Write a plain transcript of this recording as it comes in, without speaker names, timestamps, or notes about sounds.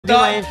do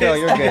my intro.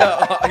 You're good.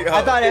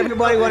 I thought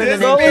everybody wanted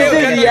an intro.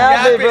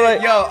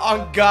 Yo,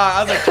 on God,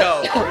 I was like,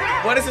 yo,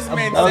 what is this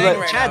man saying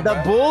right Chad, now,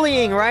 the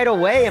bullying right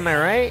away. Am I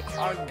right?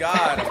 On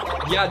God.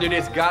 Yeah, dude,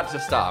 it's got to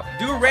stop.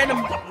 Do a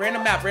random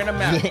map.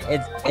 Yeah,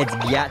 it's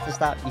got to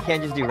stop. You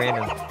can't just do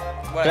random.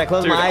 What? Should I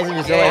close my eyes and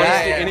just go yeah, like yeah,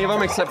 that? yeah. Any of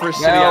them except for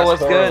shitty-ass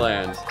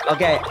Horrorland.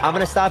 Okay, I'm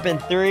gonna stop in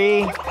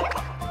 3,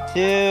 2,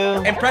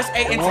 And press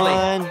A instantly.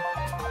 1.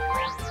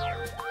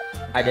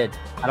 I did.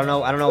 I don't know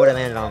what I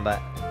landed on,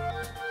 but.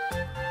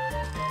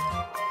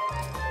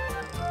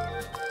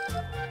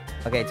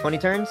 Okay, 20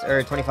 turns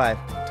or 25?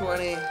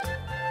 20. Oh.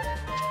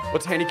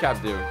 What's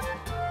handicap do?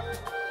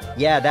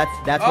 Yeah, that's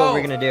what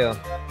we're gonna do.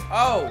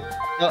 Oh.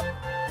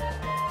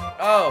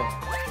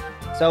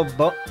 So,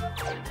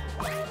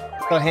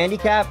 So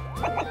handicap.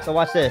 So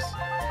watch this.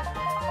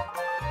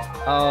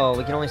 Oh,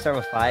 we can only start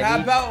with 5. How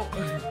about?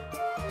 We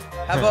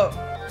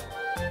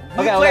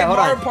Okay, played hold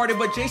Mario on. Party,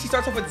 but JC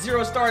starts off with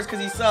 0 stars because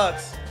he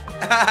sucks.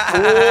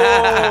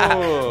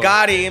 Whoa.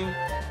 Got him.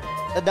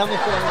 The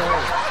dumbest shit I've ever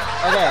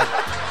heard. Okay.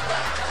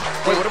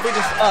 Wait, what if we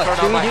just start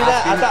Should out we by do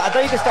that? asking? I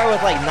thought you could start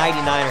with like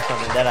 99 or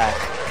something. Deadass.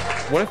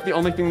 What if the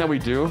only thing that we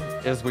do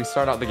is we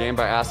start out the game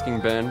by asking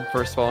Ben,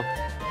 first of all,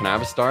 can I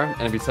have a star?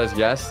 And if he says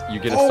yes, you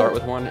get to start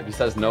with one. If he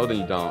says no, then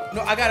you don't.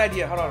 No, I got an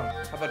idea. Hold on.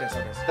 How about this?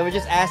 So we're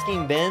just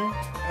asking Ben.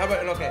 How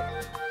about okay?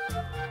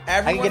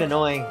 I can get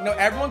annoying. No,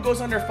 everyone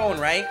goes on their phone,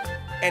 right?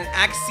 And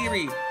ask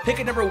Siri, pick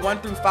a number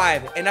 1 through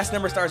 5, and that's the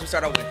number of stars we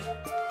start out with.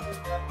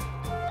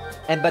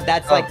 But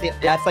that's like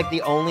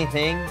the only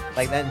thing,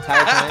 like that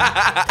entire time.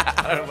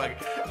 I don't know.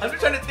 I'm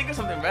just trying to think of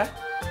something, bruh.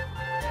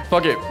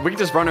 Fuck it. We can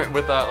just run it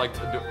with like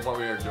what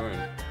we are doing.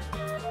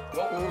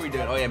 What were we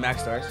doing? Oh yeah,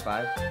 max stars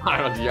 5. I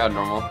don't know. Yeah,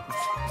 normal.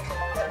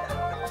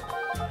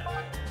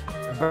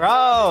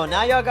 Bro,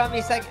 now y'all got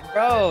me second.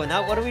 Bro,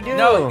 now what do we do?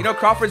 No, you know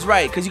Crawford's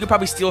right, because you could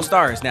probably steal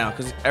stars now,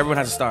 because everyone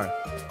has a star.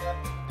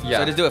 Yeah.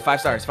 So just do it. 5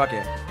 stars. Fuck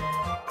it.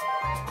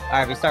 All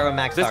right, we start with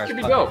max This stars. could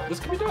be Fuck dope. it. This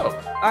could be dope.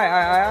 All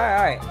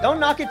right. Don't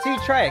knock it till you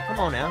try it. Come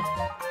on now.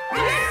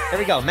 There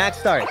we go. Max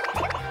stars.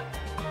 Come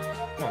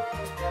on.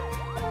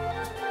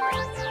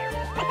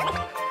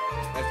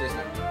 That's this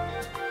one.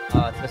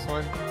 Oh, it's this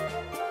one.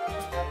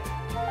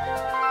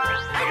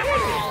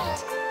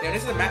 Yeah,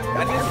 this is the map.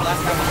 I think this is the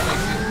last map we're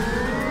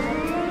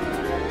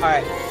playing. All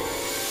right.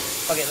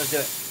 Okay, let's do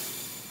it.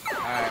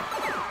 Alright.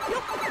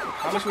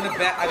 How much would it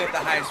bet I get the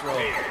highest roll?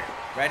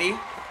 Ready?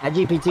 That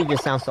GPT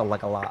just sounds so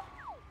like a lot.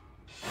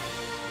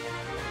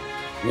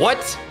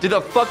 What? Did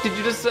the fuck did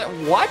you just say?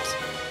 What?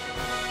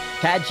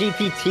 Chat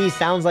GPT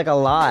sounds like a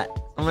lot.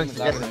 Someone He's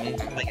louder suggested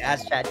than me. like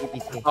ask Chat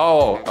GPT.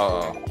 Oh.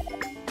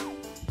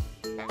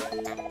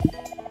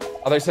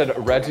 Oh, they said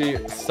Reggie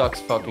sucks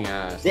fucking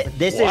ass.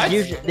 This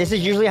is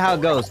usually how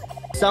it goes.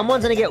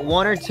 Someone's gonna get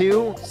 1 or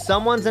 2.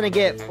 Someone's gonna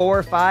get 4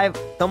 or 5.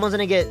 Someone's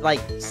gonna get like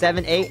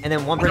 7, 8, and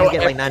then one person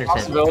get like 9 or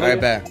 10.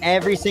 Alright, bet.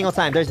 Every single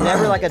time. There's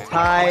never like a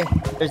tie.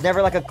 There's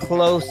never like a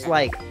close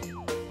like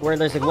where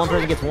there's like one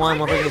person gets 1,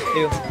 one person gets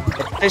 2.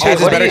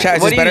 What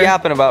are you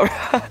yapping about?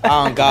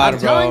 Oh God,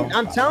 bro.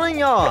 I'm telling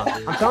y'all.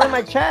 I'm telling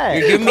my chat.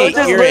 You're giving me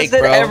Just earache,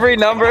 listed bro. every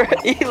number.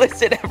 He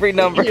listed every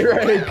number.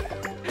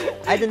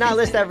 I did not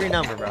list every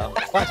number, bro.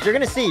 Watch, you're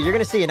gonna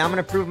see, and I'm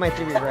gonna prove my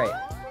theory right.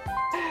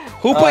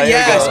 Who put here we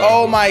yes? go.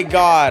 Oh my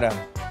God.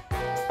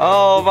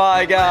 Oh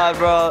my God,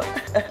 bro.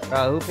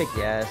 Bro, who picked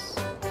yes?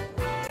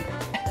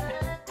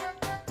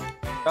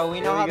 Bro,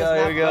 we know Here how we this go,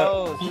 map here we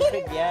go. goes. Who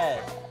picked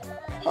yes?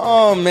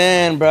 Oh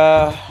man,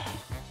 bro.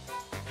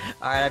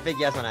 Alright, I picked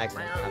yes on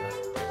accident.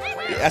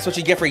 That's what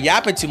you get for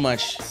yapping too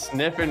much.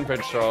 Sniffing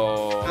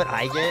patrol. What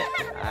I get?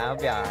 I'll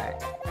be alright.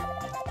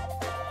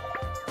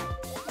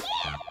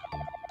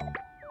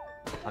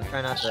 I'm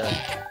trying not to.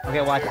 Okay,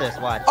 watch this.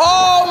 Watch.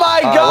 Oh my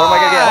What am I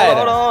gonna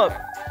get? God.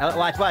 Hold on.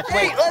 Watch.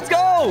 Hey, Wait. let's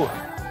go.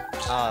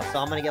 So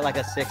I'm gonna get like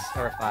a 6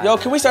 or a 5. Yo,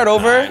 can we start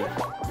over?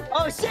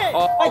 Oh shit!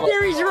 Oh. My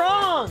theory's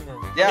wrong.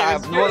 Yeah,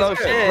 it's well, no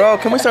good. shit. Bro,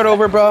 can we start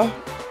over, bro?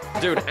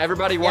 Dude,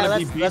 everybody Yeah, wanted to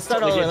be beat. let's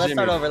start so they over. get Let's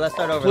start Jimmy. over. Let's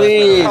start over.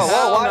 Please. Let's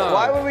start Oh, over. well, no.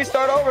 why would we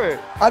start over?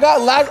 I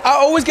got last. I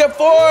always get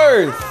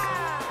 4th.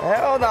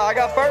 Hell no, I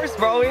got first,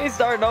 bro. We ain't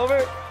starting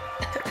over.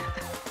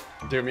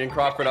 Dude, me and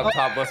Crawford up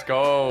top. Let's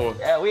go.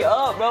 Yeah, we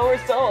up, bro. We're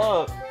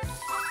so up.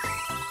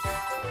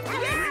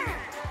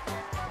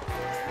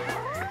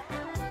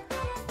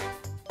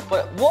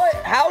 But what?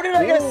 How did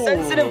I get a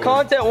sensitive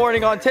content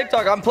warning on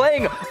TikTok? I'm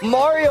playing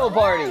Mario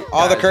Party.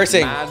 All the Guys,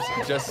 cursing. Mads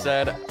just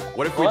said,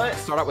 what if we What?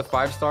 start out with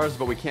 5 stars,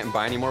 but we can't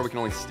buy anymore? We can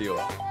only steal.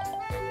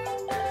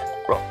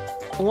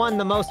 Won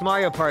the most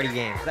Mario Party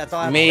games. That's all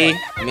I have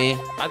to Me.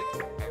 say.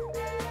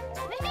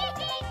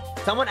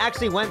 Someone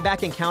actually went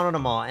back and counted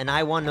them all, and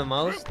I won the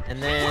most.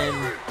 And then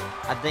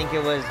I think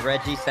it was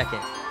Reggie second.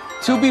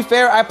 To be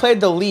fair, I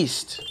played the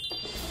least.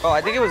 Oh, I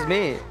think it was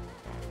me.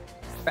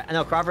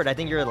 No, Crawford, I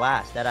think you're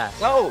last. That ass.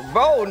 No,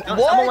 bro. No,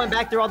 What? someone went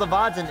back through all the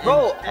VODs and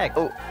Bro, checked.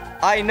 oh,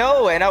 I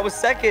know, and I was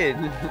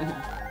second.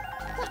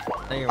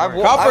 I've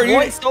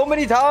won so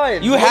many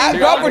times. You have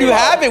Crawford. You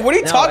haven't. What are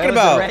you talking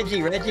about?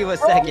 Reggie was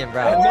second,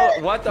 bro.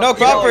 No,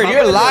 Crawford,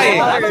 you're lying.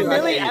 I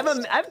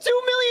have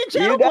 2 million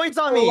channel points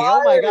on me.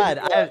 Oh my god.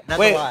 That's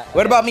Wait, a lot.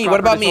 what about me? What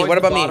about me? What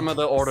about me? Bottom of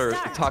the order,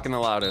 talking the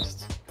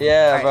loudest.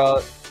 Yeah,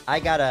 bro. I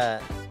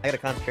gotta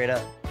concentrate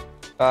up.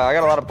 I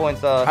got a lot of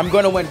points. I'm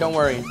gonna win. Don't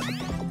worry.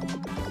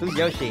 Who's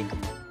Yoshi?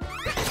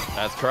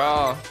 That's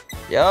Craw.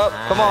 Yup.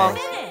 Come on.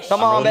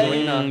 Come on,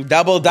 baby.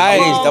 Double dice.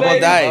 Double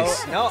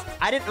dice. No,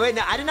 I didn't. Wait,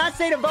 no, I did not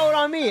say to vote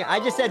on me. I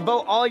just said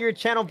vote all your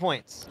channel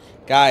points.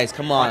 Guys,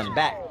 come Watch on.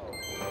 back.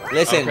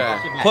 Listen, Okay.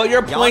 put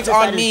your Y'all points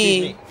decided on to me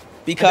choose me.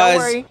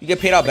 because you get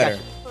paid out better.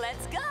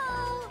 Let's go.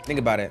 Think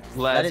about it.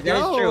 That is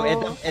true.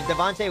 If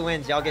Devontae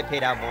wins, y'all get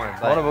paid out more.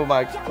 I want to But move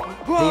my.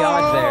 the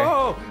odds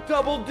there.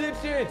 Double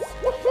digits.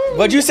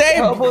 What'd you say?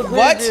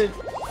 What?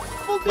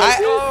 I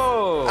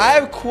Oh.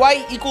 have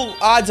quite equal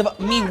odds of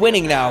me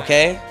winning now,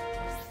 okay?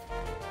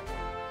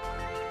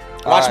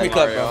 Watch me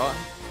cook, bro.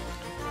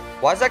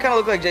 Why does that kind of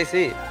look like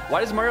JC?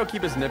 Why does Mario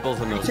keep his nipples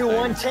in those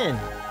 2-1-10.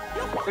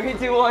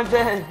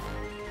 3-2-1-10.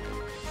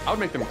 I would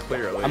make them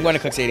clear. At least. I'm going to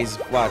cook Sadie's.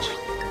 Watch.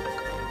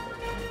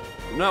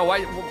 No, why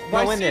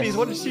win Sadie's? this.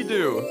 What did she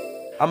do?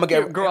 I'm gonna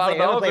get. Grow out I of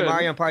the haven't played oven.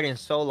 Mario Party in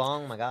so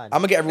long. Oh my god. I'm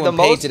gonna get everyone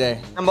The paid most-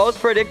 today. The most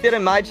predicted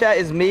in my chat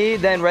is me,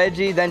 then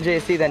Reggie, then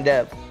JC, then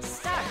Dev.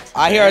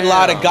 I hear a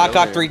lot of Damn, Gok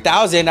Gok really?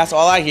 3000. That's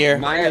all I hear.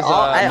 Mine is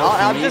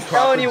I'm just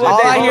telling you what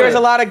All they I hear is a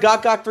voted. lot of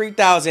Gok Gok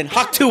 3000.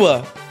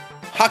 Haktua.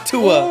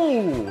 Haktua.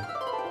 Ooh.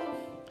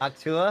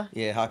 Actua?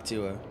 Yeah,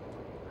 Haktua.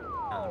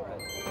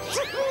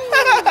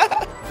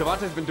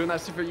 Devontae's been doing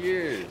that shit for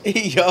years.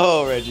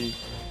 Yo, Reggie.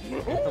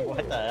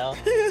 What the hell?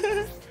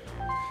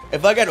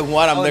 If I get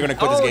one, they're gonna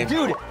quit this game.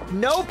 Dude,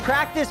 no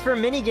practice for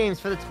mini games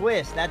for the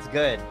twist. That's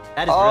good.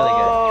 That is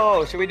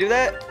Oh, should we do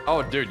that?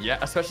 Oh, dude, yeah.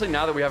 Especially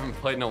now that we haven't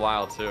played in a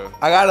while too.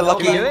 I got a really good.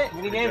 lucky. Can you do it?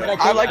 Mini games?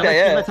 I like that,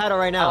 yeah. My title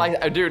right now.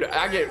 Dude,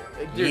 I get.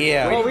 Dude,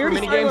 Yeah. Well, we waiting for already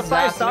mini started games with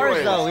 5 fast stars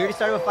anyways. though. We already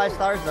started with 5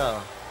 stars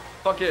though.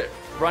 Fuck it,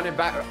 run it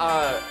back.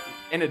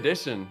 In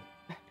addition.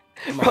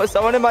 Bro,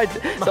 someone in my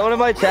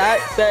chat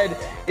said,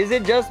 "Is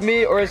it just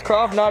me or is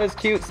Croft not as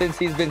cute since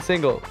he's been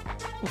single?"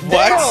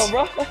 What? Damn,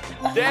 bro.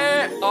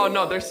 Damn. Oh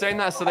no, they're saying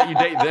that so that you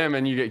date them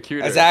and you get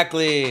cuter.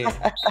 Exactly.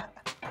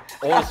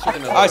 Oldest chick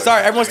in the All right, hood.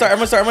 sorry. Everyone start.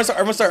 Everyone start. Everyone start.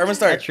 Everyone start. Everyone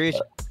start. That's true.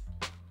 Sorry,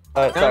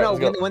 No, let's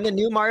go. when the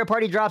new Mario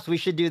Party drops, we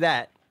should do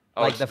that.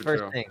 Oh, Like the super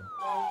first true. thing.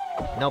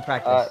 No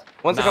practice.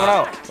 When's it coming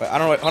out? Wait, I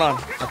don't know. Wait, hold on.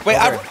 Wait,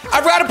 I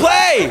forgot to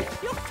play.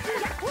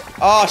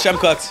 Oh, shit, I'm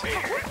cooked.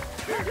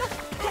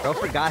 Bro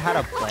forgot how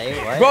to play.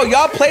 What? Bro,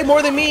 y'all play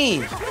more than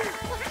me.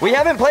 We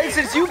haven't played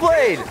since you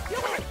played.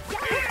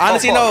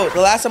 Honestly, Oh, no.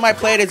 The last time I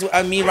played is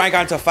me and Ryan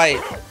got into a fight.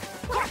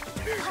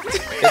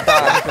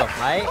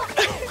 Right?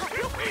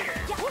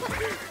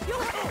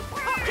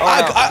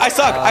 I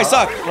suck. I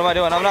suck. What am I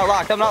doing? I'm not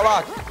locked. I'm not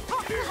locked.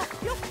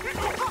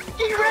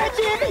 Fucking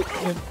Reggie!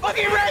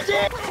 Fucking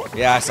Reggie!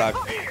 Yeah, I suck.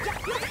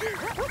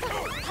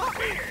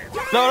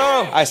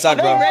 No. I suck,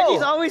 Hey, bro.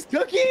 Reggie's always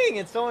cooking.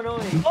 It's so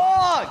annoying.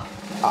 Fuck.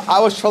 I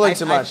was trolling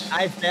too much.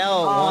 I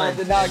fell Oh, once. it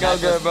did not go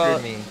That's good, what bro.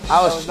 screwed me. I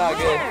That was was not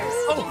good.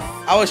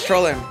 I was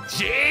trolling.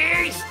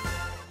 Jeez.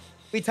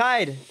 We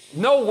tied.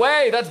 No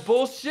way. That's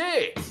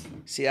bullshit.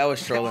 See, I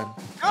was trolling.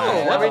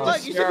 Oh, what the we fuck?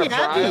 just You should be share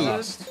our happy.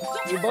 prizes?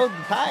 We both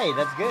tied.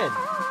 That's good.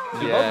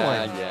 We both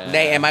won. Yeah.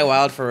 Nay, am I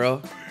wild for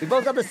real? We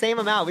both got the same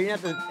amount. We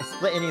didn't have to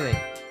split anything.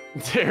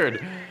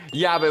 Dude.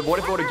 Yeah, but what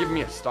if it would have given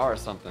me a star or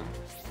something?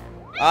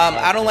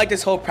 I don't like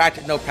this whole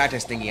no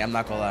practice thingy. I'm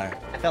not gonna lie.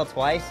 I fell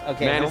twice.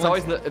 Okay. Man, no it's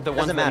always the ones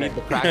doesn't that matter. need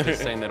the practice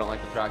saying they don't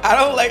like the practice.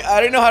 I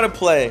didn't know how to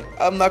play.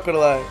 I'm not gonna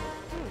lie.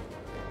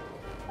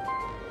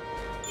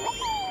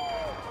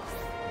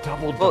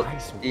 Double Well,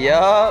 dice.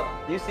 yup.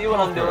 You see what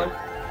I'm doing?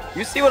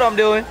 You see what I'm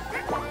doing?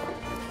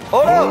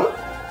 Hold up.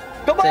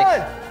 Come Six.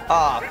 on.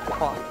 Ah,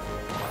 fuck.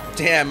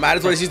 Damn, might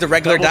as well just use the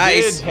regular Double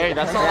dice. did. Hey,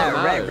 that's all that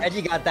Yeah, matters.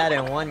 Reggie got that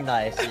in one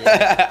dice.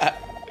 Yeah.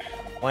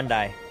 One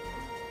die.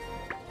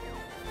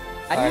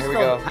 How do Alright, you here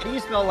we spell? go. How do you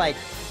spell like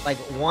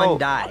one Oh.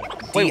 die?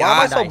 Wait, why am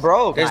I so Dice.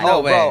 broke? There's no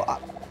way. Bro,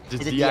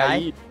 Just Is it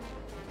DIE.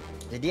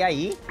 The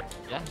DIE?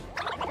 Yeah.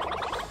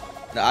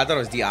 No, I thought it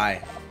was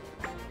DI.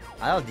 I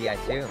thought it was DI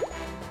too.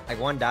 Like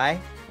one die?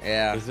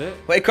 Yeah. Is it?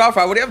 Wait,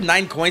 Crawford, what do you have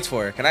 9 coins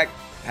for? Can I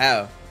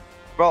have?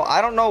 bro,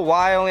 I don't know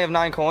why I only have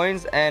 9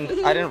 coins, and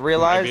I didn't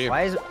realize. Maybe.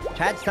 Why is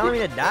chat's telling me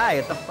to die?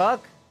 What the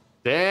fuck?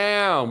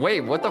 Damn.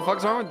 Wait, what the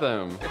fuck's wrong with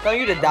them? They're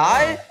telling you to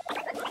die?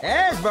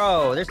 Yes,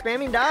 bro. They're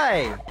spamming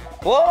die.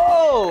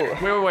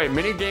 Whoa! Wait.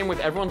 Mini game with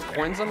everyone's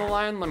coins on the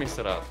line? Let me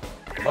sit up.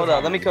 Hold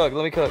up, let me cook.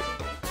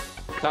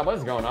 Chat, what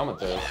is going on with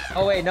this?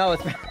 Oh wait, no,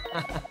 it's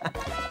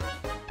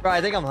bro.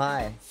 I think I'm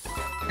high.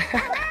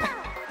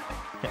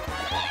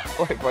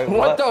 Wait,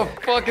 What the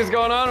fuck is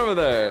going on over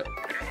there?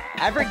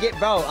 I forget,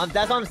 bro.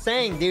 That's what I'm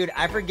saying, dude.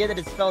 I forget that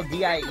it's spelled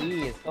D-I-E.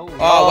 It's so weird.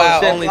 Oh, wow,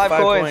 shit, only 5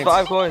 5 coins. coins.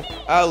 5 coins.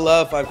 I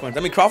love 5 coins. I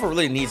mean, Crawford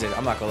really needs it.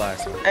 I'm not gonna lie.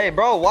 So. Hey,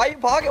 bro, why you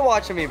pocket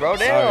watching me, bro?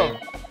 Damn. Sorry.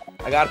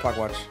 I got a pocket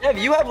watch. Damn,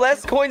 you have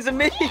less coins than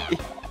me.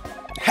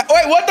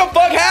 Wait, what the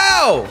fuck?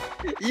 How?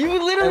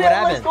 You literally Hey, what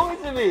have less happened?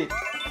 coins than me.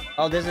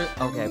 Oh, this is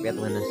okay. We have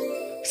to win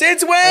this.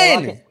 Since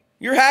when?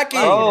 You're hacking.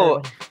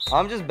 Oh,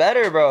 I'm just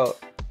better, bro.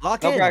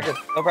 Lock No in. practice.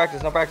 No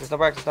practice. No practice. No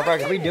practice. No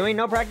practice. Are we doing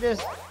no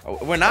practice? Oh,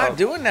 we're not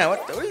doing that.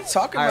 What are you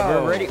talking All right,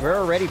 about? we're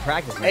already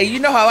practicing. Hey, you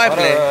know how I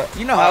play.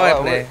 You know how I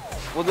play.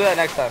 We'll do that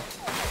next time.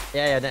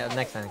 Yeah,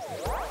 next time.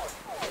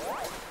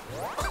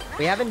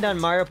 We haven't done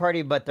Mario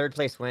Party, but third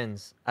place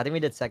wins. I think we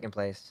did second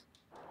place.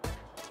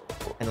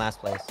 And last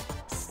place.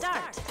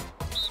 Start.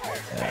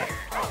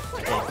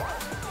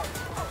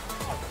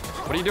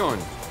 What are you doing?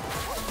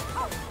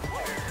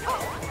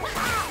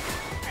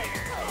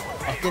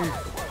 Fucking...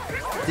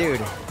 Dude.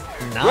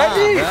 Nah,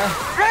 Reggie!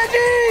 bruh.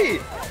 Reggie!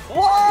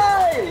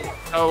 Why?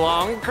 So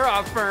long,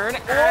 Crawford.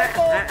 What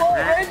the fuck,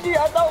 Reggie?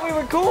 I thought we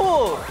were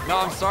cool. No,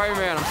 I'm sorry,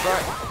 man. I'm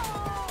sorry.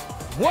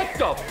 What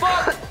the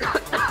fuck?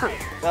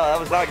 No, that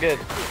was not good.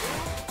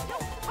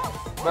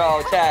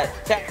 Bro, chat.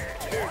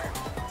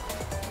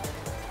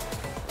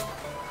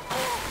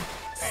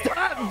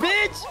 Stop,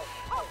 bitch!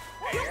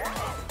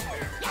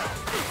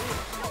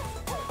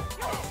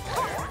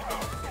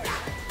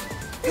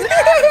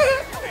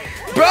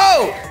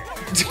 Bro!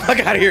 Get the fuck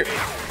out of here.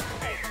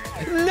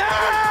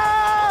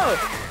 No!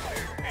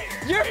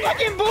 You're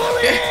fucking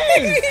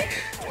bullying!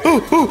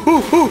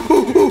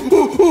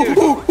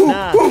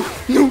 Nah.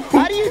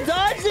 How do you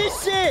dodge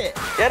this shit?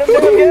 Get him,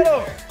 get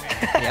him.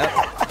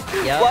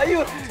 Yep. Why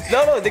you?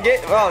 No, the game.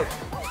 Oh,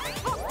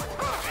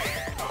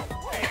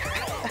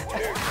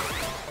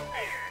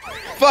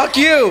 Fuck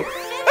you!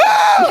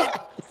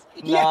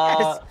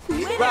 nah.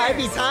 Bro, I'd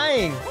be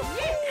tying.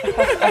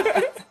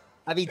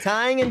 I'd be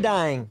tying and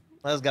dying.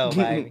 Let's go,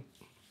 baby.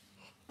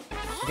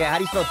 Okay, how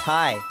do you spell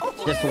tie?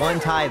 Just one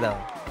tie, though.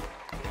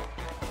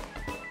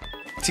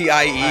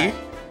 T-I-E?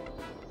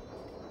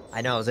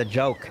 I know, it was a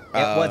joke.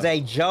 It was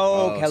a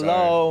joke. oh,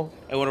 Hello.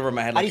 It went over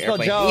my head How do like you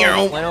spell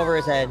airplane. Joe? Went over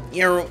his head.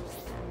 Meow.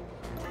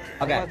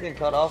 Okay. I'm getting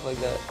cut off like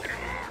that.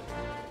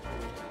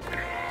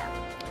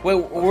 Wait,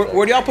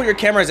 where do y'all put your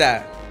cameras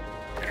at?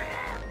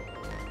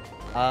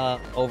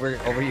 Over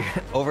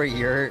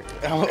your.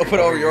 I'm gonna put it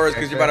over yours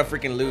because you're about to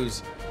freaking lose.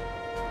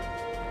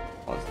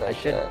 What's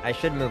that? I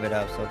should move it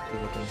up so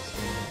people can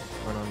see what's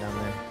going on down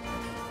there.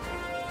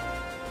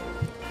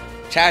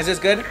 Chaz, is this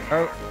good?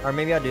 Or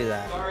maybe I'll do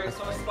that. Sorry, it's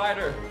a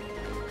spider.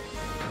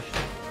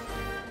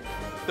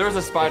 There's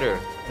a spider.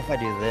 If I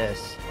do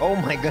this. Oh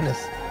my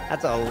goodness.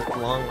 That's a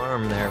long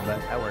arm there,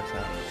 but that works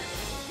out.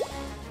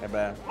 Not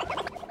bad.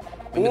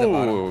 Maybe the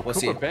bottom. Ooh, We'll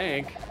see. Cooper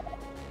Bank.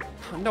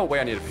 No way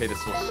I need to pay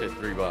this little shit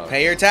 $3.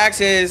 Pay your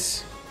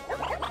taxes.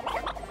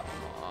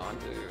 Aw,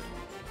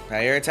 dude.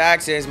 Pay your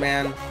taxes,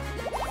 man.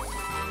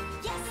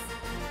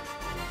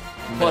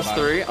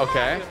 +3,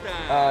 okay.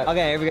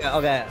 Okay, here we go.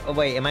 Okay. Oh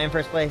wait, am I in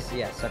first place?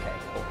 Yes. Okay.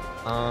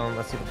 Cool.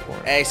 Let's see the score.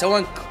 Hey,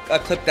 someone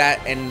clip that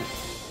and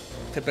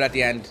clip it at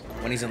the end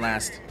when he's in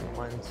last.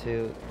 1,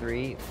 2,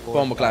 3, 4,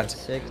 Boom, 5, McLeod.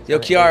 6, Yo,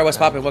 7, Kiara, 8, what's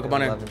 9, poppin'? Welcome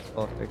 10, on in. 11,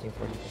 12, 13, 14,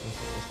 15,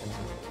 16,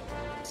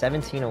 17.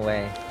 17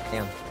 away.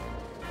 Damn.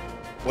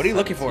 What are you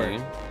looking for?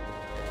 17.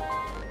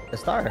 The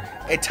star.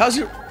 It tells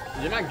you.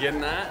 You're not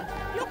getting that?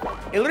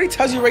 It literally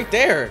tells you right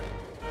there.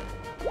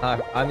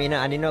 I mean,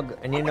 I need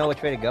to know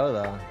which way to go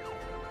though.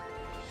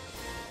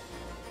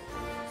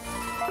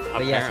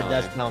 But yes, it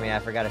does tell me. I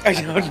forgot to.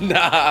 Yo,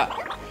 nah.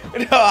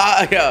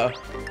 No, yo.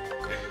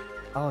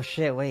 Oh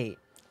shit! Wait.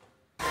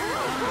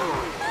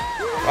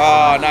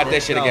 Oh, not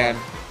this shit again.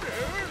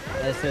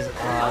 This is. It's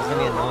gonna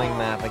be an annoying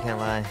map. I can't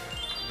lie.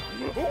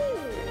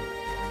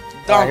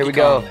 Alright, here we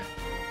go.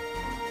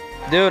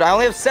 Dude, I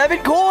only have 7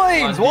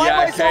 coins. Why am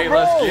I so okay,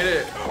 let's broke? get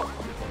it. I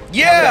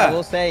Yeah.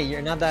 will say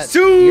you're not that.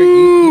 Sue.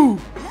 You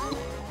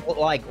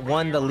like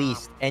won the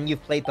least, and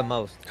you've played the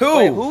most. Who?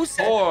 Wait, who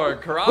said? Or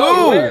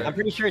Crawford. I'm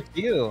pretty sure it's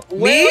you.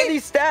 Where are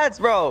these stats,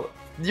 bro?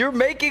 You're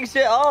making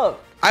shit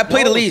up. I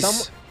played No, the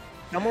least.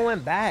 Someone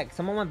went back.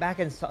 Someone went back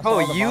and saw.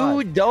 Bro, the you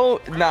VOD.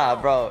 don't. Nah,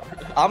 bro.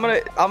 I'm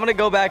gonna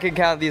go back and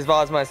count these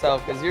VODs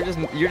myself because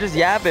you're just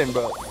yapping,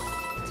 bro.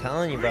 I'm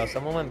telling you, bro.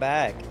 Someone went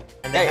back.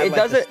 And Hey, had, it like, the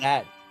doesn't-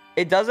 stat.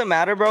 It doesn't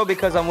matter, bro,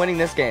 because I'm winning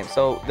this game.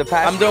 So the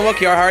past. I'm doing well,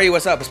 Kiara. How are you?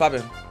 What's up? What's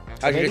poppin'?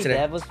 How'd you Maybe do today?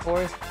 Dev was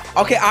fourth.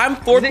 Okay, I'm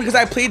fourth You think- because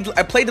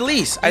I played the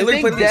least. I I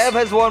literally think played the Dev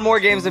least. has won more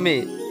games than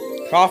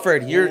me.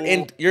 Crawford, you're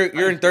in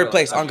third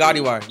place. On God,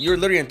 you are. You're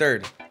literally in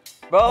third.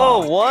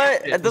 Bro,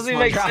 what? That doesn't even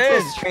make Drop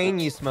sense. this train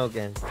you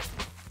smoking.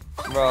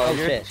 Bro, Oh,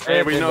 you're shit. Hey,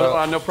 we tripping, know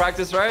bro. no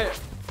practice, right?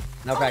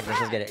 No practice.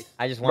 Let's get it.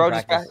 I just Bro, want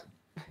just practice.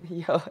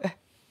 Yo.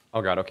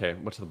 Oh god, okay.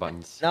 What's the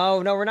buttons? No,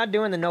 we're not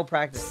doing the no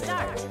practice thing.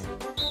 by the way.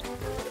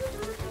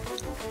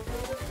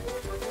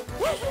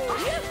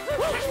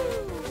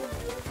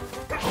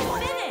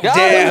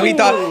 Damn, he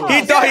thought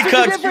he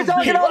cooked.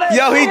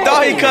 Yo, he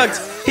thought he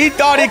cooked. He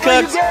thought he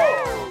cooked.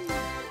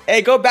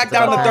 Hey, go back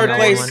down to Come third on,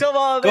 place. Come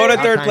on, Go to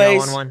man. third I'll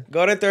place. time that 1-1.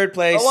 Go to third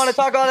place. I want to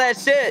talk all that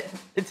shit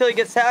until he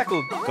gets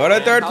tackled. Go to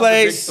third How's the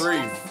big place.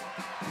 three?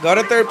 Go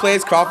to third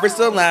place. Crawford's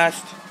still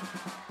last.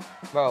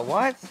 Bro,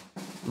 what?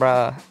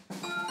 Bruh.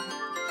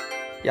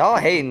 Y'all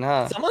hating,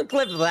 huh? Someone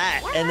clip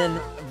that and then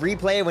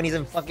replay it when he's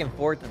in fucking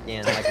fourth at the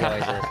end, like he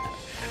always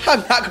is.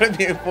 I'm not gonna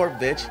be in fourth,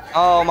 bitch.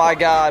 Oh my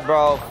god,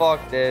 bro.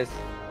 Fuck this.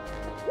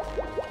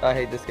 I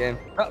hate this game.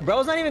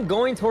 Bro's not even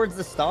going towards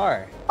the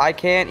star. I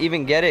can't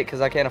even get it because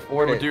I can't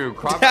afford it. Dude,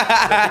 Crawford,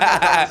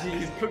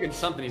 he's cooking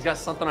something. He's got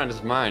something on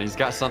his mind. He's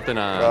got something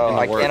Bro, in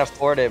the I works. can't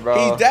afford it, bro.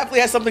 He definitely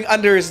has something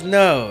under his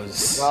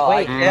nose. Bro, Wait,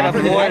 I can't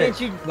afford why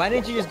it.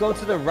 didn't you just go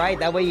to the right?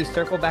 That way you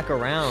circle back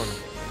around.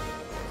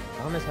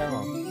 Dumb as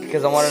hell.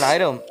 Because I want an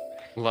item.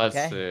 Let's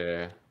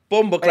Okay. see.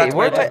 Boom, book. Hey,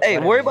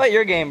 worry about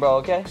your game, bro,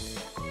 okay?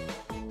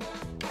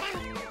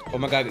 Oh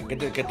my god, get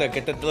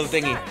the little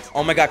thingy.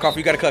 Oh my god, Crawford,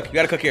 you gotta cook. You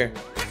gotta cook here.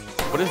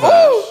 What is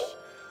that?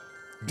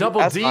 Double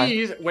That's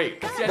D's.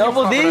 Wait. See, I knew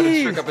Double Crawford had a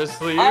D's. trick up his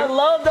sleeve. I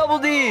love double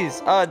D's.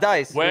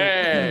 Dice. Wait.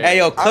 Hey,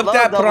 yo, clip love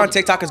that, put it on double-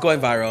 TikTok, it's going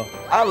viral.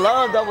 I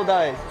love double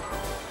dice.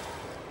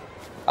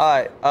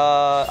 Alright,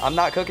 I'm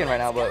not cooking right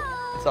now, but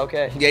it's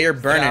okay. Yeah, you're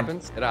It burning.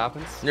 happens. It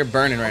happens. You're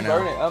burning right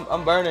now.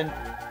 I'm burning.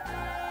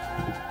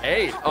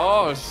 8.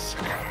 Oh,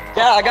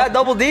 Yeah, I got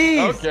double D's.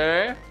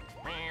 okay.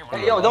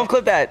 Hey, yo, don't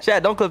clip that.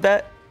 Chad, don't clip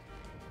that.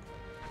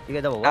 You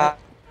got double what?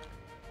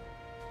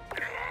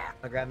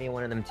 I'll grab me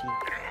one of them teeth.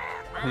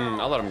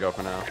 I'll let him go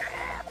for now.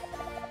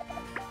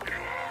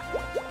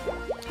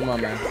 Come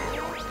on, man.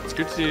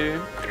 Scoochie.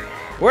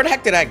 Where the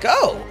heck did I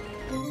go?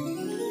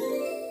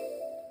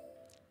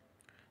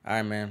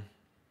 Alright, man.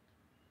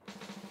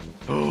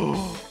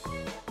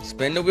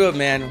 Spin the wheel,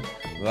 man.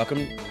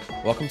 Welcome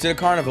to the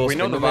carnival. We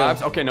know Spin the wheel.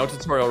 vibes. Okay, no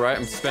tutorial, right?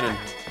 I'm spinning.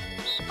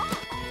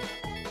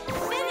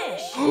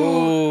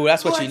 Ooh,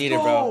 that's what you needed,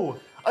 bro.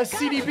 A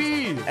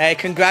CDB. Hey,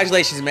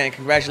 congratulations, man.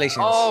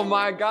 Congratulations. Oh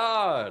my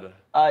god.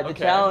 The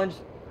Okay. challenge.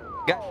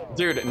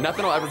 Dude,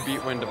 nothing will ever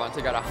beat when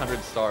Devontae got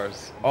 100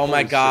 stars. Oh my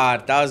Holy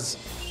god,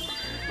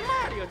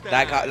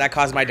 that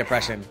caused my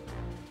depression.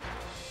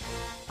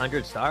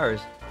 100 stars.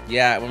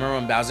 Yeah, remember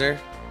when Bowser?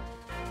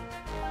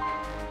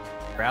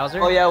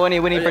 Browser? Oh yeah, when he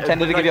shit.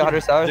 pretended to give you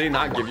 100 stars. Did he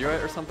not give you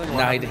it or something?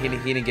 No, he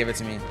didn't give it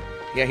to me.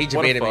 Yeah, he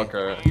What a debated me.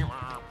 fucker.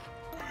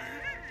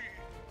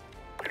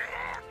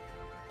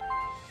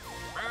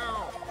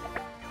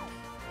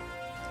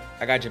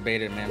 I got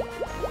debated, man.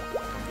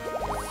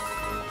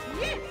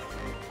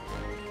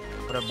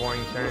 What a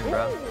boring turn,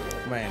 bro.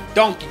 Man,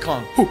 Donkey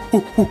Kong.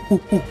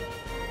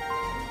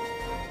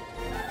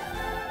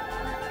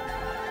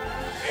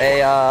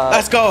 Hey,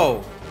 Let's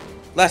go.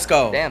 Let's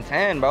go. damn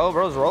 10, bro.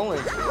 Bro's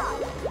rolling.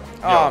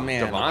 Oh Yo,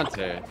 man.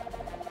 Devontae.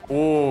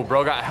 Ooh,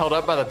 bro got held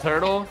up by the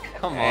turtle.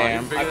 Come on. Hey, you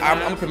I'm bigger than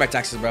gonna him? pay my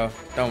taxes, bro.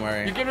 Don't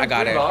worry. You give I him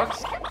got it.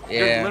 $3?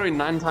 You're Yeah. literally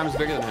 9 times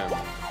bigger than him.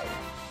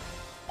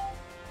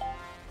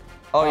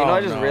 Oh, you know, Oh,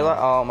 I just no. realized.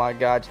 Oh my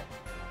god.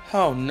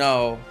 Oh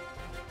no.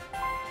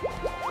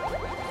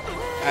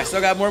 I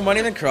still got more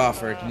money than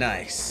Crawford.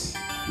 Nice.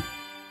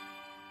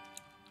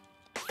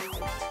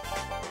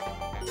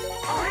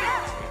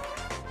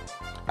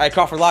 Alright,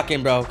 Crawford, lock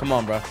in, bro. Come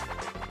on, bro.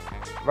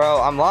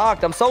 Bro, I'm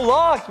locked. I'm so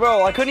locked,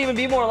 bro. I couldn't even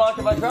be more locked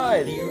if I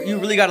tried. You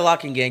really got a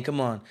locking game. Come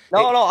on.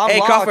 No, no, I'm hey,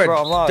 locked, Crawford,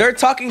 bro. I'm locked. they're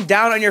talking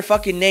down on your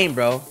fucking name,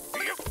 bro.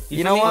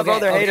 You know what, bro?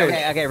 They're haters.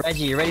 Okay,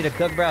 Reggie, you ready to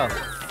cook, bro?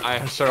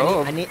 I sure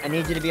hope. I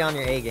need you to be on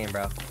your A game,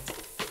 bro.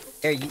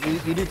 Here,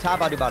 you do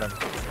top, I'll do bottom.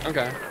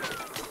 Okay.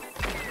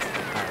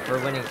 Alright,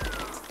 we're winning.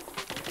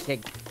 Okay,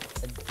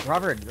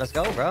 Robert, let's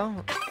go, bro.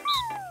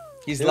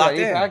 He's Dude, locked I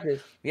need in.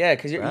 practice. Yeah,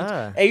 cause you're.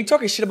 Ah. Hey, you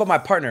talking shit about my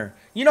partner?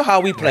 You know how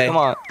we play. come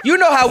on. You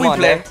know how Come we on,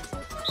 play. Dad.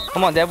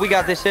 Come on, Dad. We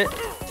got this shit.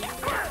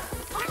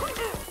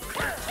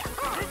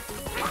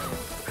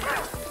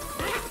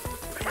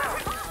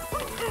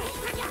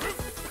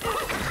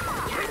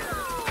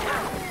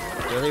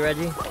 Really,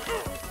 Reggie?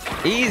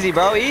 Easy,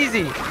 bro.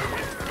 Easy.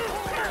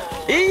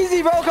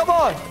 Easy, bro. Come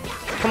on.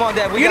 Come on,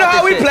 Dad. We You know got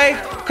how this we shit. play.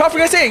 Crawford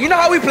gonna say it. You know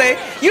how we play.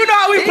 You know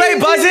how we play Easy.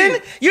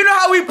 buzzing. You know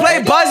how we play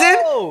Let's buzzing.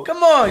 go.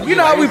 Come on. You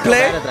know how we Why are you so play.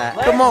 bad at that?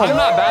 Come I'm on.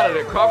 not bad at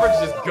it. Crawford's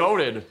just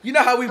goated. You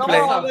know how we play.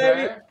 on, Not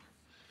baby. fair.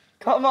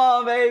 Come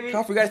on, baby.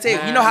 Crawford gotta say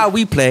it. You know how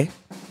we play.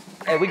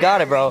 Hey, we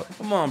got it, bro.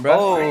 Come on, bro.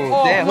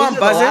 Oh, damn. come on, Who's in the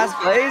buzzing. last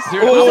place?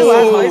 Dude, Who's in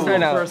last place Ooh. right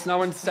now? First,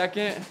 now in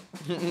second.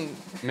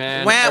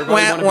 Man, Wham, everybody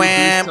wham, wanna be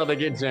wham. beast till they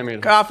get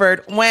jimmied.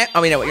 Crawford. Wah.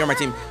 Oh, wait, no, you're on my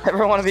team.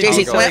 Everyone want to be JC,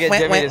 beat till they wah, get wah,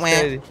 Jimmy. It's wah,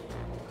 crazy.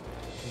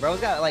 Bro's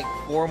got like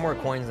 4 more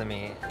coins than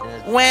me.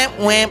 Wham,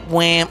 wham,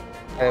 wham.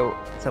 Hey,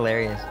 It's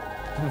hilarious.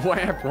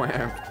 Wham,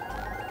 wham.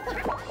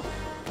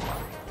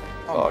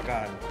 Oh my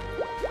god.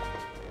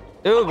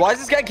 dude, why does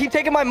this guy keep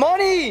taking my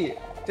money?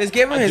 Just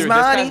give him his Dude, this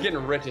guy's money.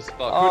 getting rich as fuck.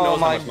 Who Oh knows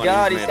how my much money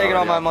god, he's he's made taking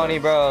all already my off money,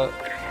 this. bro.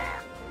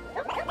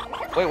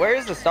 Wait, where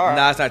is the star?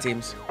 Nah, it's not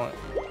teams.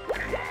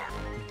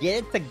 Get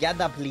it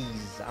together,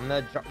 please. I'm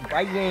not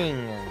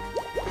writing.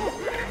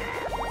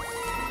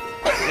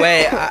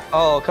 Wait,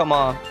 Oh, come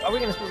on. How are we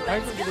gonna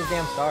get this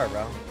damn star,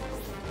 bro?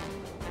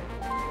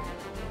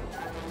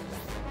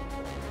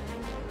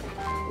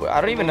 I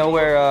don't even know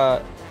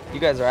where you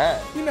guys are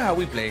at. you know how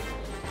we play.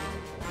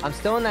 I'm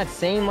still in that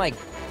same like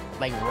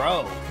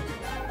row.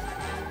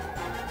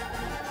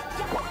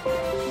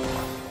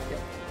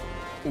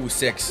 Ooh,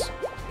 6.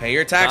 Pay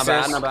your Not taxes.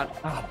 bad, not bad.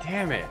 Oh,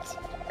 damn it.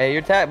 Hey,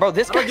 you're bro.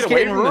 This How do I guy's get away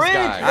getting from this rich,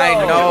 guy? bro.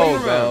 I know, Leave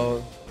him.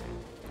 bro.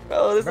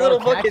 Bro, this Bro, little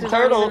fucking taxes aren't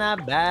turtle. even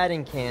that bad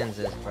in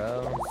Kansas,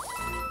 bro.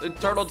 The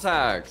turtle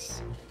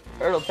tax.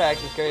 Turtle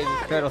tax is crazy.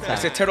 Turtle I time.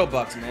 said turtle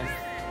bucks, man.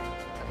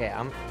 Okay,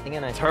 I'm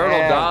thinking I Turtle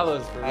Man,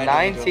 dollars. For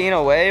 19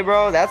 away,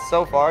 bro. That's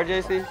so far,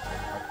 JC.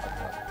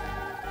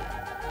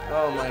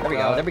 Oh my god. There we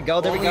go. There we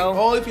go. There we go.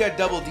 Only if you had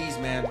double D's,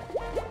 man.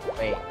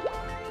 Wait.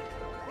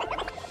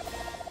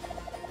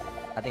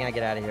 I think I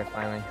get out of here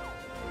finally.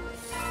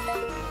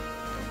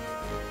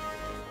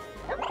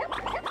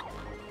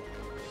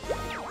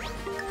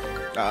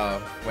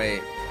 Uh-oh.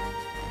 Wait.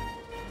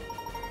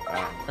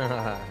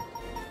 I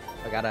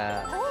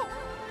gotta.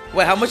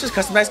 Wait, how much does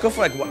customized go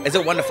for? Like, is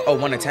it 1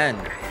 to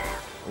 10?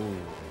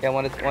 Yeah,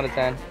 1 to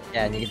 10.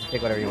 Yeah, and you get to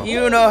pick whatever you want.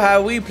 You know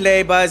how we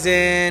play,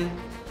 buzzin'.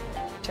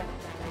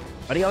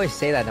 Why do you always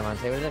say that,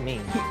 Devontae? What does that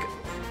mean?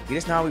 You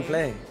just know how we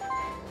play.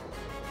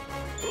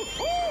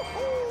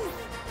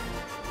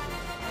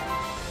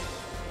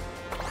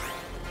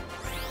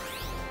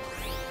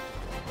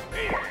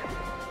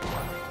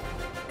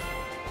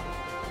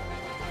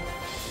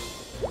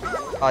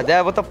 Oh,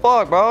 Dev, what the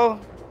fuck, bro?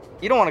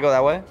 You don't want to go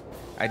that way.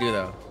 I do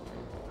though.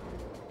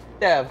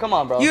 Dev, come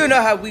on, bro. You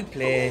know how we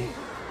play.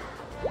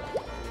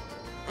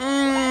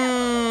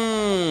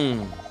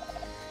 Mmm.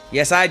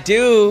 Yes, I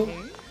do.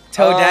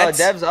 Toadette.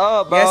 Dev's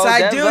up, bro. Yes, I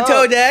Dev's do, up.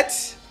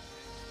 Toadette.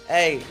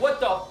 Hey, What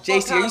the fuck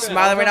JC, are you happened?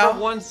 smiling right I was now?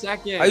 for 1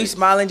 second. are you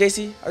smiling,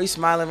 JC? Are you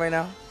smiling right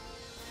now?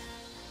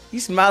 You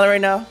smiling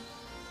right now?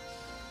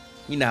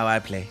 You know how I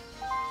play.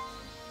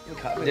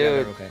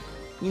 Dude. Okay.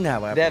 You know how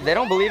I play. Dev, they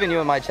don't believe in you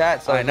in my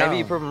chat, so I know. maybe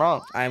you prove them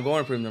wrong. I am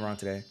going to prove them wrong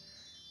today.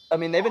 I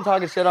mean, they've been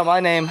talking shit on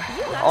my name.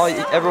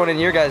 Everyone in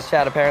your guys'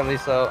 chat, apparently,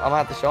 so I'm gonna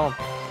have to show them.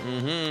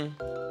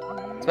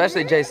 Mm-hmm.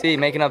 Especially JC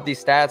making up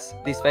these stats,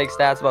 these fake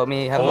stats about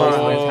me having I'm lots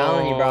of wins.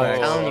 telling you, bro. I'm Facts.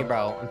 telling you,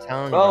 bro. I'm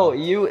telling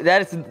you, Bro,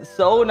 that is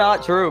so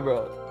not true,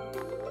 bro.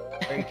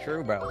 Very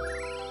true, bro.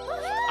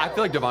 I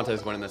feel like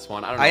Devontae's winning this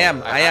one. I don't know. I am.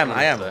 don't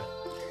know what to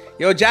say.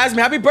 Yo, Jasmine,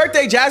 happy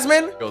birthday,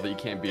 Jasmine. Feel that you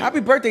can't beat. Happy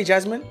birthday,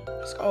 Jasmine.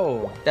 Let's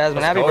go.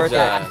 Jasmine, happy go, birthday.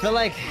 Jazz. I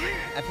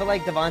feel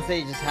like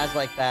Devontae just has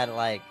like that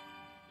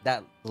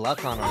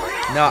luck on him.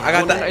 No, I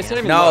got Well, that. it's not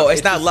even No, luck,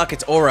 it's not just- luck.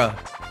 It's aura.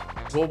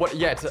 Well, what?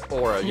 Yeah, it's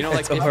aura. You know,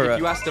 like It's if aura.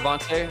 you ask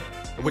Devontae,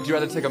 would you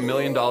rather take $1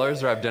 million or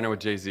have dinner with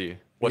Jay-Z?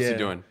 What's Yeah, he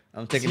doing?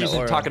 I'm taking He's the usually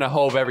aura. talking to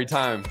Hove every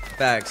time.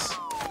 Facts.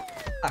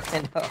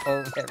 I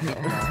know.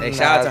 Hey,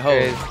 shout out to that's Ho.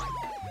 crazy.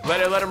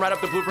 Let him write up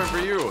the blueprint for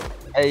you.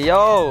 Hey,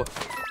 yo.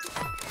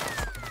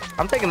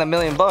 I'm taking the $1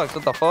 million. What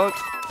the fuck?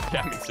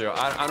 Yeah, me too.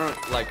 I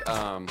don't like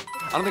I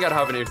don't think I'd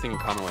have anything in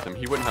common with him.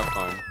 He wouldn't have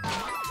fun.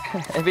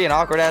 It'd be an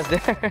awkward ass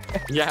dinner.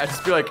 Yeah, I'd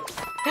just be like,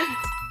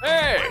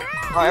 hey.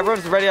 All right,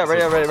 everyone's ready up,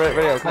 ready up.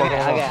 Come on, Okay,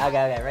 come on.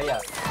 okay. Ready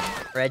up.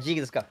 Reggie,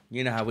 let's go.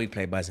 You know how we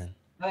play, buzzing.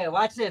 Okay,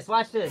 watch this.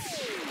 Watch this.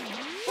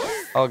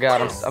 Oh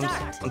god, I'm Send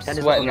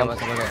this sweating. over, I'm,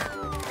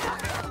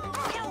 okay.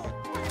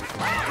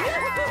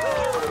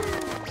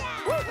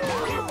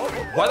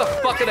 Why the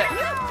fuck are they?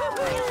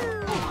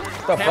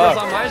 What the Cameras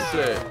fuck? on my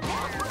shit.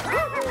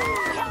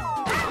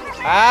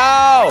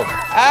 Ow!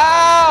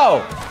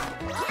 Ow!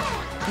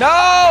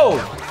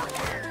 No!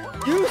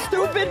 You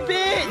stupid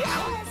bitch!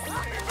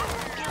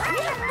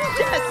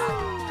 Yes!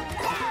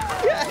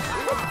 Yes!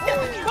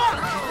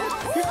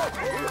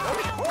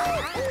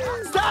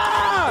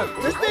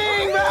 Stop! This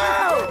thing,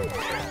 bro!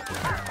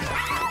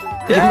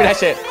 Give me that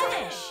shit.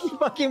 You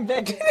fucking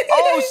bitch.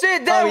 oh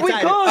shit, Dad, we we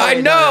tied it. cooked. I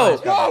know.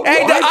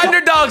 Hey, the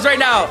underdogs right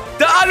now.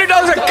 The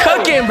underdogs are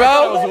cooking,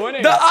 bro.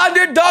 The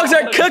underdogs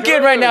are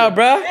cooking right now,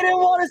 bro. They didn't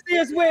want to see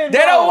us win. They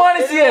bro. don't want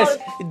to see didn't us.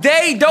 wanna-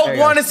 They don't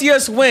want to see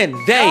us win.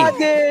 God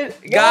They.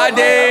 did. God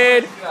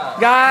did.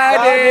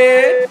 God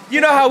did.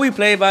 You know how we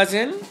play,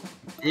 buzzing.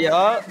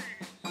 Yeah.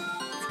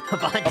 Come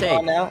on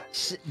Devontae, now.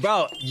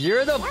 bro,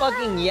 you're the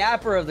fucking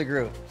yapper of the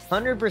group.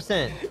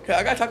 100%.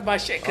 I gotta talk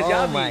about shit, cause Oh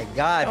y'all my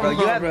god, bro. Come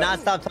You on, have bro. not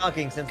stopped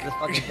talking since this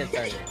fucking shit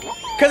started.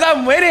 Cause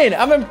I'm winning.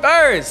 I'm in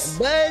first.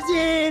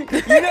 Buzzing!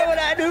 You know what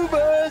I do,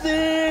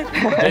 buzzing!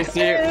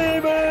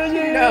 JC,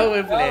 Buzzing! No,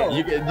 we play.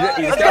 you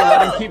just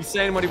gotta let him keep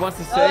saying what he wants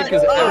to say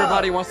because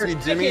everybody wants to be For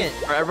a Jimmy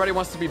second. or everybody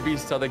wants to be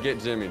Beast till they get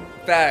Jimmy.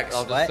 Facts.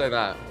 I'll just What? say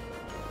that.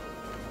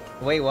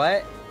 Wait,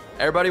 what?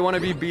 Everybody want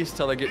to be Beast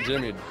till they get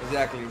Jimmy.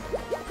 Exactly.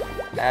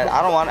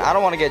 I don't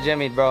want to get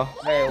jimmied, bro.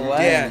 Wait, what?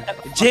 Yeah.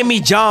 Jimmy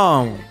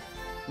John.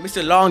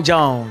 Mr. Long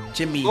John.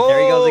 Jimmy. Oh.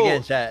 There he goes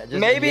again, chat. Just,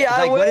 Maybe it's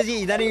I like, will- what is he?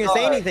 He's not even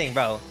say anything,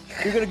 bro.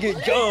 You're gonna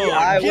get Joe.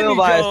 I Jimmy will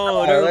buy a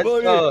John, star. Let's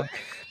everybody. go.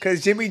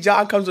 Cause Jimmy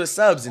John comes with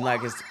subs and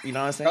like, it's, you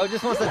know what I'm saying? Bro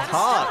just wants to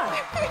talk.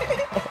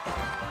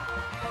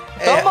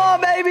 Come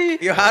on,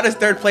 baby. Yo, how does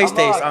third place I'm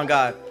taste? locked. On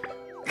God.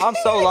 I'm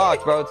so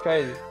locked, bro. It's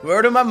crazy.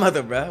 Word of my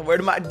mother, bro. Word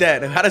of my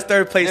dad. How does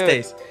third place Dude,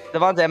 taste?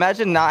 Devontae,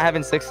 imagine not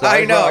having 6 stars.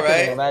 I know, bro. couldn't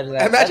right? even Imagine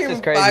that. Imagine That's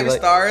just crazy. 5 like-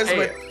 stars Hey,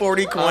 with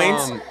 40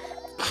 coins.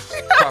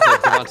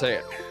 Crawford,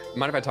 Devontae,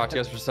 mind if I talk to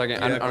you guys for a second?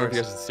 Yeah, I of don't know if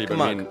you guys course. can see, but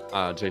Come me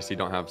and JC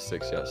don't have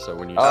 6 yet. So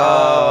when you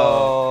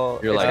Oh.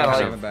 You're it's like, kinda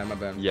kind my of- bad, my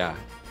bad. yeah,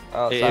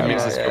 Oh, it sorry,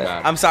 makes bro, us yeah. feel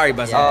bad. I'm sorry,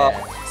 Buzz.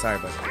 Yeah. Sorry,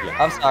 Buzz.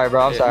 I'm sorry,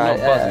 bro. I'm sorry.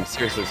 No, buzzing.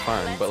 Seriously, it's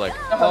fine. But like,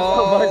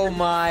 Oh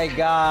my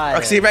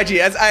god. See, Reggie.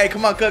 Hey,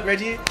 come on, cook,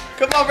 Reggie.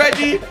 Come on,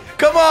 Reggie.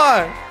 Come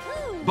on.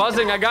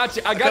 buzzing. I got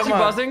you. I got Come you, on.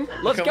 buzzing.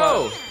 Let's Come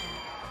go.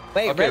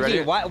 Wait, Okay, Reggie,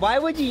 ready? why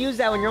would you use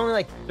that when you're only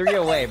like 3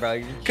 away,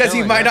 bro? Because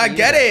he might not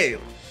get it.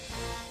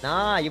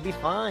 Nah, you'll be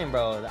fine,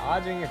 bro. The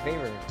odds are in your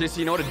favor. JC,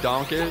 you know what a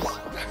donk is?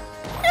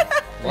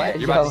 What?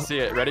 You're about to see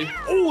it. Ready?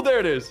 Oh, there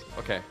it is.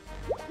 Okay.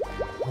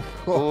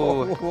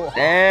 Ooh,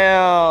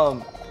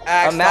 damn.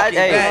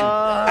 Imagine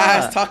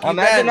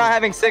not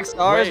having 6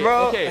 stars, Wait,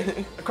 bro.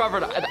 Okay,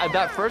 Crawford,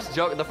 that first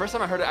joke, the first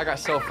time I heard it, I got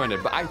so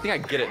offended. But I think I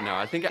get it now.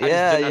 I think I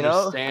Yeah, just didn't you know?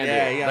 understand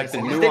Yeah, it. yeah, Like the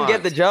You nuance. just didn't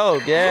get the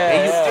joke.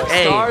 Yeah.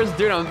 Hey, stars,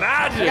 dude,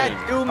 imagine. I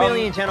got 2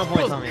 million channel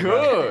points on me,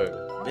 bro. Good.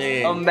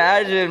 Yeah.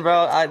 Imagine,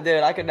 bro.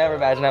 Dude, I could never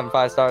imagine having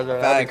 5 stars,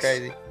 bro. That'd be Facts.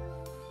 crazy.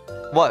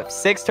 What?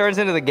 6 turns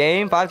into the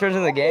game? 5 turns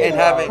into the game?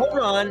 And have it. Hold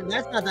on,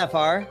 that's not that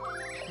far.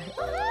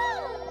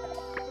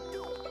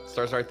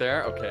 Stars right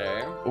there.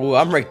 Okay. Ooh,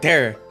 I'm right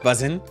there,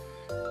 buzzing.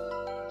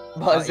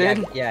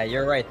 Buzzing. Yeah,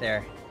 you're right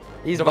there.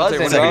 He's So about to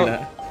buzzing, say,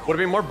 bro. Would it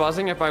be more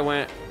buzzing if I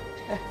went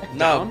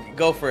No, down?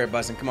 go for it,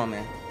 buzzing. Come on,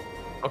 man.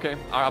 Okay,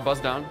 I'll buzz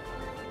down.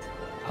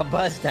 A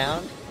buzz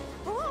down.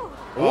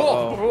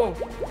 Uh-oh.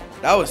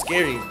 That was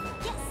scary.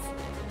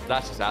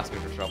 That's just asking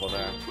for trouble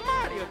there.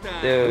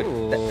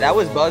 Dude, that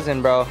was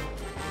buzzing, bro.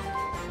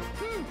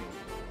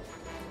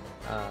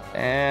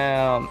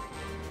 Damn.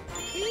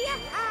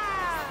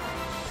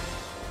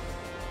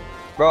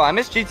 Bro, I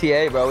miss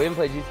GTA, bro. We haven't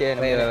played GTA in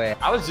a minute. Wait.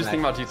 I was just thinking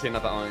about GTA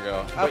not that long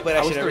ago. I play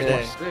that shit every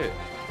day.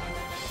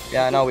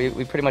 Yeah, I know. We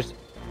pretty much.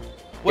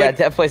 Wait, Yeah,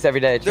 Dev plays every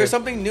day. True. there's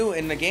something new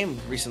in the game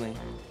recently.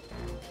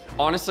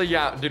 Honestly,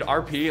 yeah, dude,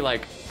 RP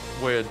like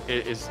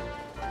it is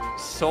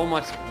so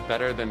much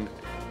better than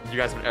you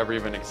guys would ever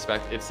even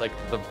expect. It's like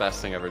the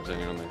best thing ever,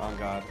 genuinely. Oh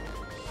God.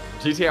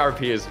 GTA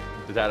RP is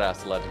dead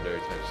ass legendary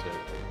type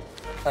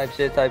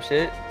shit. Type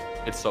shit.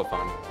 It's so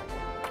fun.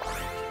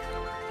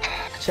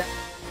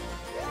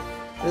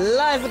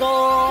 Let's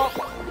go.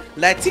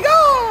 Let's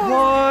go.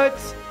 What?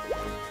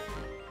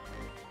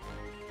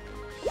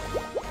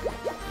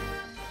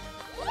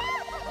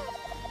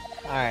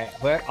 All right,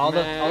 where all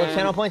the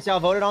channel points y'all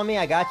voted on me?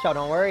 I got y'all.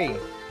 Don't worry.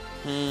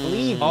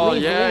 Believe. Oh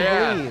believe,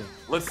 yeah. believe.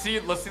 Let's see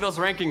those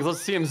rankings.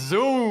 Let's see him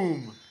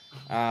zoom.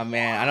 Oh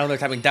man, I know they're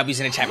typing W's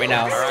in the chat right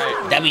now. All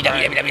right. W.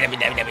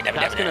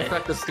 That's gonna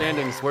affect the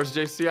standings. Where's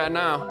JC at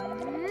now?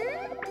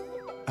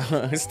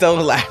 Still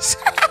last.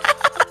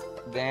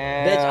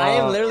 Damn. Bitch, I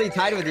am literally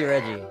tied with you,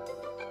 Reggie.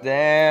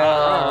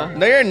 Damn.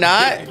 No, you're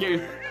not.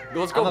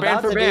 Let's go I'm band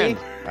about for to band.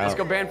 be. Let's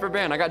go band for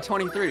band. I got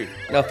 23.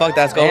 No, fuck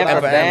that. Let's go. Damn, M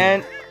for M.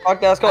 man.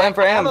 Fuck that. Let's go M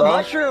for I M, have a bro.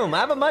 mushroom. I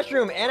have a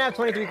mushroom, and I have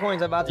 23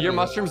 coins. I'm about to. Your be.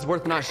 mushroom's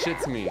worth not shit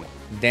to me.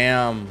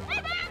 Damn.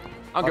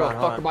 I don't give a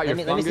fuck about your let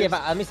me fungus.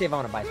 see if I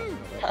want to buy something.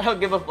 real quick. I don't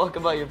give a fuck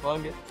about your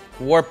fungus.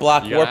 Warp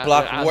block. You Warp gotta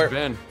block. ask Warp.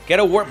 Ben. Get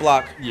a warp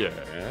block. Yes.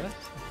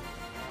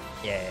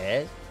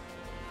 Yes.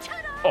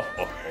 Oh.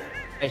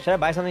 Hey, should I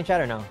buy something,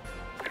 Chad, or no?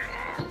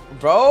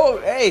 Bro,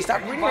 hey,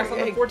 stop reading. Find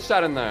something Hey. forge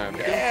shot in there.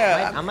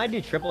 Yeah. I might do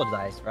triple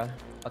dice, bro.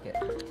 Okay.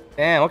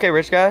 Damn. Okay,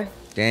 rich guy.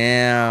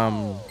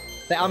 Damn.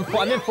 I'm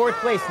in 4th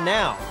place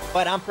now,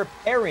 but I'm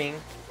preparing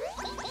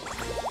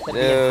to be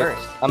in Dude,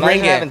 first. imagine Bring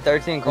it. having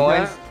 13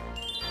 coins.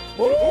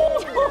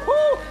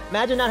 Woo-hoo-hoo.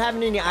 Imagine not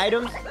having any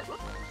items.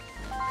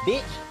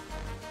 Bitch.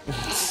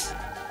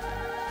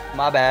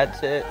 My bad.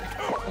 Shit.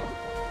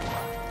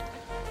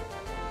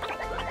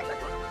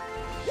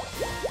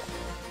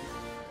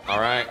 All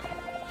right.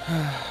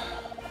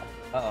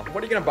 Uh-oh.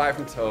 What are you gonna buy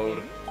from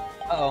Toad?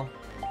 Uh-oh.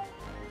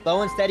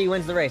 Slow and steady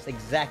wins the race.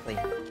 Exactly.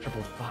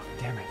 Triple fuck.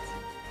 Damn it.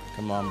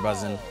 Come on,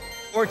 buzzing.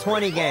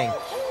 420, gang.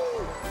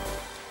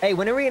 Hey,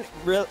 when are we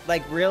gonna,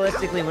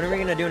 realistically, when are we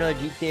gonna do another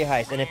GTA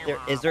heist? And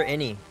is there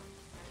any?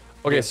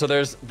 Okay, so there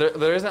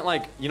isn't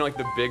like like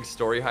the big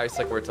story heist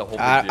like where it's a whole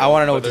big I deal,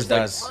 want to know but what this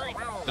there's, does.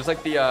 There's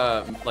like the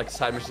like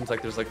side missions,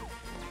 like there's like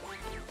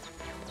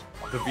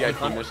the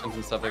VIP missions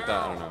and stuff like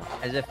that. I don't know.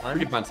 Is it We fun?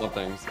 can find some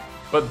things.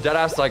 But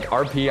deadass like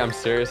RP, I'm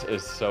serious,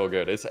 is so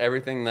good. It's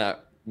everything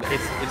that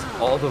it's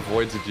all the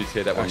voids of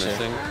GTA that we're Gotcha.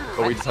 missing,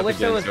 but we just I have to wish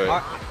get it was into it.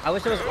 I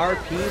wish it was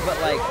RP, but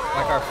like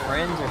our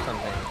friends or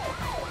something.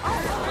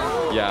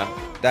 Yeah.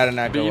 That'd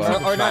not But go you well.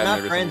 just- Or try and not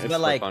everything. friends, It's but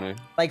so like funny.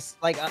 what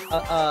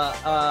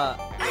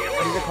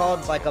is it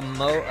called? Like a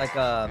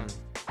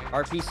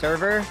RP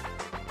server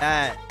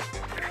that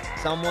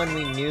someone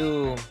we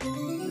knew was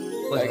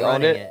Like,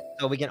 owned running it? it,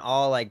 so we can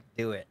all like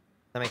do it.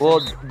 That makes Well,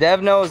 sense.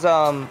 Dev knows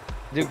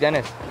Duke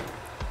Dennis.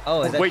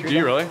 Oh, is that Wait, true do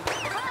you then? really?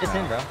 It's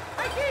him, bro.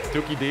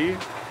 Dookie D?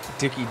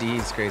 Dookie D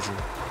is crazy.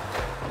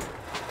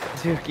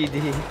 Dookie D.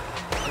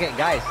 Okay,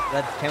 guys,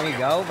 can we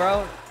go,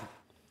 bro?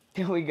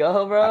 Can we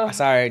go, bro?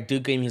 Sorry,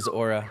 Duke gave me his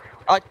aura.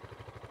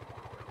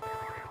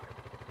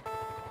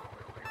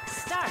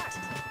 Start.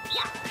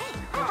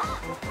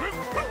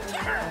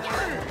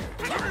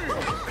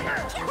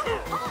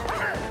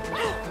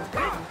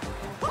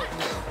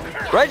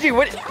 Reggie,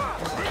 what?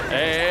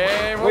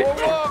 Hey, whoa, Wait.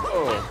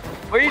 whoa.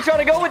 Where are you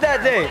trying to go with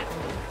that thing?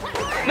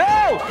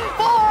 No!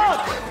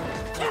 Fuck!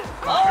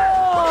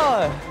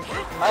 Oh!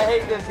 I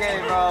hate this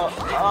game, bro.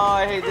 Oh,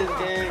 I hate this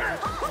game.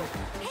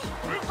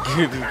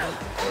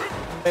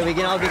 Wait, we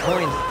can all get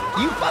coins.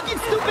 You fucking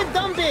stupid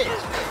dumb bitch!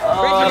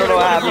 Oh, I don't know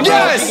what happened.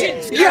 Yes!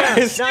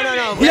 Yes!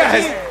 No.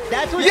 Yes!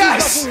 That's what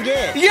Yes! you fucking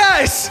get.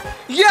 Yes!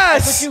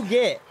 Yes! That's what you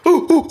get.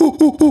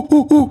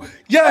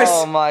 Yes!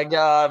 Oh my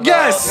god, bro.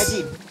 Yes!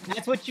 Reggie,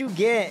 that's what you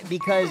get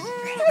because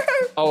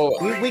Oh,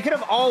 we could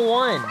have all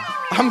won.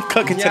 I'm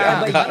cooking Yeah,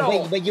 today. But, I'm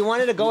God. but you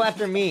wanted to go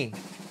after me.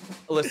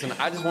 listen,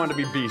 I just wanted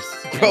to be beast.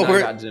 Bro, And I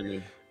we're- got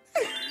Jimmy.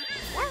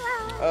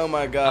 Oh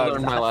my I God.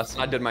 learned my lesson.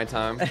 I did my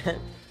time.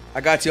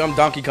 I got you. I'm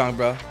Donkey Kong,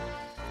 bro.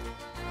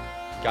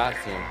 Got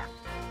to.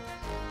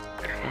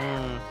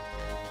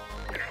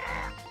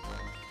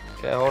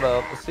 Okay, hold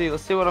up.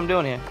 Let's see what I'm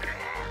doing here.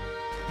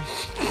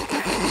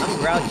 I'm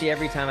grouchy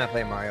every time I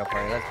play Mario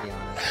Party. Let's be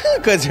honest.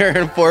 Because you're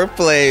in 4th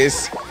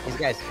place. These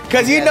guys.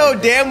 Because you know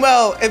damn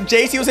well if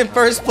JC was in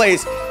 1st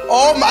place.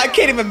 Oh my, I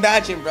can't even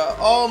imagine, bro.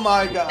 Oh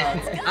my God.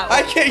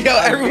 I can't, yo,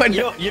 everyone.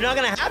 You're not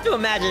gonna have to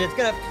imagine. It's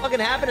gonna fucking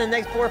happen in the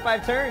next 4 or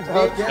 5 turns.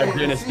 Okay. Dub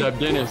Dennis, Dub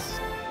Dennis.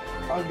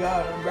 Oh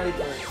God, I'm ready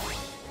for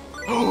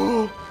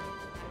it.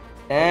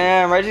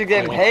 Damn, Reggie's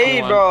getting Come on, paid,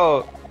 come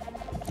bro.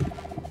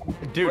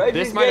 Dude,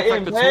 Reggie's this might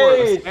affect the getting tour,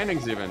 the paid.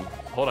 standings even.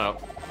 Hold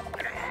up.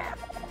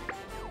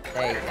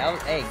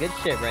 Hey, good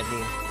shit, Reggie.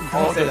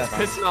 Oh, it's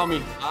pissing on me.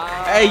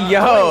 Hey,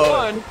 yo.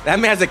 won. That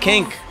man has a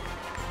kink.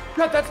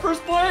 God, that's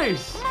first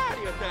place.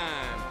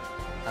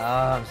 Oh,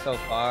 I'm so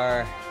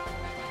far.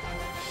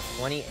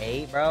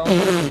 28, bro.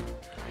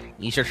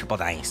 Use your triple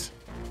dice.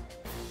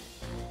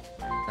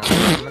 No,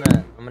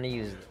 I'm gonna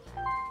use.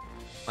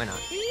 Why not?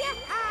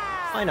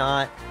 Why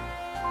not?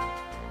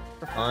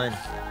 For fun.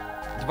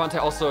 Devontae,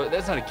 also,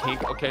 that's not a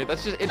kink, okay?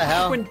 That's just, it's The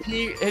hell? just when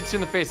pee hits you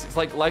in the face. It's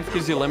like life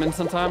gives you lemons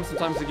sometimes.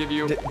 Sometimes they give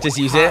you Just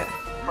use it.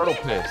 turtle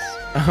piss.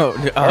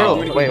 Oh,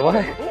 Oh, wait,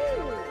 what?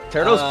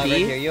 Turtles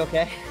Reggie, are pee. you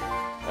okay?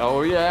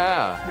 Oh,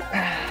 yeah.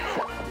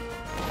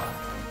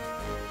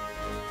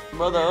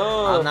 Brother.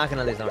 I'm not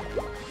gonna lose on.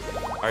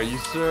 Are you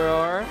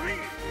sure?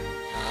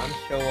 I'm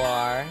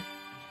sure.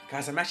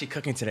 Guys, I'm actually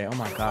cooking today. Oh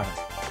my God.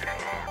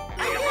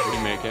 What are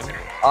you making?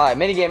 Alright,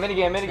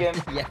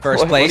 minigame. Yeah. First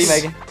What are place. you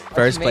making?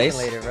 First What you making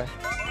place. later,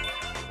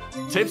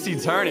 bro. Tipsy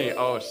Tourney.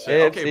 Oh,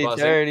 shit. Okay, Tipsy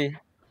buzzing. dirty.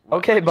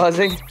 Okay,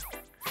 buzzing.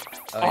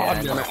 Oh, Oh,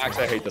 yeah. damn it.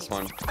 Actually, I hate this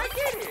one.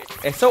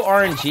 It's so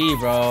RNG,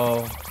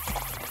 bro.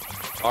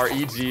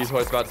 REG is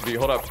what it's about to be.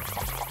 Hold up.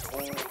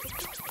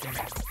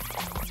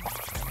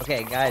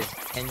 Okay, guys,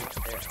 can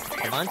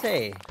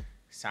Devontae?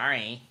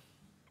 Sorry.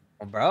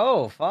 Oh,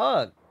 bro,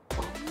 fuck.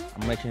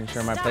 I'm making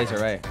sure my plays are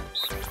right.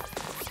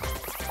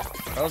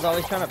 Bro's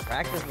always trying to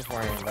practice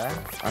beforehand, bro.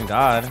 On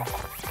God.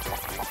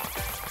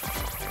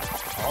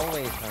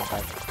 Always trying to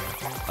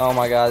practice. Oh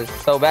my god, this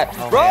is so bad. Oh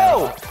my Bro!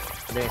 God.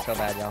 I'm doing so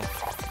bad, y'all.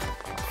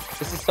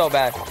 This is so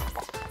bad.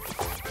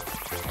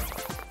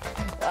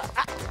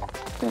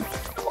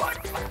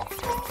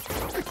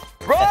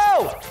 Bro!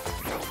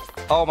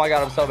 Oh my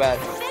god, I'm so bad.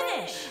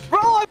 Finish. Bro,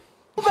 I'm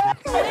so bad!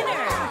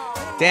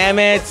 Winner. Damn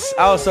it.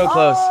 I was so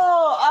close.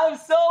 Oh, I'm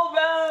so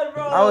bad,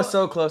 bro! I was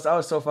so close. I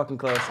was so fucking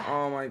close.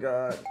 Oh my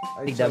God.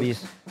 I Big choked.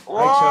 W's.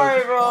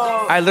 Why, bro?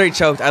 I literally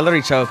choked. I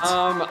literally choked.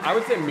 I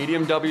would say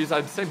medium W's.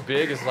 I'd say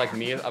big is like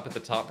me up at the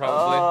top,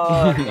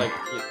 probably. Like,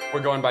 we're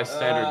going by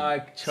standard I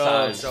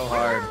choked size. so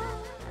hard.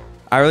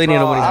 I really need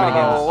to win these I don't know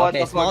minigames. what Okay,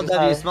 the small fuck is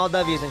W's, that? small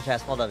W's in chat,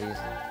 small W's.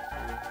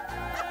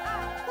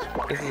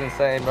 This is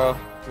insane, bro.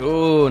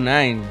 Ooh,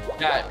 9.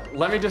 Yeah,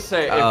 let me just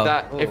say,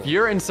 Oh. if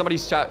you're in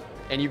somebody's chat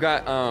and you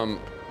got,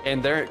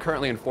 and they're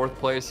currently in 4th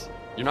place,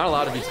 you're not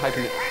allowed to be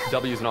typing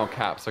W's in all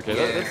caps, okay?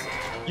 Yeah.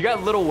 You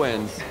got little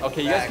wins.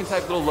 Okay, you guys can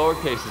type little lower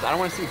cases. I don't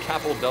want to see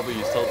capital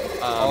W's, so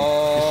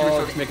the shooter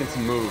starts making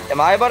some moves. Am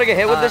I about to get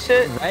hit with this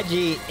shit?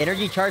 Reggie,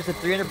 energy charged to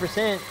 300%.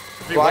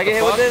 Dude, Do I what get the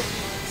hit with fuck? this?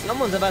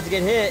 Someone's about to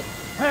get hit.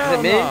 Hell Is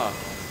it me? nah.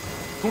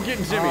 Who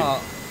getting Jimmy?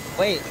 Oh,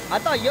 wait, I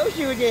thought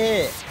Yoshi would get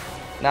hit.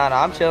 Nah,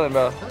 I'm chilling,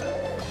 bro.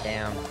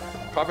 Damn.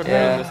 Crawford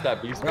Yeah. missed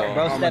that beast Bro, ball.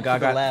 bro Oh my stepped God,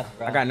 to the left,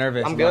 bro. I got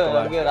nervous. I'm not good, gonna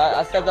lie. I'm good.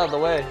 I stepped out the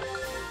way.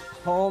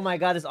 Oh my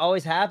God, this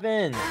always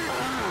happens.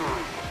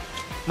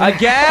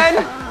 Again?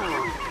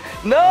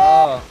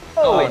 No!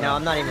 Oh, wait, no,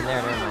 I'm not even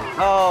there. Never mind.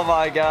 Oh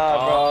my god,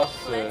 Oh,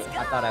 shit.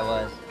 I thought I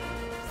was.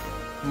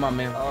 Come on,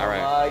 man. bro. Oh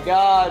Alright. my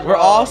god, We're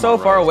bro. all so Come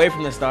on, far Rose. away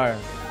from the star.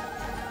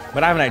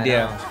 But I have an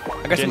idea. know.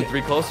 I got Getting something.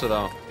 3 closer,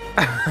 though.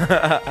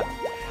 I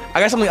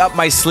got something up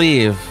my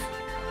sleeve.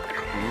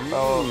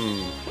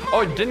 Oh.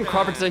 Oh, didn't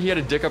Crawford say he had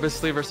a dick up his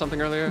sleeve or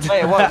something earlier?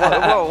 Wait,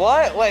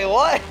 what? Wait,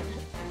 what?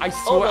 I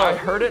Hold swear, I on.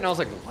 heard it and I was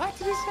like, what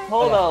did he say?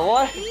 Hold on,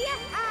 what?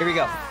 Here we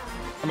go.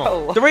 Come on.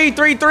 Oh, 3,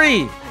 3,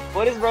 3.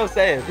 what is bro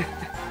saying?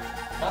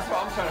 That's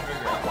what I'm trying to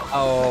figure out.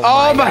 Oh,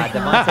 Oh my my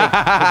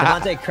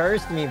God. Devontae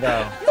cursed me,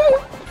 though.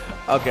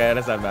 Okay,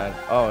 that's not bad.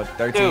 Oh,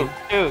 13.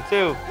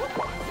 Two.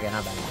 Yeah,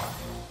 not bad.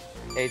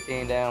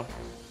 18 down.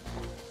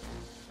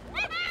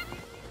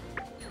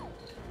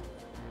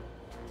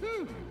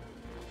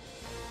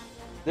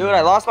 Dude,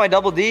 I lost my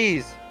double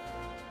D's.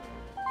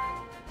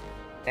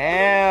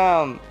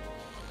 Damn.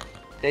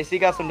 JC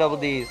got some double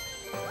D's.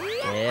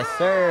 Yes,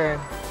 sir.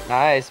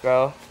 Nice,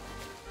 bro.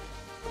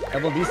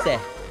 Double D say.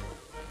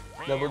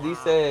 Double D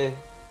say.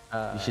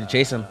 You should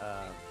chase him.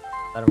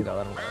 Let him go.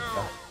 Let him go. Let him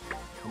go.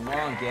 Come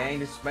on, gang.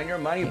 Just spend your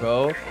money,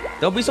 bro.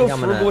 Don't be so think I'm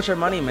frugal gonna- with your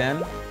money,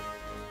 man.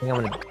 think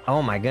I'm gonna.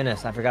 Oh my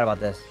goodness, I forgot about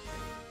this.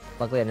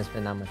 Luckily, I didn't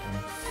spend that much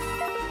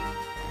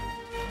money.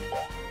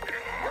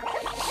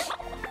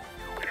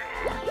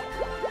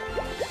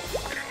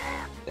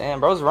 Damn,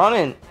 bro's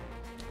running.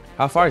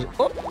 How far is it?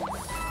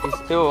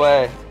 He's 2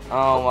 away.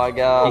 Oh my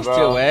god, He's bro.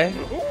 2 away?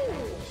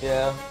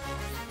 Yeah.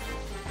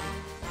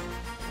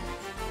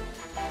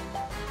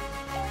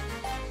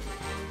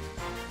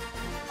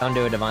 Don't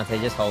do it,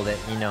 Devontae. Just hold it.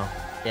 You know.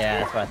 Yeah,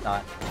 that's what I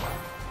thought.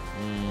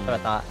 That's what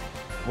I thought.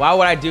 Why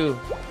would I do?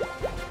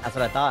 That's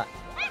what I thought.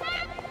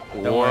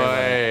 Don't worry about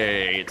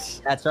it.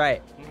 Wait. That's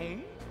right.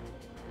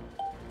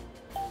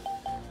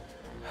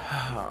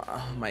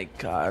 Oh my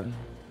god.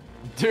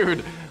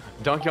 Dude,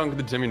 Donkey Kong with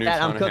the Jimmy Neutron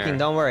Dad, I'm cooking. hair.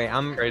 Don't worry.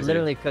 I'm Crazy.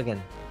 literally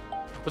cooking.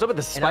 What's up with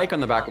the spike on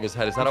the back of his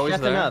head? Is that I'm always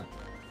chefing there?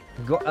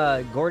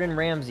 up. Gordon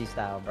Ramsay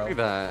style, bro. Look at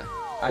that.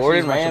 I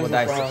Gordon should use my triple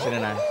Ramsay, dice, bro.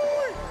 shouldn't I?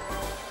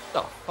 What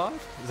the fuck?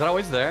 Is that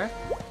always there?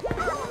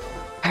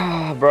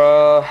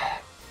 Bro.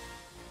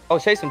 Oh,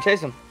 chase him,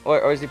 chase him.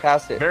 Or is he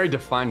past it? Very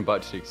defined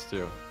butt cheeks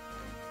too.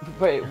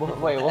 Wait,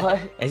 wait, what?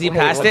 Is he Wait,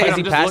 past what? it? Is I'm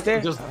he just past look,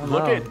 it? Just I don't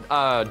look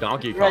know. at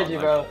Donkey Kong. Reggie,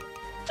 like, bro.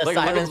 The Look-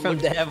 silence look-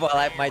 from Dev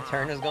while my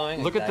turn is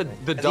going. Look at the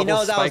Because he double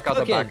knows I was spike on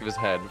the back cooking. of his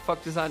head. The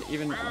fuck is that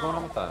even going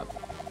on with that?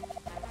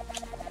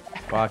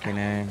 Fucking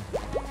A.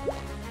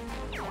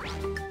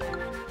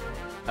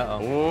 Uh-oh.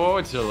 Oh,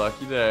 it's your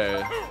lucky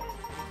day.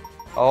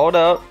 Hold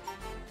up.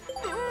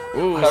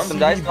 Ooh, Got some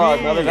dice dog,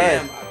 another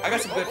Damn, dice. I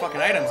got some good fucking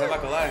items, I'm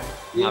not gonna lie.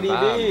 Not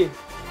BBB. bad.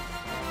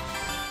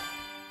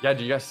 Yeah,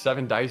 dude, you got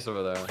 7 dice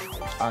over there.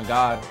 On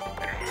God.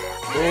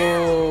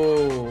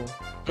 Ooh.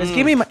 Just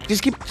give me my,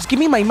 just give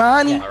me my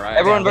money. All right.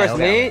 Everyone Okay, versus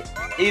okay.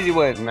 me? Easy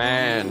win.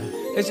 Man.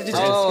 Just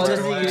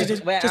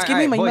Wait, give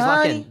me my boys, lock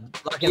money. in.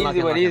 Lock in, lock Easy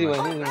in, win, lock easy in, win,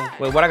 lock in. easy win.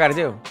 Wait, what I gotta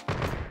do?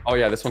 Oh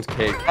yeah, this one's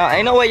cake.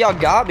 Ain't no way y'all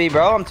got me,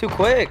 bro. I'm too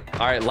quick.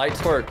 All right, light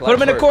twerk. Put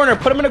him in the corner.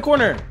 Put him in the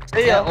corner.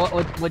 See Yeah,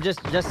 ya. well,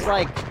 just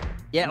like,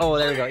 yeah. Oh,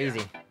 there we go.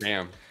 Easy.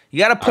 Damn. You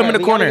gotta put him in the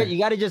You corner. gotta, you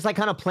gotta just like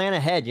kind of plan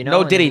ahead, you know.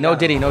 No and Diddy, you no gotta-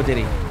 Diddy, no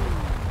Diddy.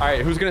 All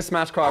right, who's gonna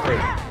smash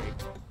Crawford?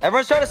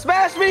 Everyone's trying to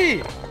smash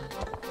me. All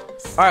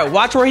right,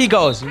 watch where he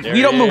goes. There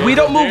We don't he move. We is.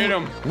 don't Get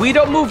move. him. We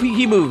don't move.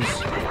 He moves.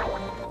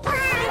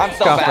 I'm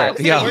so Crawford, bad.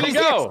 yo. Where'd he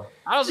go?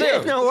 I don't see In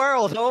him. the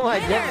world. Oh my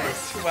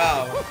goodness.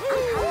 Wow.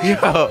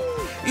 Yo,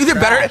 you did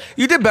better.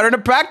 You did better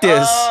than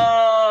practice.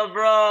 Oh,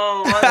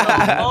 bro. What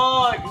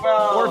the fuck,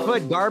 bro?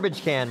 4-foot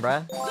garbage can,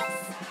 bruh.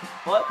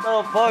 What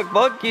the fuck?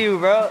 Fuck you,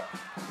 bro.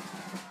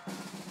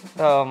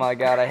 Oh my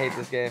god, I hate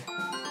this game.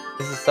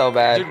 This is so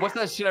bad. Dude, what's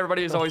that shit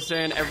everybody is always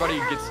saying?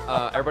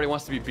 Everybody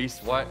wants to be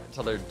beast what?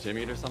 Until they're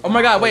Jimmy'd or something? Oh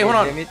my God! Wait, hold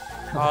on. Jimmy?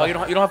 Oh, you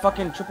don't have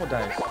fucking triple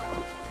dice.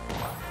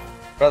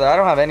 Brother, I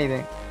don't have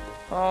anything.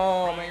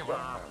 Oh man.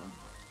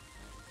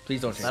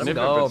 Please don't change. Let him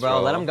Snippet go, bro.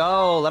 patrol. Let him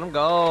go. Let him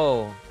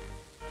go.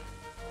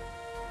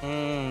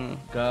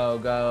 Go,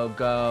 go,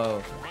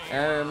 go.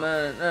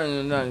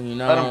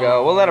 Let him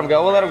go. We'll let him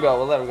go. We'll let him go.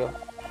 We'll let him go.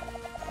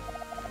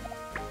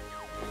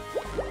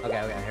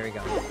 Okay, here we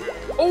go.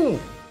 Oh!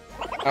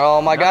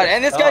 Oh my god,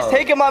 and this guy's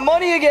taking my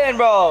money again,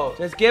 bro.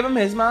 Just give him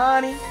his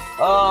money.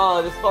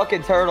 Oh, this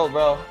fucking turtle,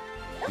 bro.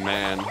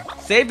 Man.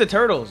 Save the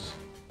turtles.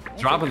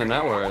 Dropping the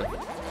net worth.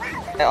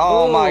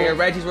 Oh Ooh, my yeah, god.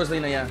 Reggie's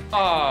Rosalina, yeah.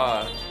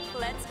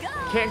 Let's go.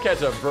 Can't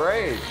catch a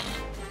break.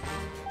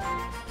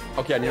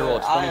 Okay, I need to roll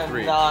a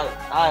 23.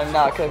 I am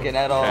not cooking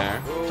at all.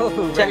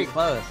 Okay. Ooh, very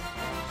close.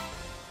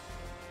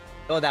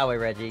 Go that way,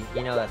 Reggie.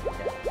 You know that's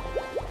okay.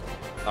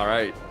 All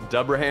right,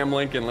 Debraham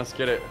Lincoln, let's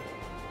get it.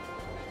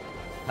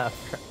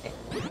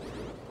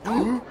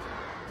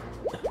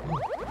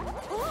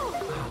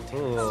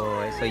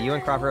 Ooh, so you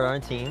and Crawford are on a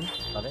team.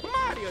 Love it.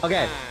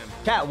 Okay,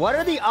 Cat, what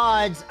are the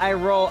odds I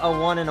roll a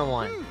 1 and a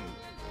 1?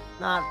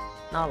 Not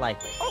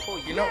likely.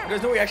 Oh, you know,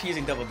 there's no way you're actually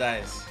using double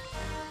dice.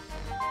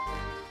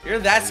 You're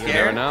that You never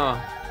scared? know.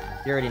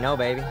 You already know,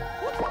 baby.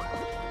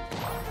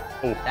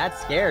 Oh. That's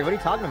scared. What are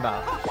you talking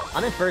about?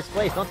 I'm in first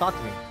place. Don't talk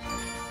to me.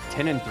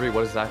 10 and 3,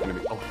 what is that gonna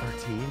be? Oh,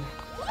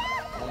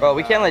 13? Bro,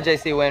 we can't let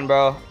JC win,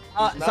 bro.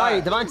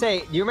 Sorry,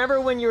 Devontae, do you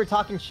remember when you were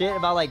talking shit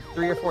about like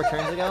 3 or 4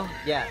 turns ago?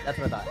 Yeah, that's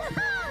what I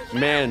thought.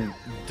 Man,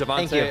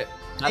 Devontae, Thank you.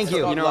 Thank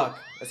you. You know, Luck.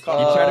 It's you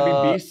called try to be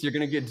beast, you're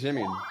gonna get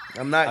Jimmy'd.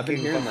 I'm not I've been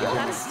giving hearing fuck.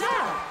 that. Gotta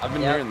stop. I've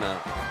been Yep. hearing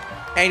that.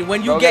 And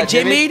when you Bro get got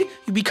Jimmy? jimmied,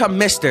 you become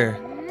Mister.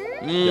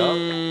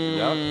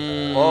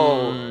 Yup.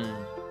 Whoa.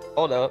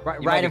 Hold up. Right,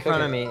 You might right be in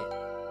front of cooking. me.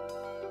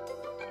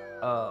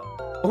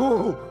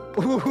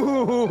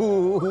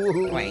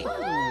 Wait.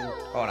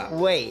 Hold on.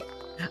 Wait.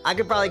 I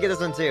could probably get this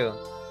one too.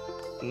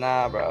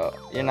 Nah, bro.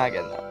 You're not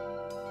getting that.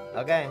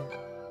 Okay.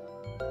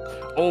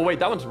 Oh, wait,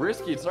 that one's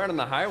risky. It's right on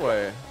the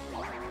highway.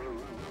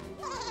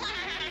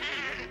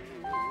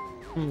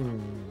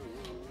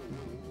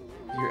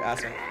 You're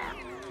asking.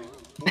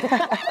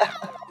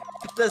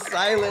 The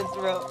silence,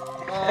 bro.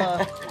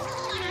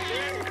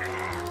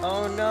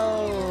 Oh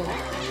no.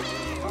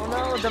 Oh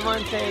no,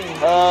 Devontae.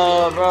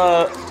 Oh,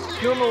 bro.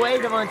 Shoo him away,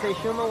 Devontae.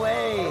 Shoo him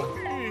away.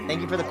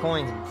 Thank you for the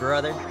coins,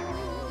 brother.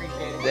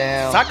 Appreciate it.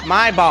 Damn. Suck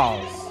my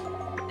balls.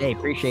 Hey,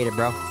 appreciate it,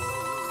 bro.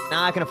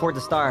 Now I can afford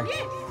the star.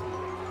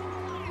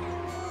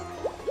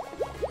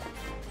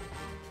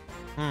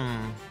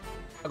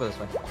 I'll go this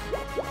way.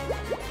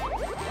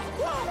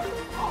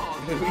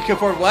 We can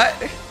afford what?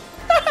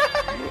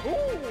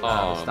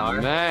 Oh,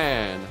 star.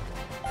 man.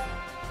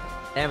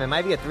 Damn, it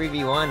might be a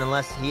 3v1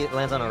 unless he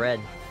lands on a red.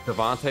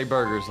 Devontae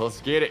Burgers,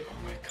 let's get it.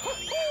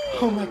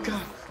 Oh my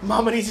god.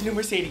 Mama needs a new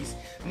Mercedes.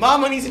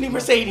 Mama needs a new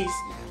Mercedes.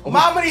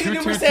 Mama needs a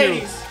new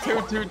Mercedes.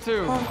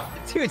 2-2-2.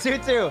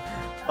 2-2-2.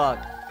 Fuck.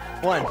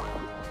 1.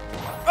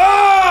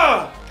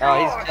 Ah!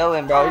 Oh, he's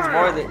chilling, bro.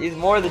 He's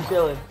more than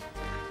chilling.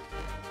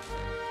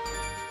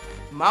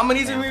 Mama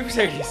needs a new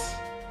Mercedes.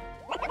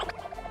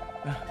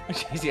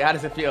 JC, how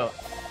does it feel?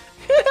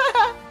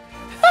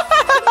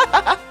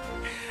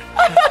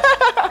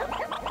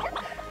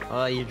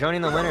 You're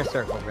joining the winner's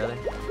circle, brother.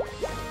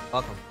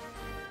 Welcome.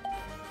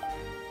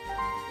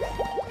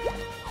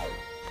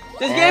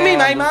 Just give me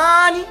my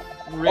money.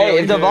 Hey,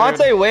 if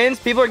Devontae wins,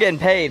 people are getting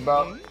paid,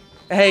 bro.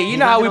 Hey, you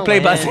know how we play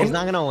buzzing. He's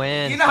not gonna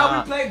win. You know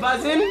how we play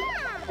buzzing?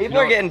 People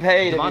are getting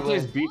paid.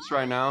 Devontae's beats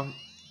right now.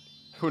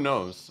 Who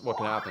knows what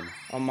can happen?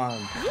 Oh my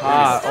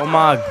god. Oh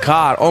my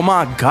god. Oh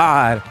my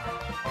god.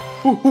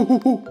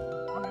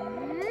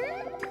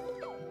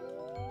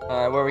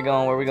 Alright, where we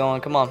going? Where we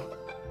going? Come on.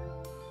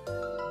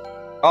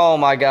 Oh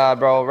my god,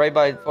 bro. Right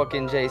by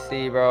fucking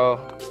JC, bro.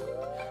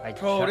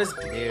 Bro, this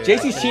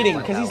JC's cheating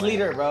because he's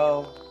leader,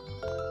 bro.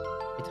 What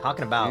are you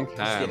talking about?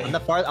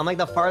 Okay. I'm like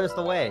the farthest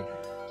away.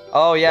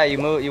 Oh yeah, you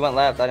went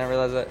left. I didn't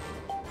realize it.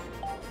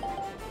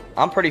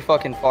 I'm pretty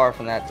fucking far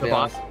from that, to be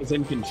honest. Devontae is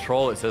in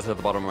control, it says at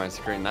the bottom of my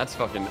screen. That's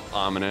fucking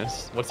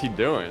ominous. What's he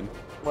doing?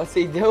 What's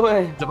he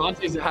doing?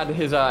 Devontae's had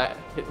his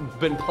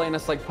been playing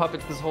us like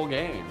puppets this whole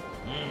game.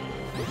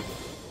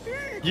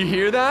 You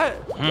hear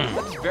that?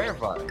 That's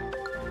verified.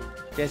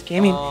 Just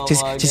give me, Oh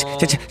my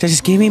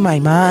just give me my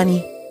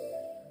money.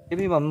 Give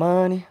me my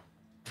money.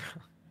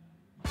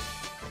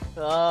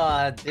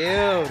 Oh,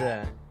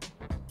 dude.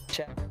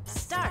 Check.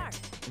 Start.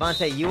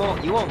 Devontae, you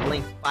won't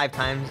blink 5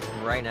 times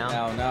right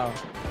now. No.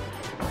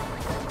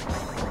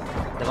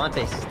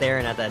 Devontae's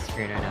staring at that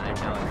screen right now. I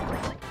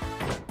know it.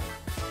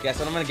 Guess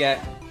what I'm gonna get?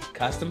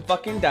 Custom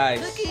fucking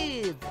dice.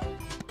 Cookie.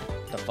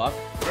 The fuck?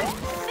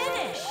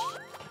 Finish.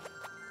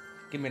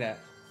 Give me that.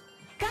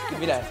 Got Give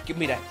it. me that. Give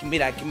me that. Give me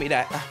that. Give me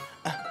that.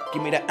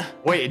 Give me that.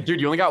 Wait, dude,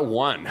 you only got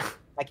 1.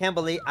 I can't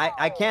believe.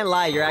 I can't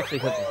lie. You're actually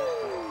cooking.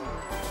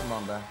 Come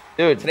on, bro.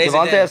 Dude, Today's the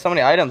Devontae day. has so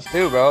many items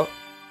too, bro.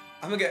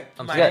 I'm gonna get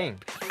I'm my, saying.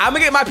 I'm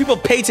gonna get my people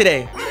paid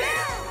today.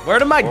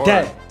 Where am I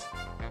dead?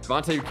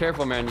 Devontae, you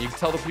careful, man. You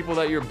tell the people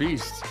that you're a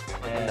beast.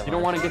 You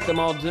don't want to get them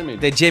all Jimmy.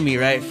 The Jimmy,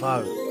 right?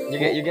 Fuck. You're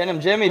getting him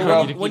Jimmy,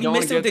 bro. You When you don't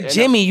miss it wanna with the get-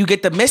 Jimmy, you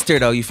get the Mister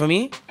though. You feel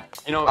me?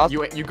 You know,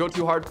 you go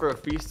too hard for a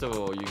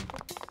festival.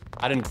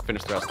 I didn't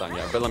finish the rest on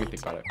yet, but let me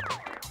think about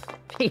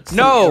it.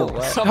 No.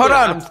 What? Hold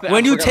on.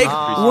 When you take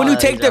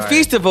the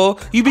festival,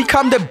 you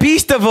become the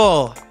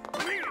beastival.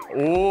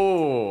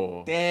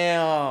 Oh.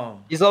 Damn.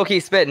 He's low key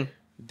spitting.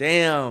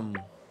 Damn.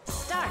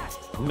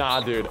 Start. Nah,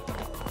 dude.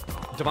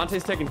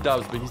 Devontae's taking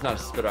dubs, but he's not a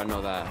spitter. I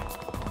know that.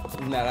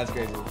 Nah, that's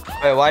crazy.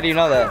 Wait, why do you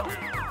know that?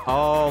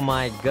 Oh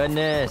my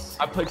goodness.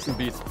 I played some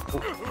beats.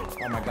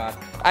 Oh my god.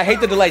 I hate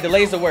the delay.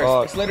 Delay is the worst.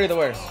 Oh. It's literally the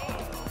worst.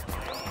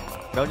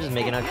 Bro, just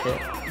making up shit.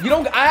 You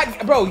don't.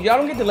 Bro, y'all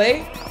don't get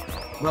delay.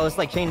 Bro, it's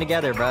like chained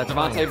together, bro. It's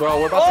Devontae, funny. bro,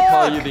 we're about to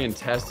call you the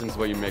intestines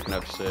while you making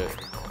up shit.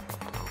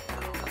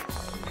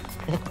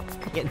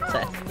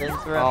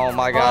 Intestines, bro. Oh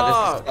my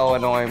god, this is so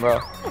annoying, bro.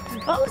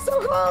 Oh, so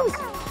close.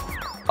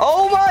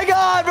 Oh my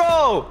god,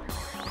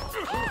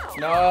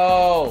 bro!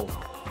 No.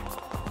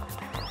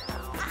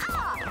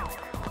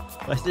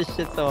 Why's this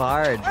shit so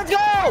hard? Let's go!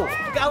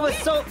 I was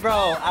so, bro.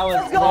 I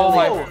was. go! Oh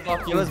my literally-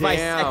 fucking It was by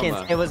damn.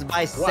 seconds. It was by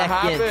What seconds.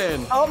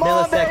 happened? Come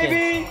on, Milliseconds.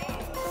 baby!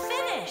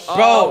 Finish. Oh,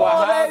 Bro. what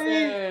Come on,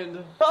 baby.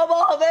 happened? Come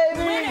on, baby!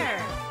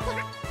 Winner.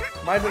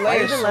 My Why delay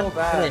is is it so left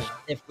bad. finish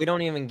if we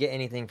don't even get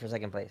anything for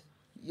second place?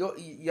 Y'all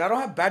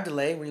don't have bad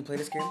delay when you play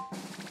this game?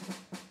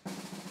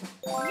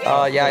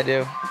 Yeah, I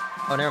do.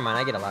 Oh, never mind.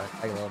 I get a lot.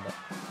 I get a little bit.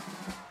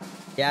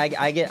 Yeah,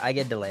 I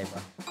get delay,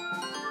 bro.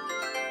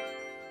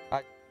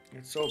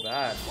 It's so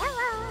bad.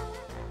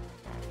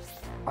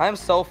 I'm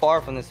so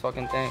far from this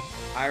fucking thing.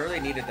 I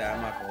really needed that.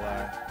 I'm not gonna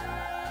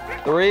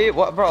lie. 3?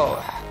 What,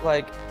 bro?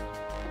 Like,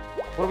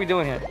 what are we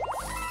doing here?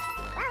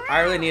 I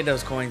really need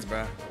those coins,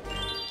 bro.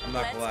 I'm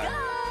not Let's gonna lie.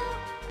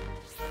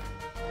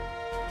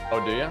 go.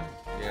 Oh, do you?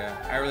 Yeah,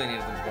 I really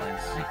needed those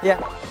coins. Yeah.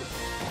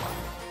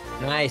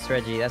 Nice,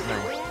 Reggie. That's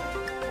nice.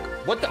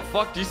 What the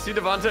fuck? Do you see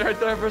Devontae right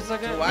there for a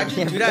second? Why'd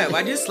you do that?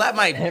 Why'd you slap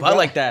my butt bro.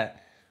 like that?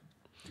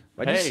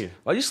 Why'd Hey.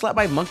 you slap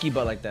my monkey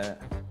butt like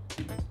that?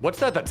 What's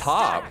that at the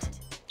top?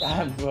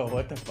 Bro,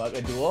 what the fuck?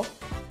 A duel?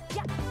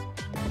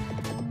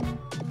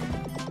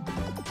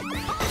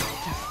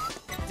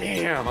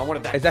 Damn, I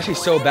wanted that. It's actually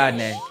so bad,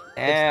 Nay. Good stuff,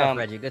 Damn.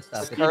 Reggie. Good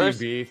stuff. Good Curse.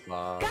 CDB,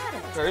 fuck. Got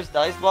it. First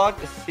dice block,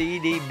 the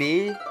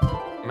CDB.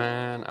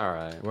 Man,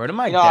 alright. Word of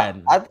my You know,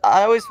 dad.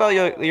 I always felt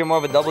you're more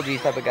of a double G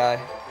type of guy.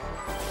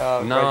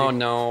 No, Reggie.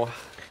 no.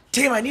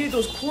 Damn, I needed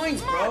those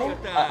coins, bro.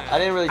 I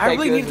didn't really I take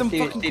really you need as them a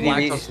fucking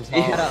CDB. lactose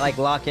You gotta like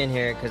lock in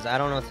here because I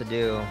don't know what to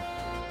do.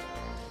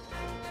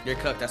 You're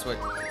cooked. That's what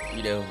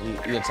you do.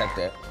 You accept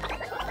it.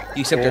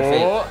 You accept your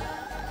fate.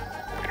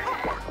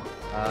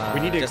 We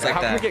need to. Just like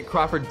how can we that. get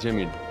Crawford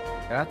jimmied?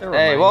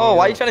 Hey, whoa,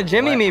 why you trying to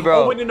jimmy me,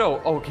 bro? Oh, wait, no.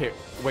 Okay,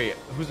 wait.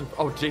 Who's?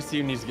 Oh,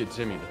 JC needs to get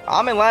jimmied.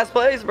 I'm in last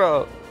place,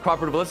 bro.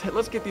 Crawford, let's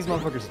get these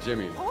motherfuckers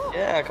jimmied.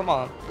 Yeah, come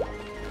on.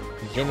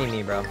 Jimmy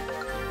me, bro.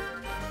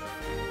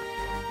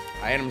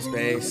 Item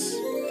space.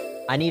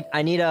 I need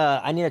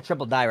a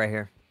triple die right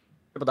here.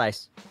 Triple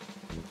dice.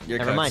 You're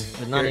Never cooked. mind.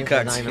 There's not You're even-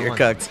 there's cooked. not even You're one.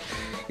 cooked.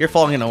 You're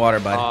falling in the water,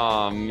 bud.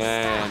 Oh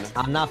man.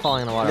 I'm not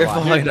falling in the water. You're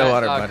watch. falling in the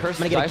water, bud. Curse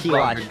I'm gonna get a dice key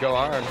rock watch. could go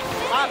hard.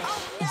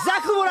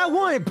 Exactly what I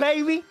wanted,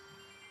 baby.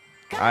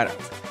 I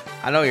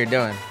know what you're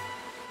doing.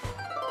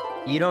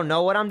 You don't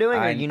know what I'm doing,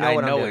 or you know I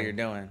what I'm know doing? what you're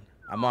doing.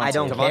 I'm on. I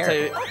don't to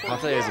care.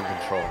 Devontae is in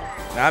control.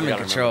 I'm You in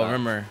gotta control.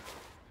 remember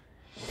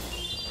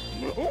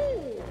Remember.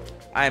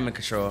 I am in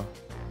control.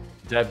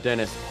 Dev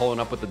Dennis pulling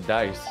up with the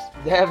dice.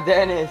 Dev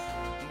Dennis.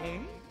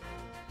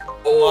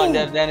 Come on,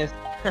 Dev Dennis.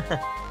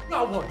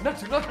 Not one, not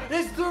two, not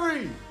it's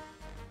three.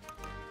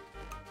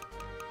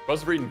 I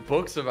was reading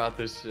books about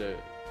this shit.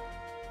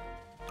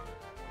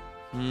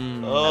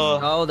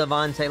 Oh,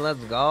 Devontae, let's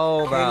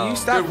go, bro. Can you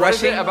stop Dude, what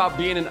is rushing? it about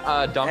being in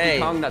Donkey Hey.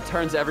 Kong that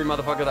turns every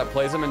motherfucker that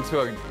plays him into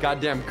a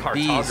goddamn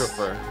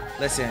cartographer?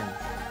 Listen,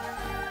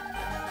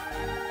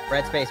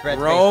 Red space, red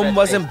space. Rome red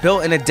wasn't space.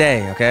 built in a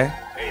day, okay?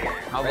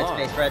 How Red long?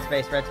 space, red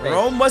space, red space.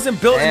 Rome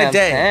wasn't built in a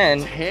Damn,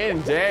 day.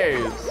 10. 10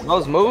 days. I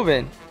was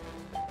moving.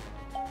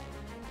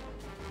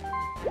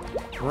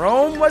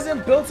 Rome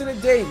wasn't built in a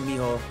day,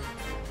 mijo.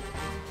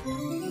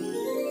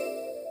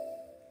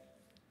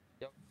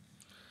 I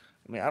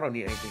mean, I don't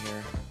need anything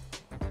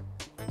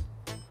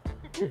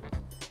here.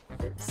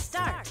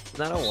 Start.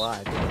 Not a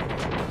watch.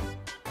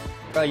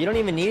 Bro, you don't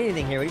even need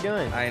anything here. What are you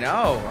doing? I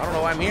know. I don't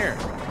know why I'm here.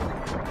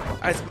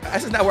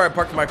 This is not where I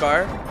parked my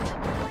car.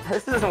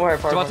 This isn't where I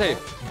parked.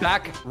 Devontae,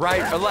 back,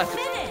 right, or left?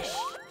 Finish.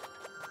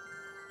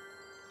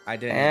 I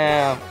didn't.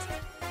 Damn.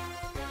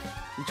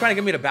 You trying to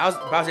get me to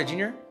Bowser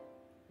Jr.?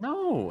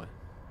 No.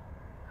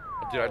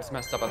 Dude, I just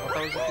messed up. I thought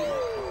that was a key.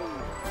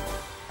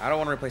 I don't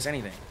want to replace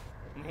anything.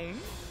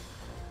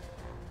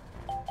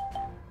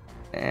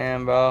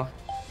 Damn, bro.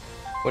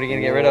 What are you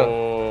gonna get rid of?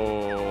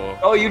 Oh.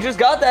 Oh, you just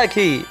got that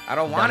key. I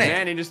don't want it.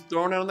 Man, he just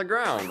throwing it on the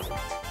ground.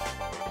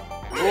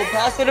 Well,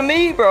 pass it to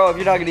me, bro, if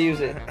you're not gonna use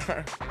it.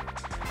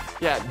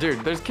 Yeah, dude,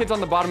 there's kids on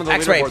the bottom of the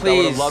X-ray, leaderboard that would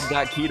have please. loved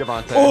that key,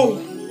 Devontae. Oh!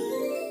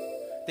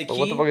 The But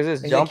what the fuck is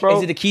this? Is Jump it, rope?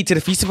 Is it the key to the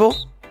feasible?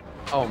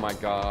 Oh my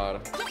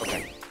god.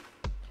 Okay.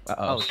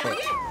 Oh, shit.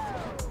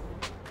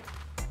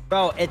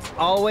 Bro, it's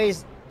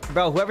always...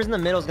 Bro, whoever's in the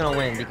middle is going to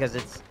win because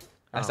it's...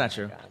 That's Oh not my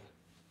true. God.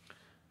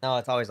 No,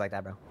 it's always like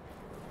that, bro.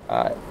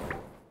 Alright.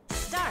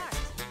 Start.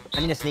 I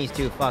need to sneeze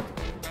too. Fuck.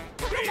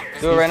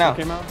 Do it right now.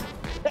 Came out?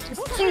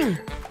 Oh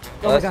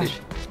my Let's gosh.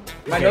 see.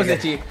 My nose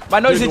itchy. My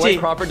nose Dude, the way itchy.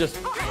 Crawford just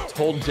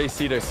told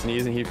JC to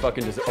sneeze and he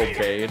fucking just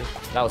obeyed.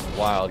 That was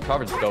wild.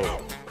 Crawford's dope.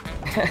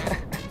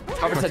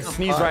 Crawford said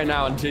sneeze right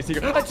now and JC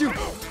goes,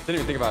 achoo! Didn't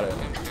even think about it.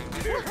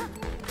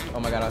 Oh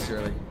my god, I was too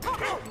early.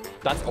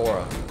 That's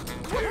aura.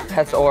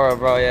 That's aura,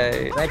 bro.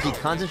 Yeah. Reggie,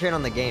 concentrate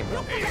on the game,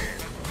 bro.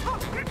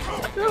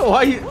 Yo,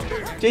 why you?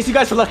 JC, you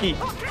guys are lucky.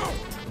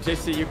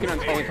 JC, you can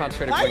only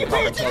concentrate when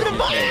Crawford tells you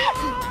to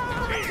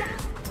sneeze.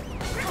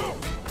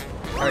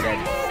 We're dead.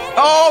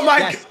 Oh my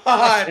Yes.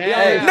 god.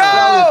 Hey. We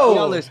all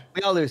No! lose.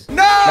 We all lose.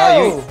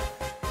 No!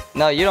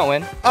 No, you don't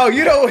win. Oh,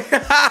 you don't.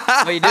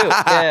 Oh, you do.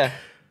 Yeah.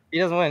 He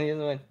doesn't win. He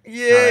doesn't win.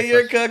 Yeah,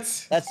 you're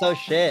cooked. That's so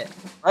shit.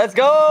 Let's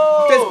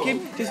go.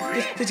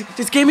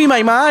 Just give me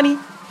my money.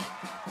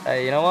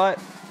 Hey, you know what?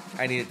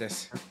 I needed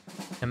this.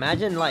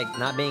 Imagine, like,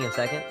 not being in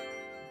second.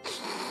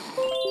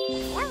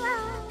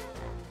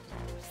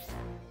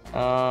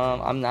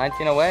 I'm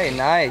 19 away.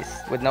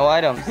 Nice. With no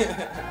items. Did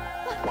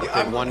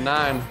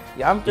 1-9.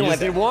 Yeah, I'm You feeling like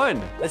just did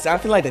one. Listen, I'm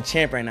feeling like the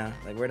champ right now.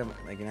 Like, where am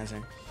I? Like, you know what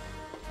I'm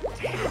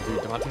saying? Dude,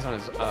 Devontae's on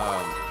his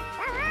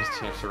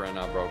champ shit right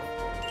now, bro.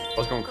 I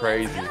was going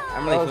crazy.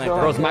 I'm really Oh, feeling so-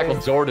 like Bro's Michael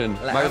Jordan.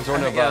 Like, Michael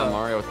Jordan of yo,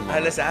 Mario with the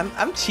moment. Listen,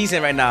 I'm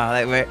cheesing right now.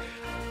 Like, where?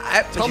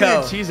 Tell me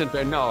you're cheesing,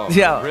 man. No.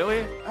 Yo.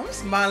 Really? I'm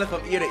smiling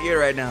from ear to ear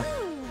right now.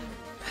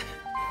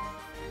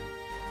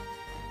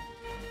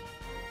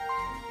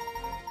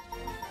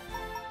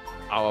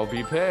 I'll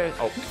be pissed.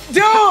 Oh,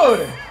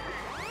 Dude!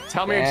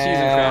 tell me you're cheesing,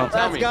 fam.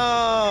 Tell Let's me.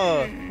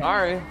 go.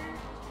 Sorry.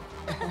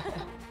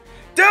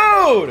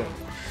 Dude!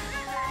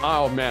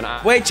 Oh man.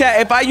 Wait,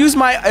 chat. If I use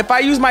my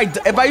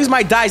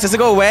dice, does it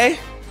go away?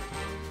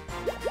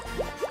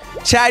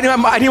 Chat,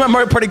 I need my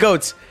Mario Party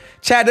goats.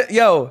 Chat,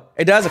 yo,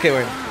 it does. Okay,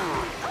 wait.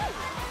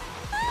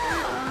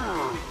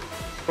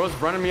 Bro's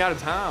running me out of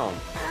town.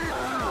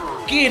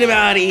 Get him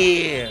out of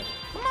here.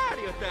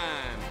 Mario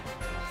time.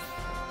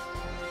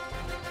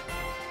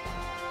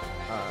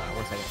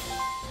 1 second.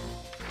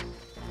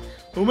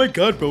 Oh my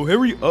god, bro,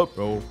 hurry up,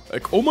 bro.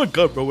 Like, oh my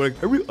god, bro, like,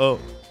 hurry up.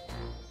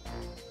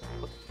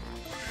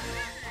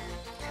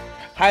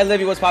 Hi,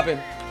 Livy, what's poppin'?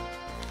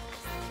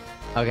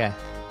 Okay.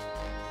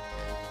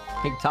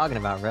 What are you talking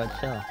about, bro?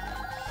 Chill.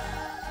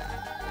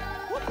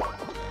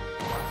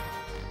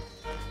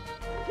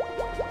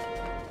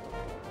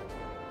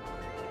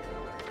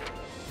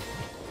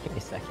 Give me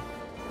a second.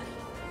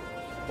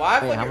 Why?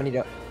 Wait, how many?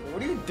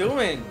 What are you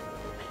doing?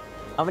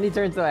 How many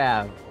turns do I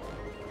have?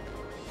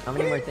 How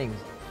many more things?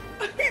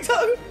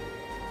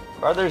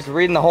 Brother's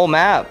reading the whole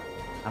map.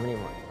 How many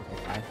more?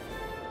 Okay, 5.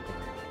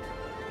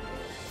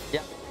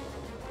 Yeah.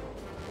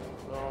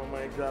 Oh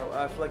my god,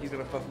 I feel like he's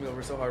gonna fuck me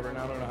over so hard right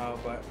now. I don't know how,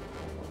 but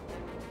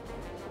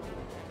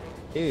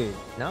Dude,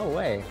 no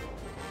way.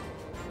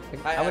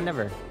 I would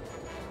never.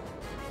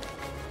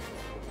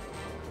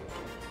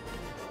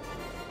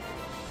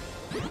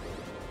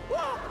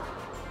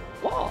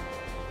 Whoa.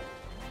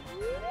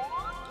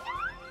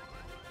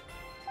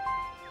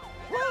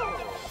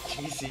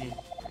 cheesy.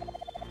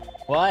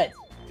 What?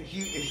 I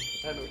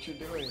know what you're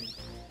doing.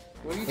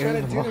 What are you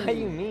trying to do? What do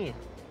you mean?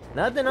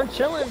 Nothing. I'm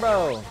chilling,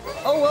 bro.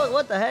 Oh,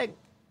 what the heck?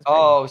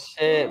 Oh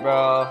shit, bro.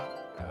 All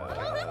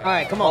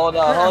right, come on.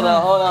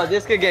 Hold on.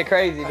 This could get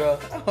crazy, bro.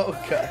 Oh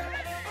god.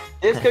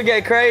 This could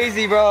get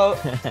crazy, bro.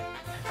 What?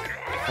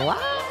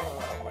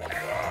 Oh my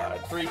god.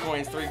 3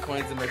 coins in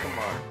there. Come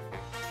on.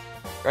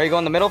 Are you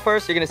going the middle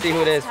first? Or you're gonna see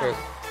who it is first.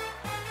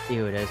 See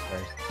who it is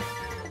first.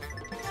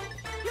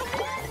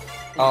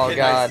 Oh Okay,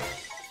 god.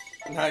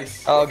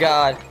 Nice. Oh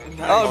god.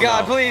 Oh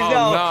god, please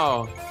no.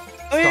 No.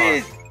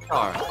 Please.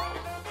 Star.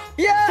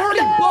 Yeah. 30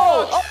 no!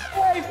 bucks. Oh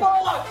wait,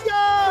 fuck.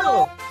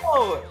 Yo!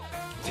 No.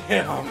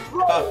 Damn.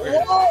 What? 30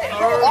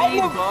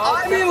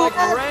 bucks. I'm in That's like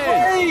last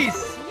rent.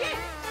 place.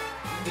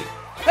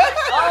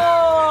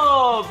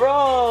 Oh,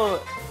 bro.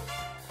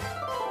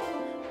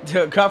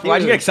 Dude, Crawford,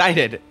 why'd you get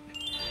excited?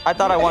 I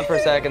thought I won for a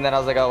second, then I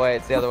was like, oh wait,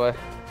 it's the other way.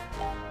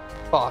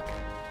 Fuck.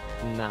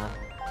 Nah.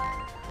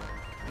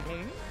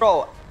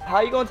 Bro, how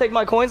you gonna take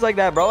my coins like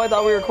that, bro? I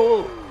thought we were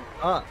cool.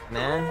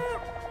 Man.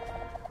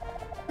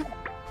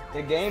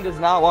 The game does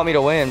not want me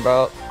to win,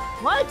 bro.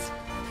 What?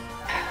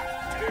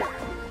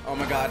 Oh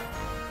my god.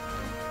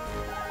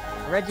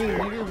 Reggie,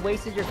 you just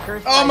wasted your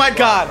curse. Oh my dice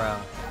god.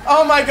 slot,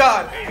 Oh my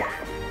god.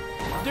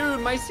 Dude,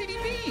 my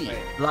CDB.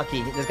 bro.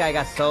 Lucky. This guy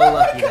got so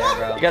lucky there,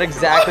 bro. You got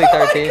exactly Oh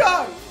my 13.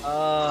 god.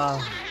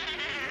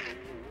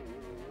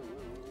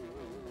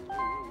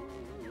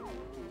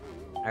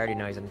 I already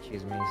know he's gonna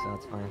choose me, so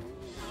it's fine.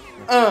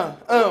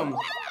 Uh-oh,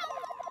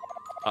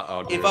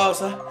 dude. If I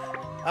was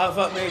I'll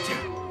fuck me too.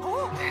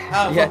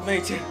 I'll Yeah. fuck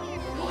me too.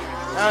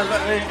 I'll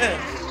fuck me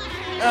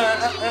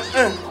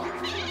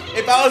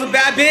If I was a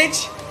bad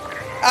bitch,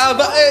 I'll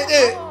fuck me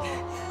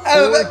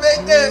I'll fuck me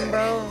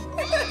Bro.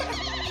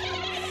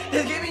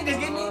 Just give me.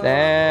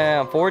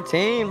 Damn,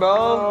 14, bro.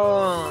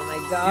 Oh my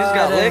god. You just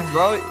got licked,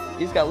 bro. You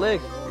just got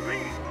licked.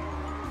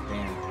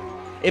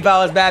 If I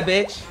was bad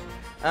bitch,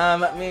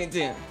 me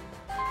too.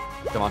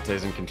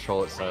 Devontae's in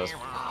control, it says.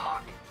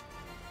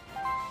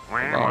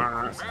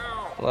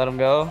 Let him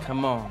go.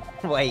 Come on.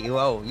 Wait,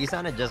 whoa. You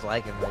sounded just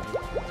like him, Reggie.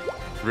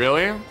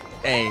 Really?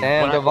 Hey.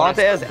 Damn, When I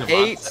Devontae has said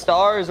 8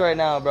 stars right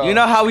now, bro. You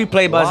know how we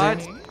play,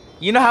 Buzzard.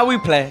 You know how we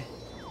play.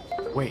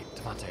 Wait,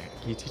 Devontae,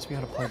 can you teach me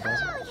how to play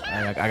buzzer?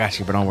 I got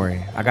you, but don't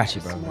worry. I got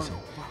you, bro. Listen.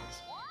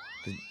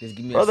 Just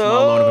give me a Brother.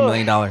 small loan of $1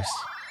 million. You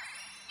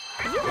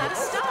got a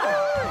star.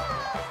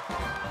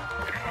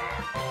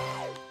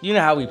 You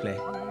know how we play.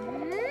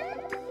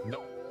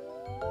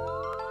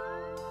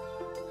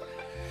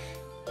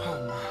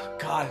 Oh my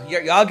god,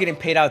 y'all getting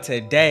paid out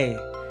today.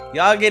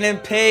 Y'all getting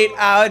paid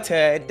out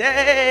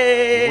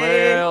today.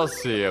 We'll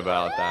see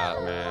about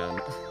that, man.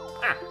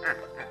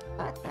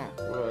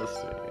 We'll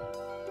see.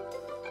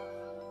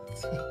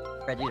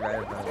 Reggie's right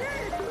about it.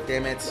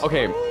 Damn it.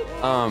 Okay,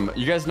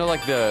 you guys know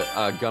like the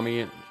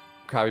gummy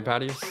Krabby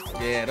Patties?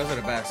 Yeah, those are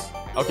the best.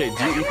 Okay,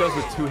 do you eat those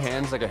with 2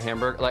 hands like a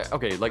hamburger? Like,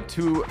 okay, like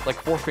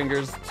 4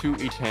 fingers, 2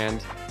 each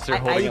hand, so you're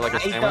holding it like a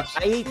sandwich?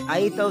 I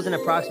eat those in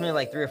approximately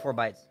like 3 or 4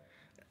 bites.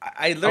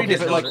 I literally Okay,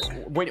 just but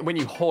like when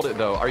you hold it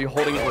though, are you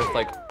holding it with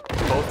like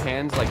both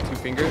hands, like 2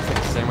 fingers, like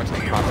a sandwich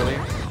like properly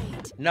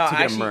no, to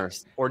get actually,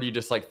 immersed, or do you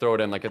just like throw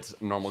it in like it's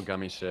normal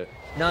gummy shit?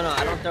 No,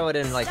 I don't throw it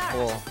in like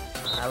full.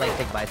 I like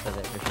take bites of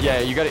it. For sure. Yeah,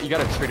 you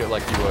gotta treat it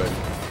like you would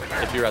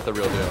if you're at the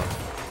real deal.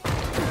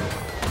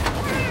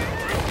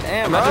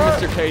 Damn, Imagine bro.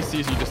 Mr. K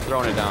sees you just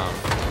throwing it down,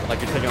 like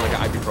you're taking like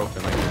an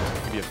ibuprofen, like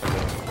you could be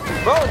offended.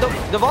 Bro,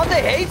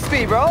 Devontae hates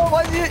me, bro.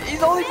 Why is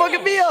he's only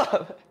fucking me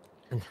up.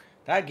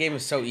 that game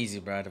is so easy,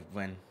 bro, to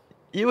win.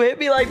 You hit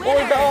me like 4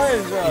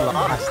 times, bro.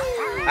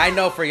 I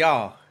know for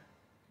y'all.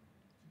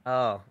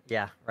 Oh,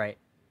 yeah, right.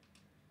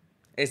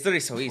 It's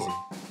literally so easy.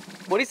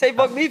 What'd he say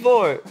fuck me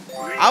for?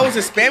 I was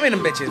just spamming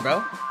them bitches,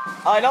 bro.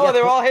 I know, Yeah,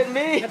 they were all hitting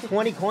me. You got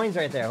 20 coins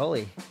right there.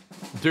 Holy.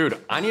 Dude,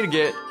 I need to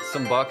get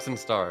some bucks and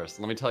stars.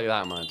 Let me tell you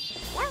that much.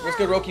 What's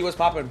good, Roki? What's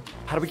poppin'?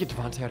 How do we get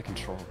Devontae out of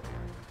control?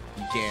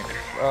 You can't.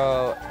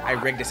 Bro, I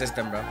rigged the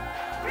system, bro.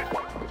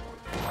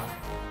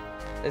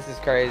 this is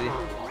crazy.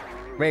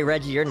 Ray,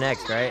 Reggie, you're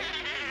next, right?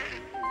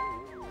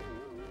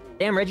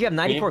 Damn, Reggie, you have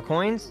 94 Me?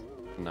 coins?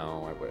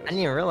 No, I wish. I didn't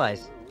even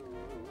realize.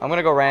 I'm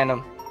gonna go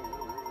random.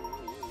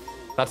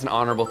 That's an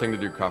honorable thing to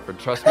do, Crawford.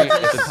 Trust me,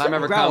 if the time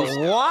ever Bro, comes.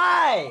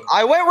 why?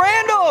 I went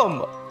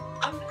random.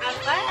 I'm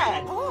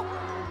mad.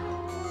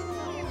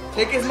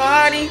 Take his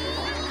money.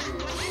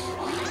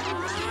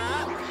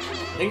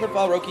 Thank you for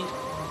follow, Roki.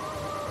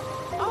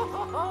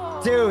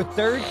 Dude,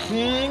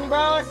 13,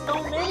 bro. It's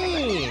so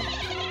many.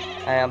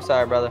 Hey, I'm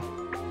sorry, brother.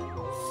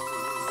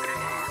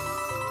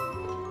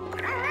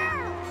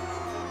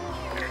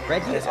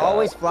 Reggie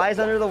always flies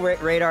under the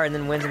radar and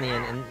then wins in the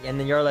end, and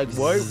then you're like,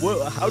 what?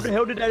 How the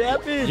hell did that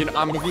happen? You know,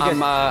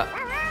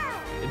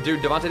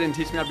 dude, Devontae didn't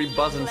teach me how to be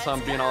buzzing, so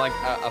I'm being all like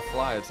a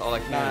fly. It's all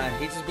like, Nah,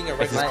 he's just being a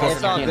it's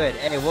all good.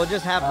 Hey, we'll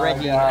just have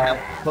Reggie have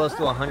close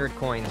to 100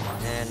 coins,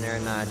 and they're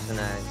not just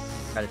gonna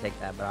try to take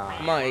that. But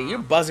come on, you're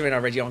buzzing right now,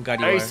 Reggie. Oh God,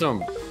 you are.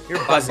 Some.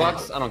 You're buzzing.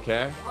 $5. I don't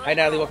care. Hi,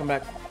 Natalie. Welcome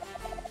back.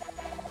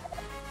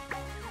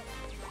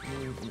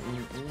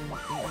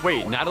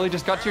 Wait, Natalie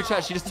just got to your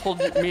chat. She just told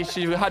me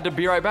she had to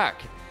be right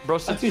back. Bro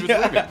said she was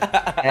leaving.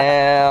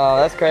 Hell,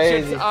 that's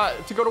crazy. She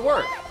had, to go to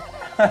work.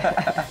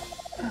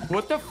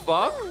 What the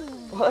fuck?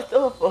 What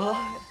the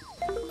fuck?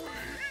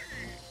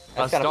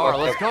 A star,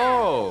 let's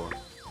go.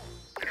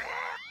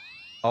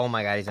 oh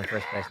my God, he's in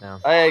first place now.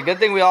 Hey, good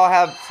thing we all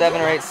have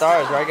 7 or 8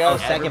 stars, right, guys?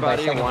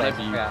 Everybody second want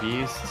place. to be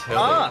beast.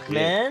 Fuck,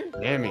 man.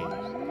 Damn.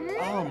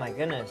 Oh my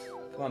goodness.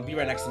 Come on, be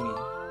right next to me.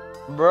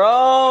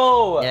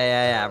 Bro!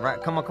 Yeah.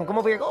 Right, come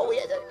over here. Oh,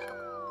 yeah.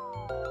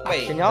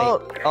 Wait. Can y'all?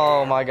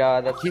 Oh my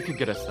God, that's. He could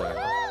get us there.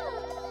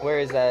 Where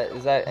is that?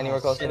 Is that anywhere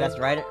close to That's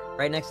right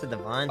next to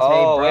Devontae,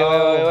 Oh,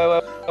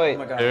 bro. wait. Oh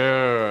my God.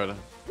 Dude.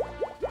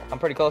 I'm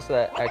pretty close to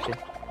that, actually.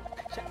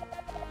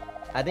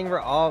 I think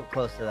we're all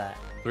close to that.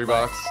 $3.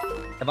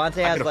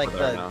 Devontae has like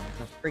the now.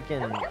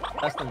 freaking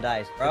custom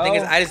dice, bro. The thing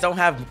is, I just don't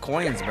have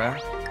coins, bro.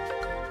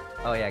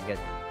 Oh yeah, good.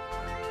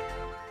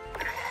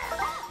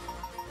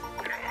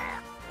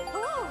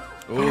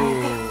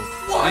 Ooh.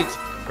 What?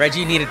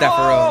 Reggie needed that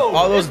for real.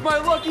 All those. It's my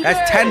lucky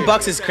That's day.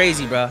 $10 is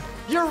crazy, bro.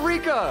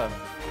 Eureka!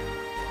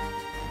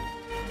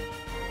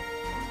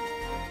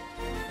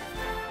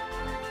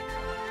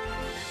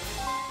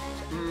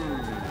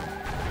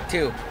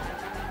 Two.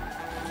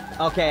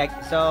 Okay,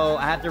 so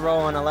I have to roll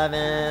on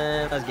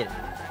 11. Let's get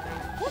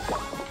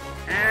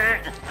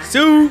it.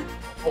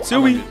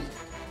 Suey.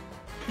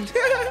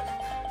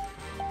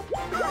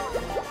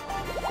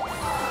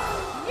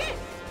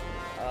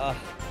 Oh,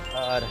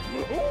 God.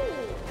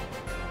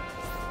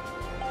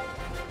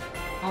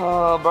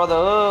 Oh,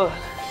 brother.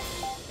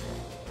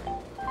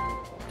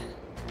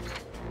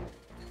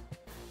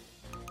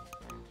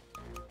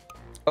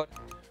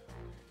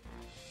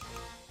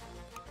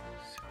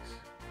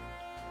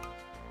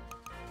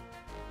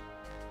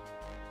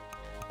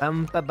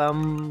 Bum.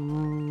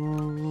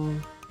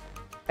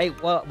 Hey,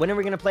 well, when are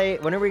we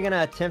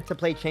gonna attempt to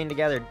play Chain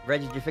together?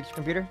 Reggie, did you fix your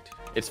computer?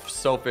 It's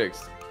so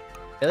fixed.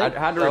 Really? I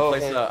had to Oh,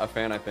 replace okay. a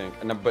fan, I think,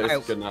 but it's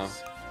Alright. good now.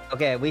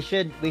 Okay, we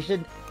should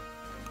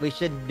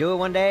do it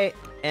one day,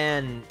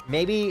 and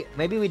maybe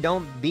we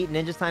don't beat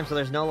Ninja's time, so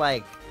there's no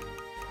like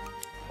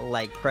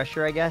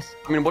pressure, I guess.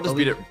 I mean, we'll just But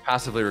beat it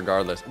passively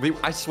regardless.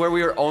 I swear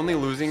we were only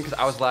losing because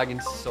I was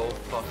lagging so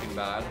fucking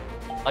bad.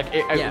 Like,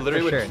 it Yeah,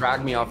 literally for would sure.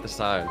 drag me off the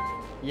side.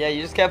 Yeah,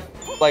 you just kept,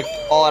 like,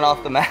 falling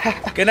off the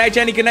map. Good night,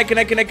 Jenny. Good night.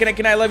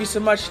 I love you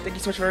so much. Thank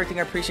you so much for everything.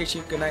 I appreciate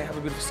you. Good night. Have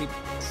a beautiful sleep.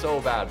 So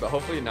bad, but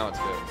hopefully now it's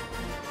good.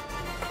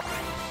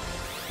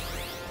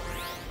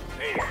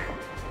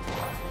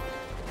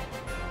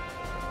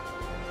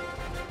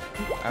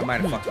 I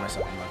might have fucked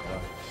myself. I'm not gonna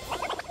lie.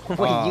 Wait,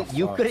 Oh,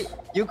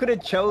 you could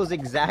have chose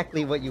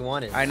exactly what you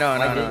wanted. I know.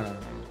 Why No. didn't you?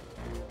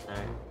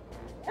 Alright.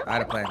 I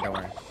had a plan. Don't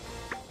worry.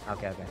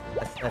 Okay.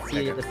 Let's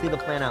see the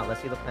plan out.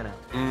 Let's see the plan out.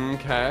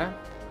 Okay.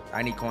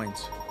 I need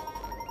coins.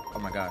 Oh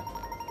my God.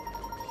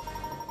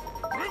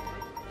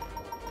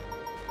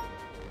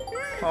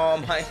 Oh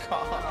my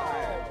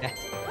God.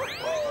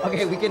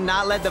 Okay, we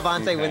cannot let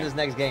Devontae win this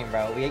next game,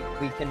 bro. We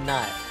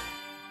cannot.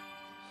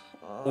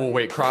 Oh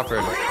wait,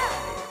 Crawford.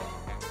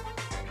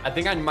 I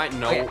think I might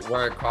know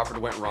where Crawford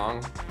went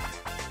wrong.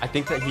 I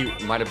think that he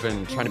might have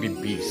been trying to be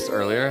Beast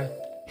earlier.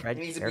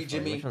 Reggie, needs to be careful.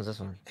 Jimmy. Which one's this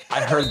one? I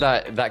heard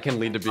that can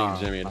lead to being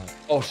Jimmy.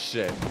 Oh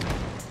shit.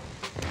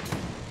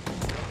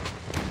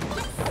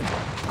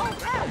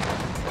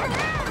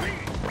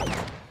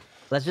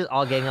 Let's just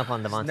all gang up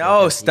on Devontae.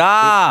 No,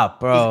 stop,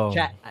 bro.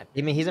 Chat. I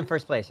mean, he's in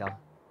first place, y'all.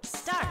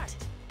 Start.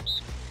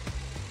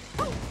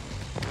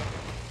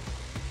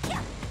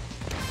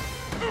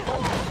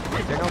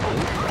 Is there no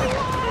blue?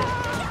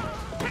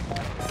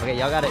 Okay,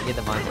 y'all gotta get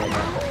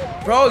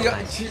Devontae. Bro,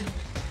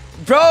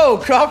 bro,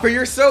 Crawford,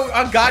 you're so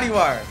on God. You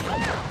are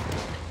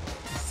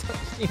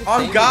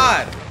on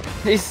God.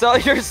 You're so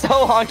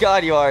on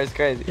God, you are. It's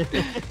crazy.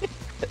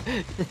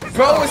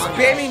 Bro, it's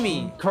spamming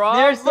me.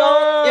 You're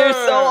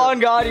so on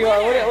God, you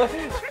are. What,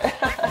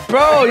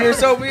 Bro, you're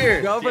so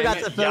weird. Bro forgot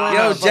to fill in.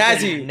 Yo, a fucking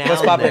Jazzy, noun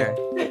what's poppin'? there.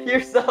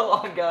 you're so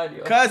on God,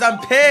 you are. Cause I'm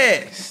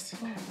pissed.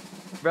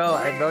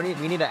 Bro,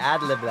 we need to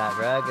ad lib that,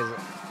 bro, because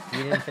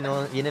you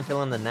didn't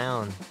fill in the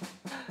noun.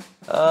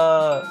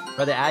 Or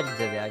the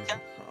adjective,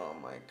 Oh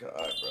my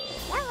God,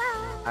 bro.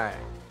 Alright.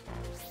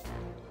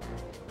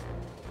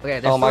 Okay,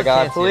 there's Oh my still a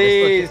God, chance here.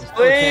 There's please,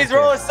 still a chance please, here.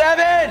 roll a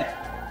 7!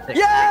 6.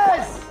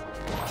 Yes!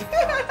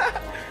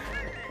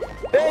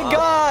 Thank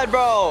God,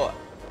 bro!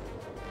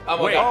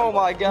 Wait, Oh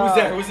my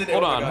God. Who's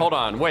there? hold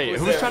on. Wait,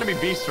 who's there? trying to be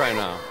Beast right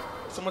now?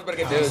 Someone's better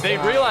get They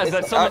realized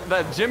that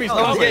that Jimmy's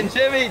Someone's coming. getting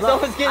Jimmy.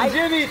 Someone's getting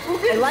Jimmy.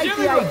 I like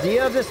the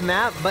idea of this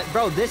map, but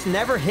bro, this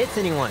never hits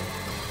anyone.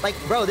 Like,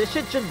 bro, this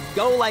shit should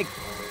go like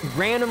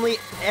randomly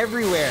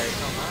everywhere.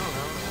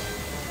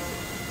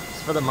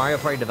 It's for the Mario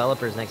Party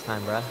developers next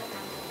time, bro.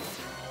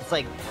 It's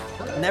like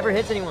never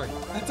hits anyone.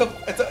 It's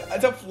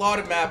a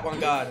flawed map, on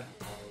God.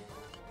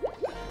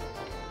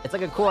 It's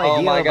like a cool idea,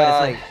 Oh my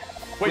God. but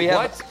it's like Wait,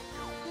 what?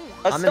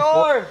 A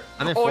star.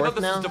 I'm in Oh, I fourth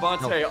thought now. this was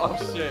Devontae. No,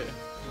 Oh shit.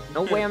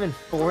 no way, I'm in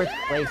fourth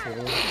place.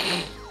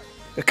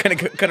 Dude.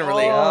 Couldn't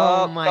relate.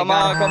 Oh my come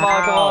God. on, come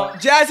on, come on.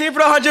 Jazz here for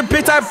the 100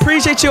 bits. I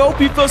appreciate you. Hope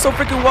you feel so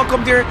freaking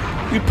welcome, dear.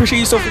 We appreciate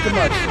you so freaking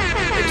much.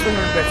 Thanks for the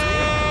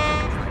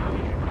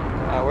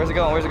 100 bits. Where's it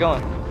going? Where's it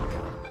going?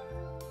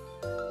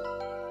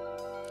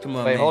 Come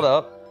on, Wait, man. hold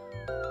up.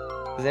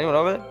 Is anyone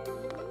over there?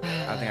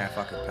 I think I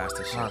fucking passed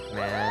this shit. Fuck,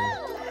 man.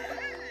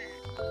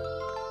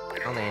 I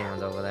don't think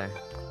anyone's over there.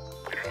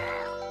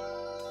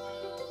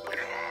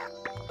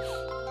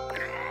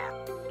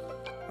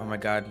 Oh my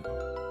God.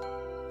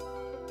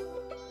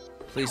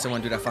 Please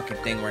someone do that fucking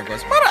thing where it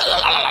goes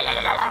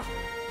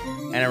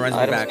and it runs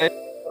me back.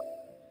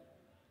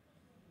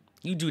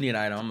 You do need an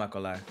item, I'm not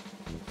gonna lie.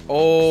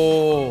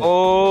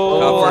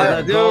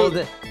 Oh, the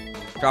gold.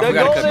 Crawford, we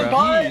gotta cook,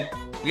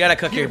 bro. We gotta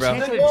cook here, bro.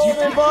 The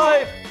golden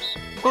pipe.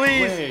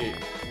 Please, Wait,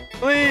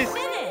 please.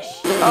 Finish.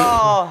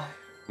 Oh,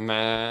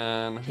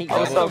 man. He I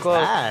was goes so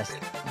close. fast.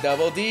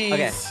 Double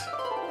D's.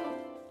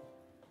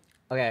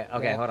 Okay.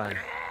 Okay, hold on.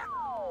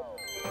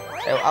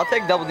 hey, I'll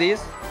take double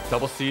D's.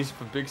 Double C's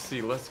for Big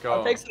C. Let's go.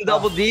 I'll take some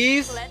double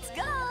D's. Let's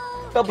go.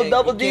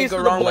 Double You D's. can't go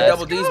for the wrong with blitz.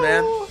 double D's,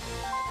 man.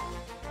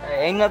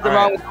 Hey, ain't nothing All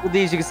wrong right. with double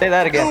D's. You can say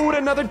that again. Dude,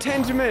 another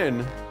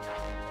Tenjamin.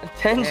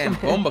 Attention.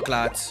 And bomba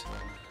clots.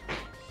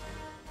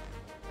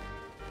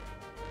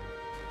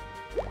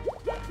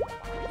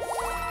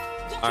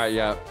 All right,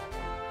 yeah.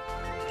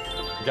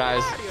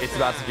 Guys, it's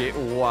about to get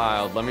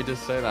wild. Let me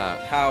just say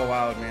that. How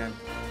wild, man.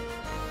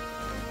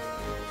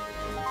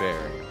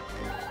 Very.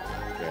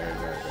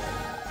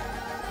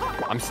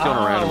 I'm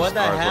stealing random what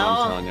the stars, what hell?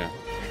 I'm telling you.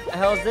 What the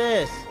hell's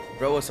this?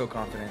 Bro was so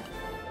confident.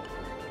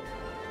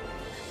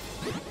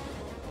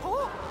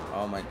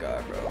 Oh my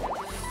God, bro.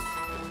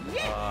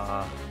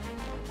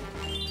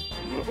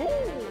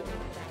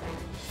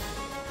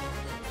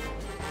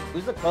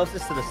 Who's the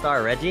closest to the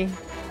star, Reggie?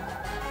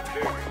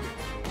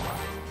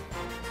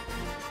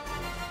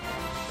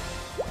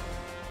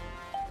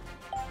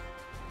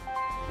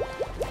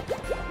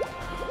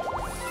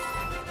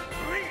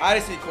 I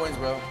just need coins,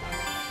 bro.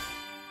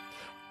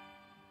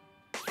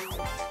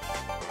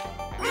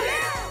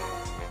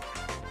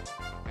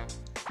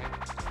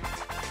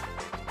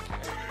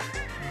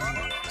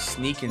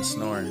 Sneak and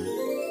snore.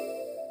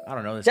 I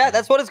don't know this. Yeah, guy.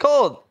 that's what it's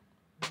called.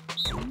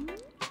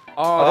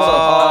 Oh,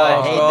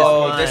 I hate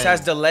bro, this this line.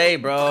 has delay,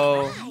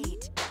 bro.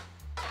 Right.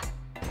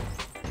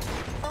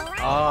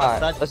 Oh, Alright,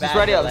 such let's just bad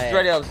ready up. delay. Let's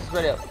ready up. Let's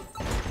ready up.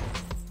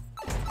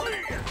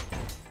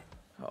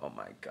 Oh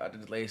my God, the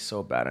delay is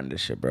so bad on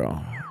this shit, bro.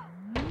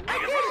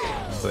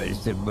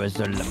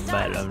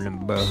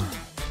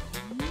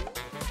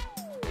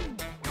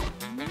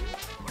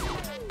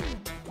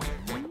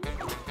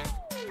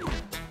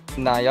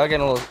 Nah, y'all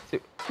getting a little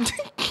too.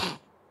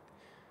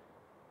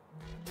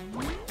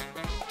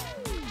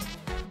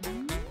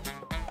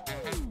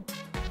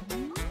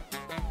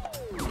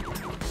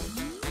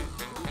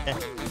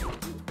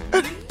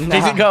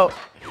 Easy go.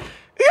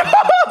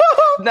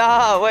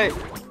 Nah, wait.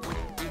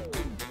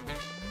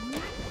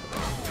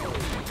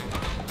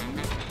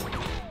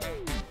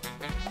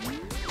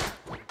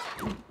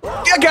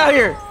 Get out of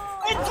here.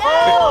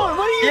 What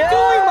are you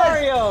doing,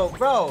 Mario?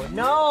 Bro,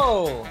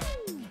 no.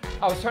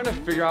 I was trying to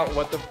figure out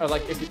what the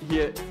like if he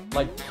had,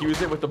 like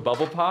fuse it with the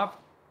bubble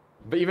pop,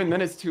 but even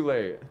then it's too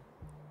late.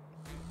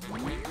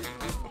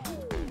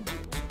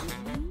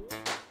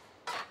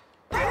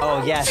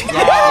 Oh, yes. Oh, they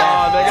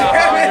got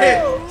Damn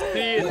it. hungry.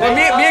 See, Well,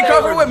 me and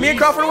Crawford win. Me and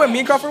Crawford win. Me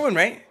and Crawford win,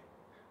 right?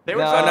 They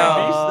were No. trying No.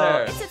 to beast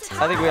there. It's a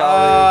tie. I think we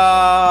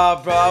all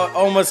lose. Bro,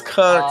 almost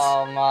cooked.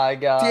 Oh my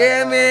God.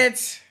 Damn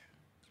it.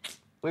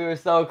 We were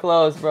so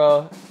close,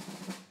 bro.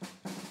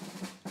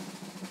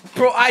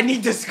 Bro, I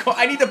need this.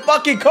 I need the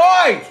fucking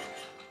coin.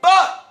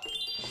 Fuck.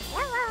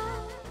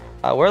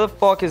 Where the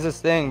fuck is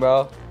this thing,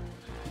 bro?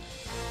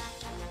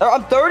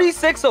 I'm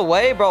 36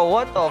 away, bro.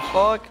 What the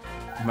fuck?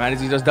 Might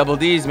as well those double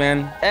D's,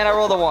 man. And I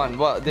rolled a 1.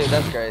 Well, dude,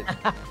 that's great.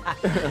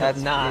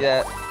 That's Nah.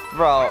 Yeah,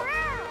 bro.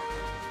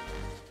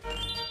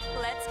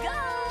 Let's go.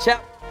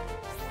 Chat.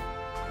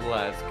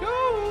 Let's go.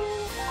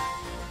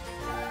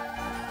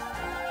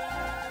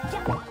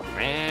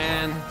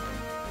 Man.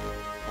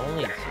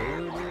 Only 2,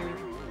 dude.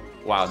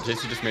 Wow,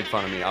 JC just made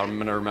fun of me. I'm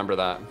gonna remember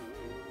that.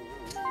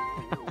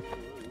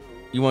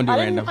 You won't do I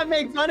didn't random. even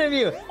make fun of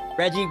you.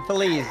 Reggie,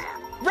 please.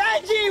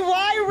 Reggie,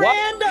 why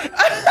random?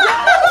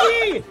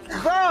 Reggie!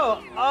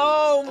 Bro,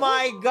 oh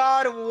my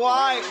God,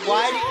 why?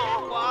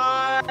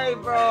 Why,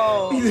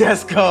 bro?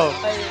 Let's go.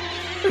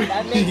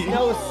 That makes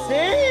no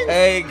sense.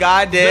 Hey,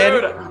 God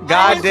did. Dude,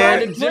 God I tried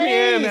to did. jimmy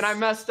him and I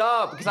messed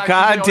up because I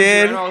God I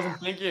did. wasn't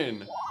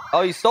thinking.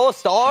 Oh, you stole a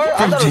star?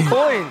 I thought it was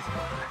coins.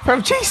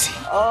 From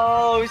JC.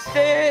 Oh,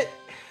 shit.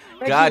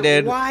 God,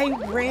 dude. Why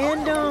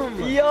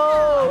random? Yo.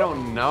 I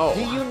don't know.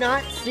 Do you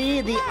not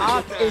see the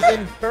op is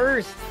in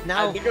first?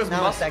 Now, I think it was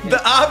now a second.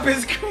 The op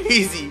is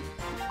crazy.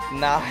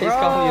 Nah, he's Bro.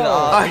 calling you the Oh,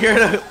 op. you're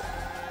the.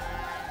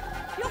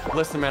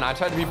 Listen, man, I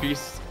tried to be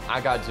beast. I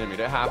got Jimmy.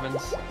 That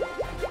happens.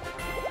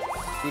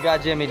 You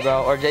got jimmied,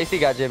 bro. Or JC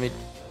got jimmied.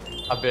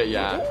 A bit,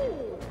 yeah.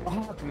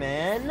 Fuck,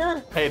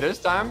 man. Hey, this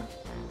time.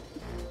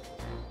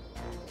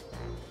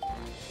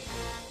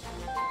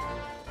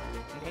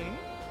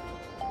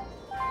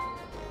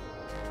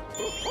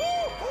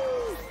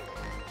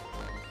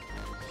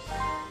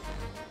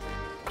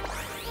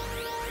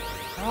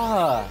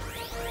 Ah.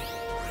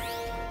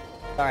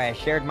 Sorry, I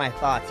shared my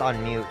thoughts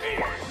on mute,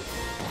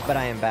 but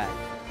I am back.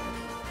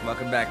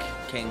 Welcome back,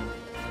 King.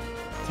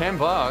 $10.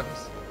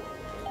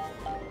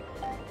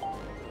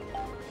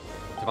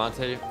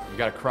 Devontae, you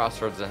got a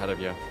crossroads ahead of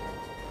you.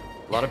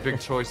 A lot of big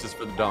choices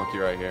for the donkey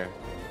right here.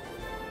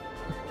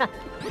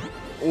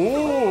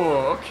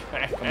 Ooh,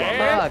 okay.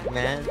 Fuck,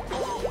 man.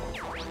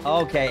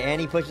 Okay,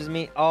 Annie pushes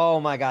me. Oh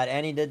my god,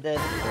 Annie did this.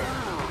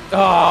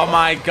 Oh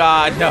my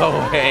God, no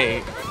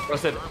way. I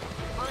said,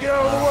 get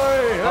out of the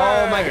way.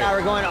 Oh my hey." god,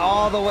 we're going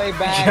all the way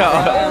back. Yo.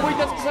 Oh, bro. wait,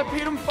 that's because I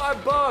paid him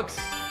 $5.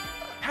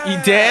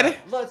 You did?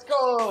 Let's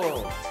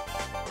go.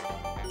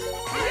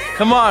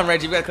 Come on,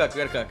 Reggie. We gotta cook.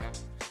 We gotta cook.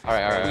 All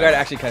right. We gotta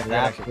actually cook. We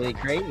gotta That's actually.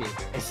 actually crazy.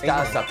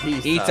 Estás a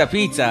pizza. Eat a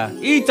pizza.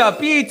 Eat a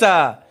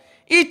pizza.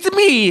 It's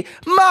me,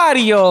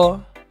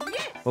 Mario.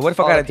 Well, what if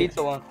I Oh, got the a pizza?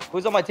 pizza one.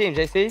 Who's on my team,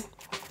 JC?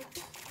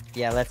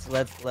 Yeah, let's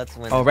win.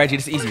 Oh, Reggie,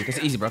 this is easy. This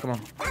is easy, bro. Come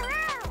on.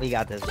 We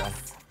got this, bro.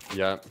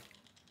 Yep.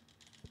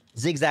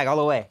 Zigzag all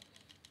the way.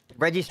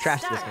 Reggie's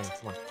trashed this game.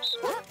 Come on.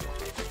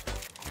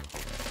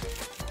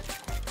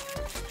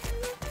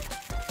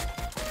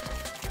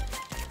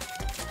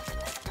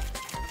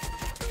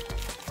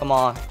 Come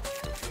on.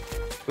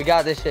 We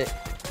got this shit.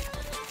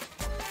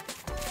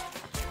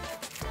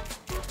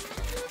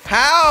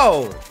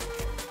 How?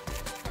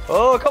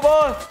 Oh, come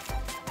on.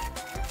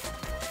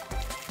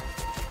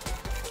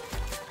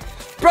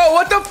 Bro,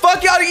 what the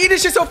fuck? Y'all eat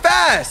this shit so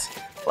fast?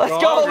 Let's We're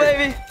go, hungry.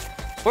 baby.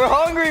 We're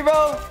hungry,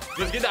 bro.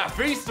 Let's get that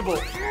feastable.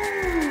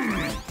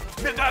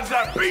 That's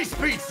that beast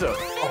pizza.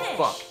 Oh,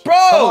 fuck. Bro,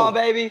 Come on,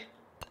 baby.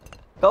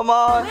 Come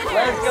on.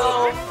 Let's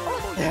go.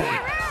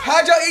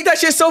 how'd y'all eat that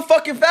shit so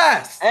fucking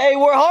fast? Hey,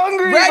 we're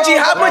hungry, Reggie,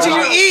 bro. how much did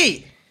you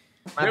eat?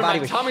 My Dude, body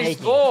my was tummy's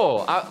shaking.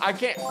 full. I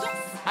can't.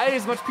 I ate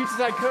as much pizza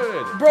as I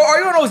could. Bro, are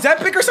you on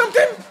Ozempic or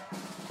something?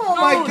 Oh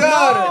my Dude,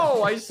 God.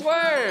 No, I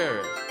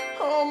swear.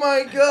 Oh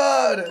my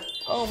God.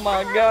 Oh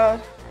my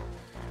god.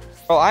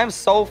 Bro, I'm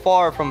so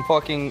far from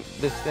fucking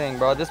this thing,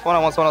 bro. At this point, I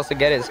want someone else to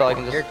get it so I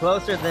can You're just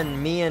closer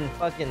than me and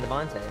fucking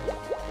Devontae.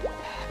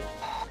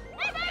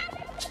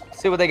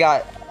 see what they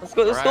got. Let's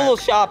go. Let's do a little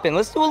shopping.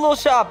 Let's do a little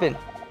shopping.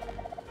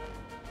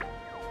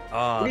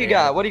 Oh, What do you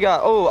got? What do you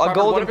got? Oh, a Crawford,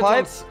 golden what if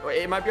pipe. it's on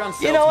it might be on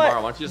sale You know tomorrow.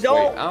 what? Why don't you just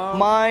Don't wait? Oh.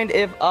 mind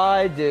if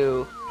I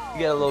do. You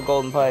get a little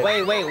golden pipe.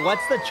 Wait,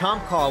 what's the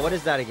chomp call? What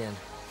is that again?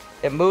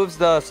 It moves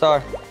the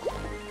star.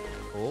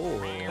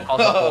 Oh.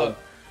 Also cold.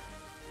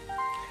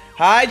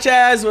 Hi,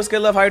 Chaz. What's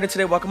good, love? How are you doing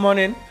today? Welcome on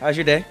in. How's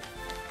your day?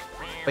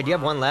 But you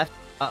have one left?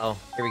 Uh-oh.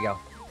 Here we go.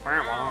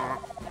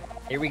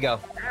 Here we go.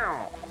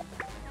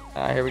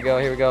 Alright, here we go.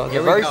 Here we go.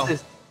 Here The we go.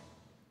 verses.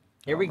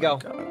 Here we go.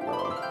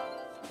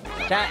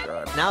 Chat,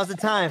 now's the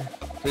time.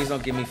 Please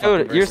don't give me fucking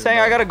Dude, you're verses, saying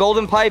bro. I got a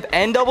golden pipe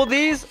and double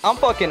D's? I'm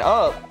fucking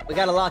up. We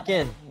gotta lock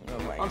in. Oh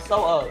my I'm God.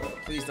 so up.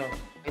 Please don't.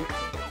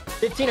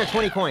 15 or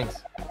 20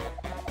 coins.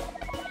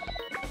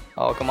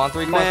 Oh, come on.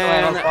 3 coins to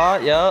land on Man.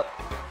 spot. Yup.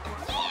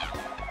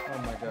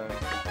 Oh my God.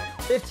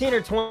 15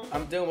 or 20.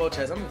 I'm doing well,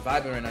 Chaz. I'm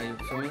vibing right now. You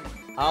feel me?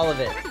 All of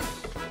it.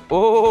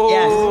 Ooh.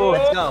 Yes,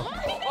 let's go.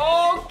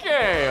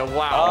 Okay. Oh,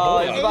 Wow.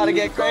 it's about to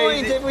get 80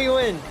 coins crazy. if we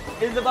win.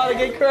 It's about to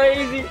get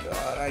crazy.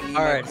 God, I need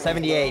All my right, coins.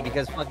 78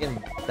 because fucking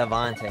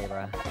Devontae,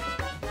 bro.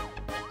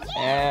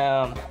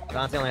 Damn.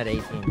 Devontae only had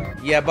 18, bro.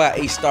 Yeah, but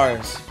 8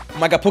 stars. Oh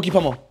my God, Poke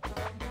Pummel.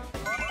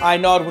 I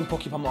know I'd win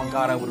Poke Pummel. On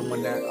God, I wouldn't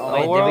win that. Oh,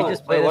 Wait, Oh, did we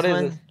just play what this is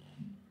one?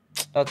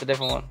 this? Oh, it's a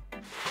different one.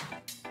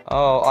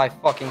 Oh, I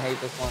fucking hate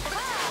this one.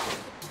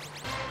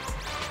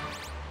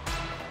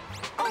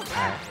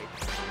 Alright.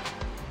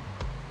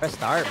 Press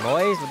start,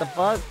 boys. What the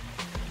fuck?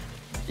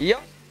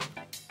 Yup.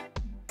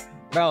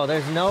 Bro,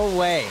 there's no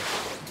way.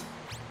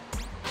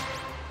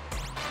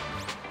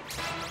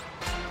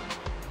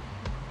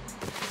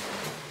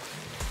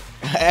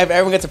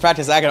 Everyone gets to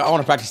practice. I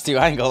want to practice too.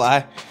 I ain't gonna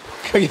lie.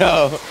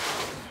 Yo.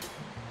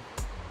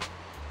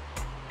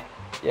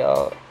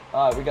 Yo.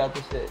 Alright, we got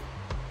this shit.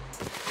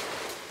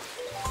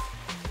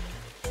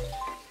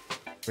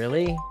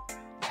 Really?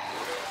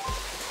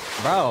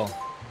 Bro.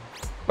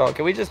 Bro,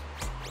 can we just...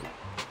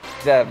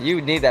 Zev, you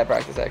need that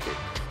practice, actually.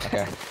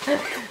 Okay.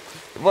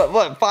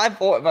 What?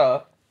 5-4,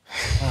 bro.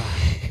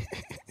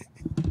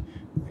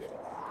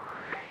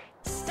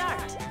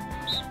 Start.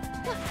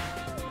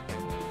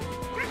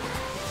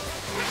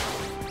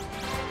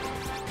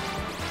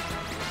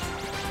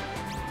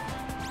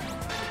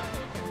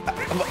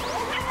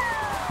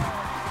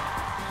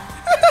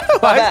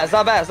 It's not bad. It's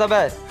not bad. It's not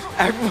bad.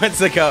 Everyone's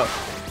the goat.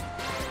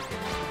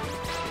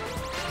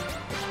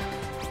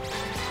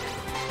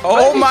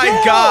 Oh my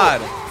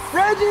God.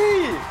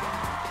 Reggie!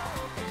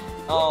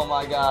 Oh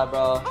my God,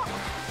 bro.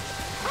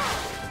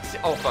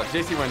 Oh fuck,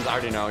 JC wins. I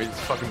already know. He's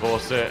fucking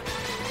bullshit.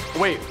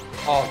 Wait.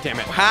 Oh damn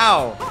it.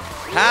 How?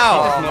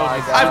 How? Oh my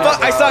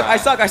God,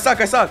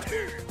 I suck.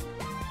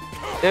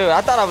 Dude,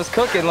 I thought I was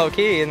cooking low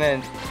key, and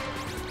then.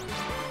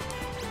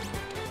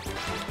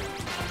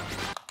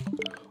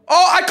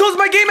 Oh, I closed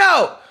my game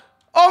out.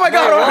 Oh my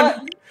God, Wait, hold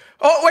on.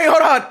 Oh wait,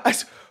 hold on.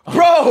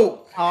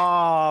 Bro.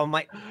 Oh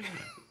my.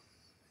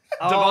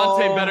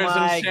 Devontae Better's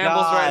in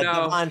shambles right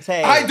now.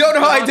 Devontae. I don't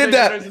know how I did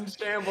that. Better's in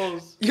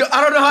shambles. Yo,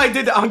 I don't know how I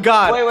did that. On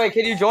God. Wait,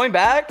 can you join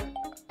back?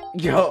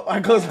 Yo, I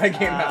closed my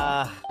game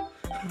out.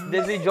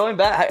 Did he join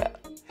back?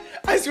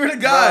 I swear to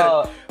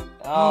God. Bro.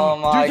 Oh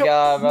my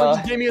God, bro.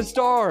 You gave me a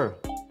star.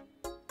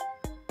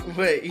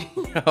 Wait.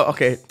 Yo,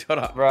 okay, hold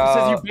on. Bro. It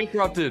says you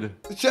bankrupted.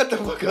 Shut the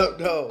fuck up,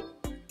 no.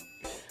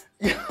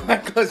 Yo, I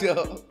closed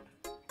yo.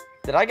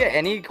 Did I get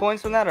any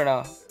coins from that or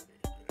no?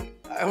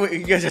 Wait,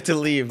 you guys have to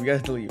leave. You guys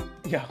have to leave.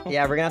 Yo.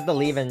 Yeah, we're gonna have to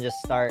leave and just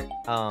start,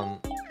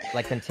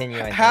 like continue.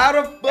 I think. How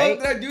the fuck Right?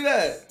 did I do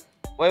that?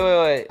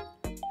 Wait.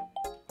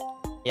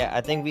 Yeah,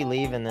 I think we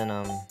leave and then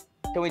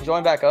Can we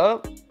join back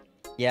up?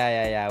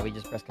 yeah. We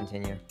just press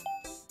continue.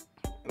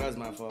 That was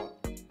my fault.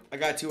 I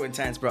got too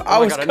intense, bro. Oh I my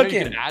was God, I know you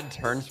cooking. can add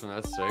turns from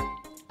that. That's sick.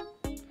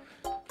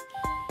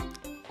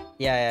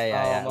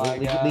 Yeah. Oh my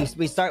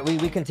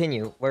God. We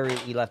continue where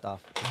we left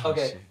off.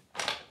 Okay.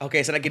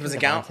 Okay, so that game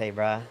doesn't count. Devontae,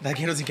 bruh. That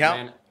game doesn't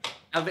count.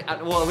 Man,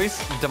 well, at least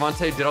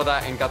Devontae did all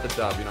that and got the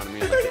dub. You know what I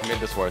mean? Like, it made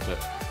this worth it.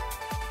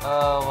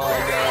 Oh my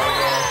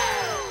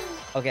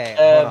God, Okay,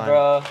 bro. hold on.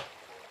 Bro.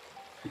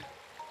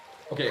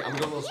 Okay, I'm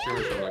going to little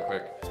streamers real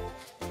quick.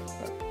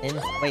 Wait,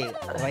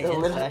 do I The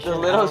in little, session? the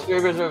little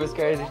streamers room is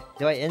crazy.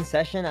 Do I in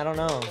session? I don't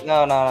know.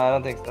 No, I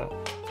don't think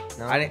so.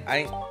 No.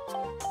 I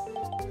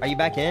Are you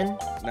back in?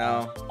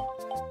 no.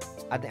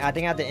 I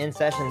think I have to in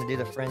session to do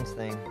the friends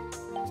thing.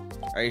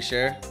 Are you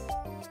sure?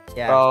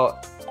 Yeah. Bro,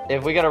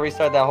 if we gotta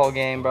restart that whole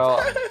game, bro.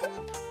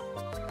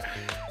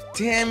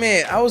 Damn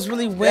it! I was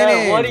really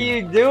winning. Yeah, what are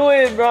you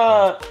doing,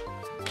 bro?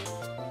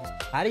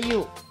 How do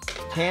you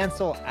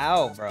cancel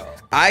out, bro?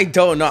 I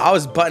don't know. I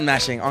was button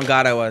mashing. On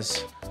God, I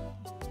was.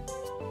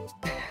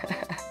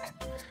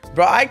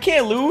 Bro, I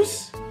can't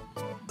lose.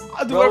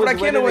 I'll do whatever I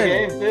can to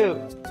win. The game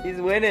too. He's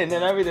winning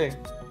and everything.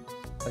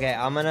 Okay,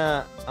 I'm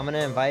gonna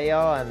invite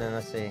y'all and then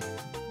let's see.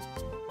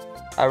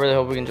 I really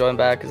hope we can join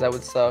back because that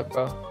would suck,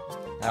 bro.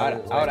 I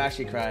would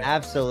actually cry.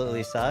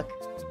 Absolutely suck.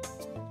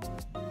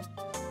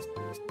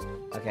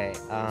 Okay,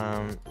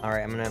 all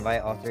right, I'm gonna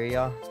invite all three of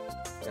y'all.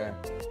 Okay.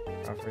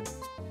 Crawford,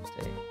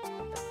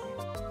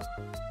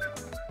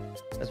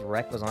 this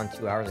rec was on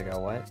 2 hours ago.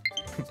 What?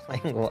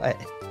 Playing what?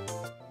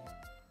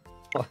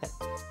 What?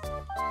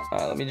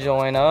 Alright, let me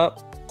join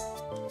up.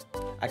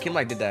 I can't believe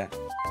I did that.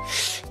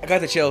 I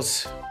got the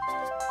chills.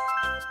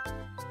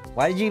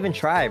 Why did you even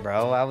try,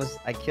 bro?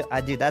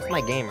 Dude, that's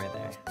my game right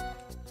there.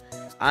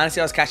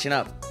 Honestly, I was catching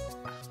up.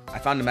 I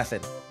found a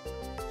method.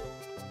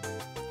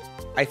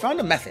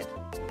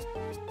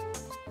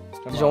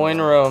 Come Join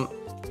on, room.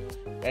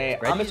 Hey,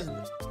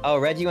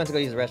 Reggie went to go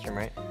use the restroom,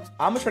 right?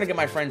 I'm just trying to get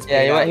my friends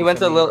paid Yeah, out. he went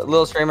to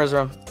little streamer's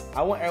room.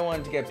 I want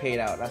everyone to get paid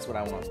out. That's what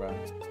I want, bro.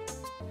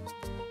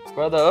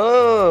 Brother,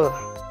 oh.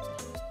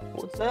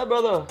 What's that,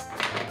 brother?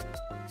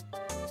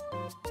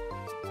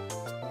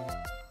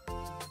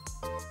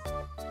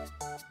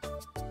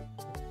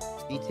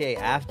 GTA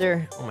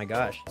after? Oh my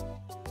gosh.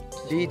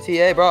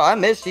 GTA, bro. I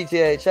miss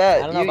GTA,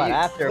 chat. I don't know about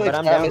after, but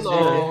I'm down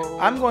down soon.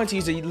 I'm going to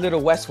use a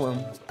little west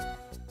swim.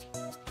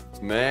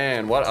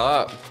 Man, what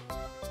up?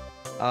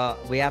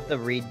 We have to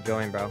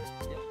rejoin, bro.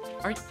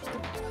 Are you...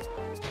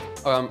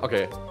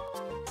 okay.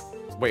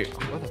 Wait,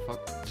 what the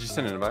fuck? Did you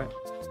send an invite?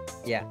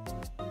 Yeah.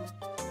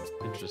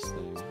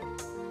 Interesting.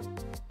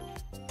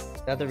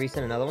 Do I have to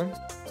resend another one?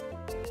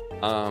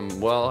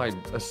 Well, I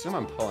assume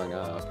I'm pulling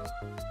up.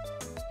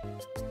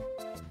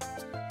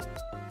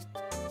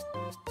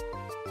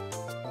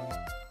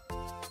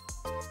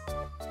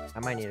 I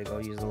might need to go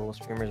use the little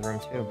streamer's room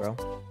too, bro.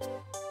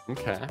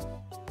 Okay.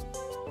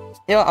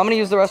 Yeah, I'm gonna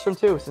use the restroom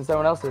too, since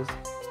everyone else is.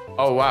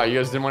 Oh wow, you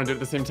guys didn't want to do it at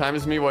the same time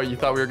as me? What, you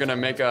thought we were gonna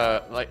make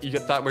a, like, you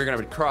thought we were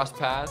gonna cross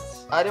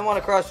paths? I didn't want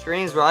to cross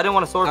streams, bro. I didn't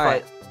want to sword All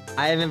right. fight.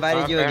 I have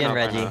invited you fair again,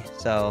 enough, Reggie.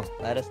 So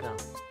let us know.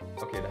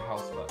 Okay, the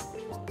house button,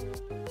 which one?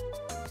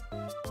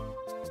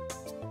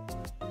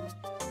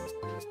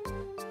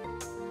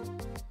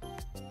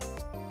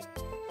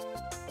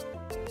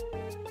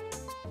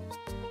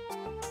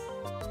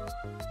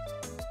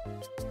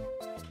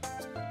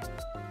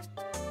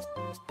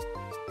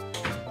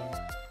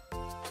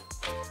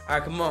 All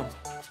right, come on.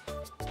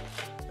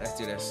 Let's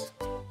do this.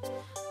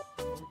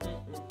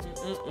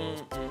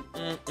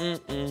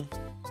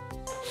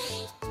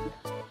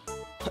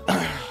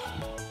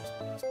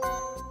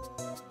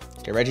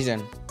 Okay, Reggie's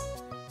in.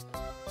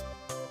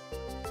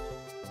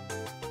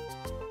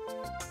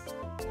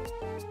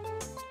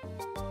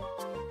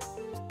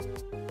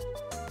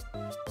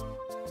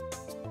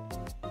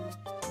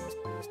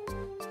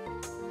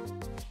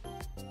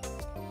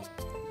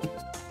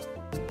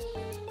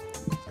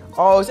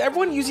 Oh, is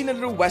everyone using the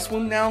little West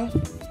Wing now?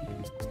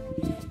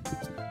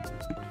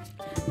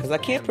 Because I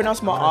can't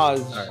pronounce my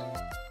Oz.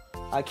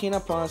 I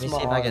cannot pronounce Let my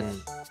me see if I can.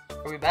 Oz.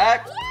 Are we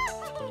back?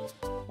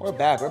 We're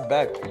back. We're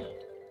back. See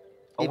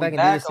if I can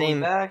do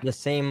the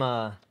same.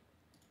 I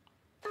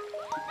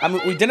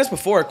mean, we've done this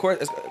before. Of course,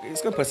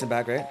 it's gonna put us in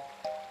back, right?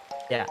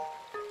 Yeah.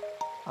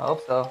 I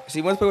hope so.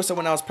 See, once play with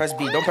someone else, press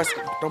B. Don't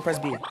press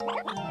B.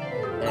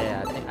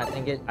 Yeah.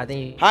 I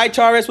think. Hi,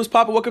 Charis. What's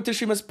poppin'? Welcome to the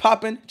stream. What's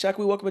poppin'? Jack,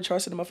 we welcome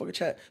Charles to the motherfucking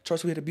chat.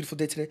 Charles, we had a beautiful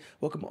day today.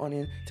 Welcome on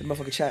in to the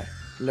motherfucking chat.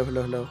 Hello,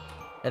 hello, hello.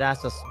 It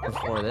asked us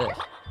before this.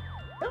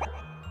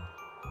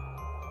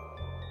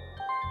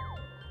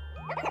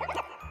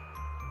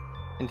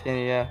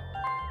 Continue, yeah.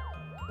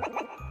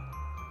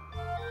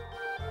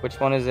 Which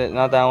one is it?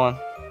 Not that one.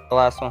 The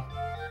last one.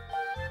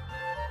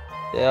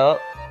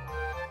 Yep.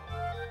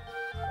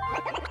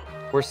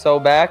 We're so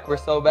back. We're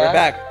so back. We're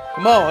back.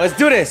 Come on, let's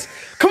do this.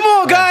 Come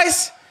on,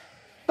 guys.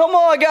 Come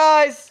on,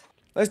 guys.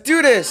 Let's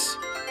do this.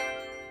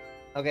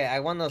 Okay, I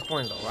won those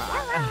coins though.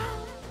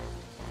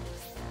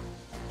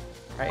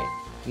 Right.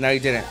 No, you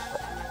didn't.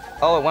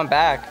 Oh, it went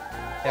back.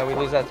 Yeah, we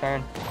lose that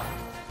turn.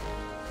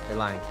 You're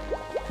lying.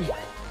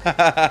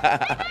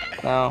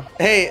 No.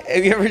 Hey,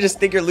 if you ever just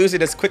think you're losing,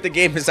 just quit the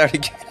game and start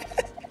again.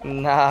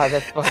 Nah,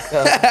 that's fucked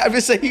up. I'm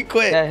just saying you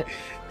quit.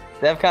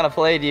 Dev kind of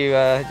played you,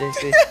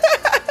 JC.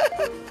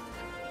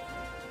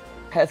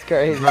 That's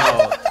crazy.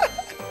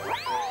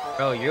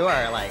 Bro, you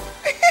are like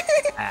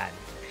bad.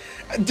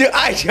 Dude,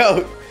 I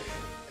joke.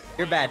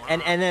 You're bad.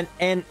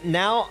 And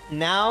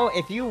now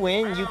if you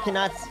win, you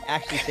cannot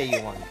actually say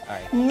you won. All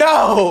right.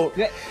 No.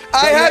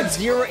 I had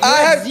zero. You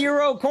had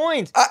 0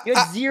 coins. You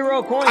had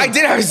 0 coins. I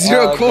did have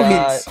 0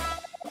 coins. God.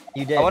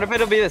 You did. I wonder if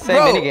it'll be the same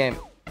Bro, minigame.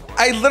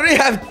 I literally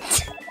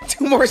have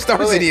 2 more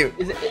stars than you.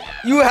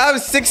 You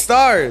have 6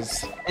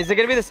 stars. Is it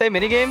gonna be the same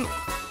minigame?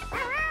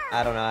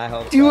 I don't know. I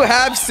hope. You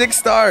have 6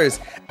 stars.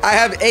 I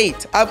have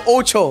 8. I have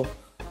 8.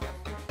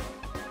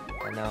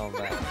 I know,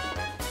 but.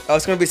 Oh,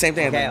 it's gonna be the same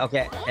thing. Okay,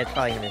 okay. It's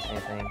probably gonna be the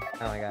same thing.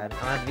 Oh my god. I'm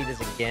gonna have to beat this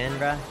again,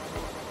 bruh.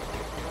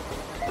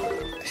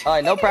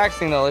 Alright, no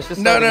practicing though. Let's just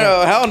No, start no, again.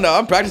 no. Hell no.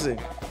 I'm practicing.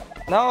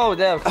 No,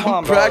 Dev, come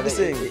on, bro.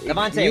 practicing.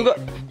 Devontae,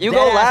 you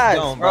go last,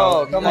 don't,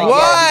 bro. Come on.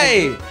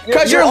 Why?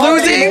 Because you're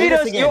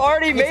losing? You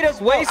already made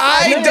us waste.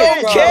 I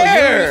don't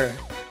care.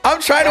 I'm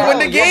trying to win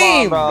the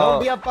game.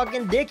 Don't be a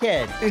fucking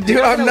dickhead. Dude,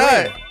 I'm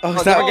not. Oh,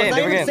 it's Oh, not. It's not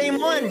even again. the same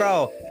one,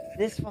 bro.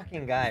 This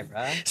fucking guy,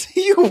 bro.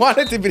 You want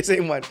it to be the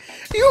same one.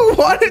 You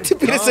want it to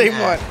be the same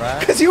one. Dumbass, bruh.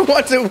 Because you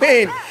want to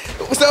win.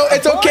 So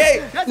it's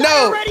okay. I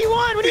No. already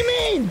won. What do you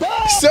mean?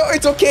 Duh. So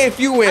it's okay if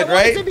you I win, want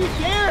right? it to be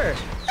fair.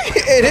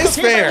 It is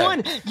Okay, if I fair.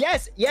 won.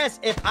 Yes, yes.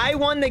 If I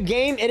won the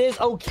game, it is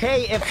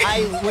okay if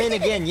I win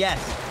again. Yes.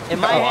 In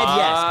my head,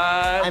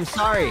 yes. I'm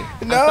sorry.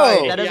 I'm No.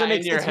 sorry. That doesn't Yeah,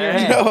 make in your sense in your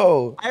head. head.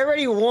 No. I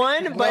already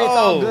won, but it's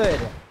all No. good.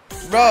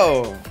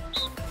 Bro.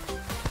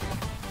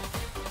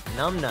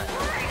 Numbnut.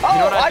 You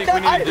know what I think we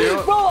need to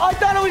do? Bro, I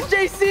thought it was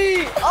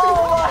JC.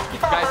 Oh my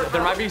god. Guys,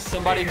 there might be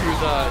somebody who's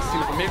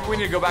seen, maybe we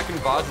need to go back in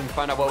VODs and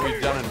find out what we've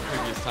done in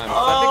previous times.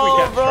 I think we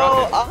can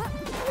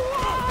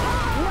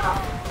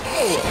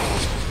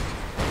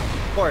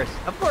Of course.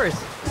 Of course.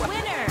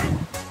 Winner.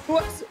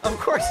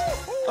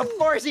 Of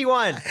course he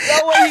won.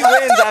 No way he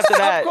wins after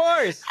that. Of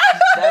course.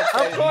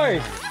 Of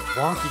course.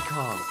 Wonky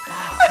Kong.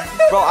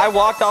 Bro, I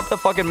walked off the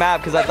fucking map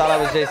because I thought I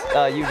was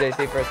you,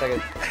 JC, for a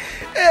second.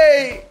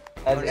 Hey.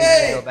 That's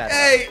Hey, so bad,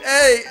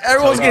 hey.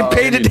 Everyone's Bro, getting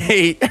paid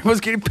today.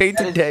 Everyone's getting paid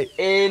today.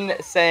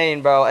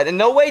 insane, bro. And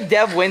no way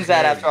Dev wins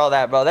that after all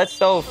that, bro. That's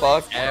so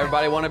fucked.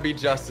 Everybody want to be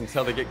just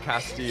until they get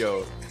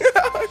Castillo.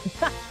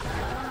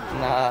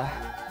 Nah.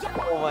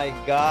 Oh my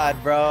god,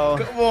 bro.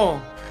 Come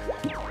on.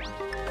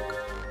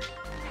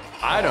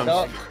 I don't.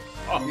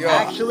 Yo,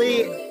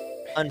 Actually,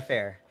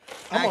 unfair.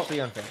 Actually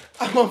unfair.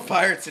 I'm on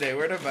fire today.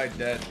 Where am I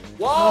dead?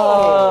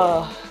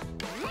 Whoa.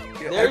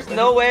 There's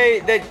no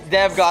way that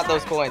Dev got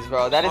those coins,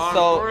 bro. That is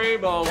so.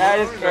 That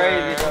is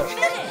crazy, bro.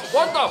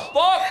 What the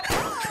fuck?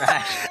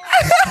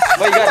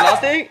 Wait, you got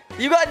nothing?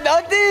 You got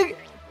nothing?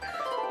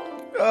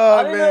 Oh,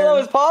 I didn't know that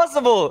was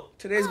possible.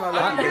 Today's my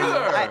lucky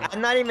day. I'm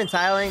not even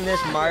titling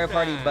this Mario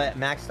Party but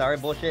Max Star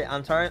bullshit.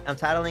 I'm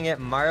titling it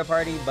Mario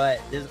Party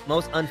but this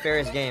most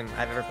unfairest game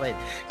I've ever played.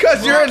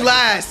 Cause you're in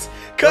last.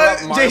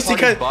 Cause Mario JC,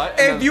 Party cause butt and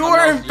if then you someone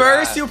were in else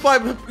first, ass. you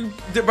probably,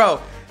 bro.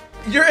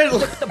 You're in.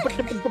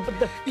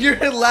 You're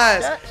in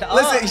last. Shut up.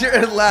 Listen,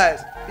 you're in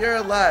last. You're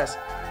in last.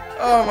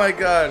 Oh my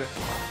god.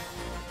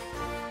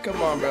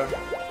 Come on, bro.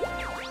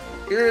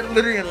 You're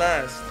literally in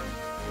last.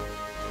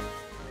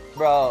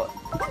 Bro,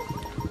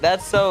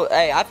 that's so.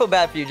 Hey, I feel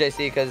bad for you, JC,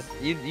 because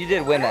you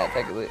did win that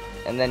technically.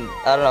 And then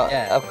I don't know.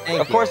 Yeah, of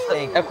thank course,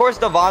 you. of course,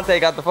 Devontae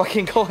got the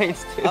fucking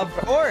coins too. Of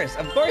course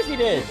he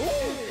did.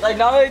 Like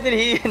not only did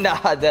he,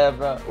 nah, Dev,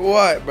 bro.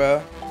 What,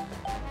 bro?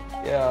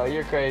 Yo,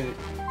 you're crazy.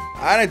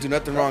 I didn't do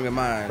nothing wrong in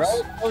mine. Bro,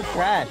 it's so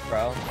trash,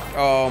 bro.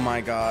 Oh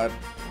my god.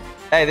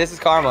 Hey, this is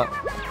karma.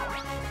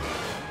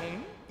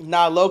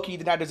 Nah, Loki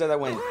did not deserve that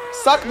win.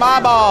 Suck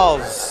my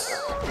balls.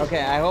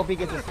 Okay, I hope he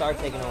gets his star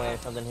taken away or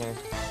something here.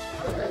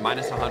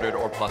 Minus 100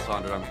 or plus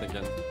 100, I'm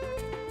thinking.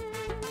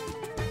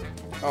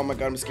 Oh my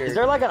god, I'm scared. Is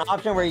there like an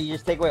option where you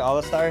just take away all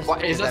the stars?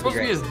 What, is that supposed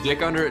to be his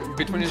dick under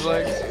between his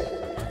legs?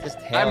 Just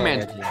tail, That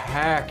man's Reggie.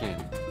 packing.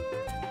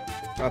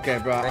 Okay,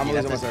 bro. Reggie, I'm losing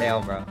my that's his stars.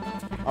 tail, bro.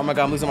 Oh my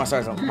god, I'm losing my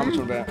stars. How much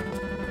was that?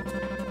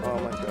 Oh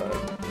my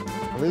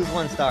god. Lose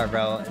 1 star,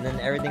 bro, and then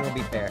everything will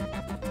be fair.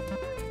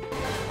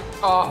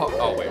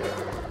 Oh wait.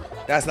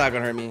 That's not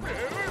gonna hurt me.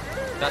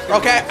 That's gonna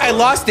Okay, I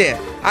lost it.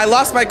 I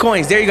lost my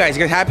coins. There you guys.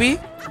 You guys happy?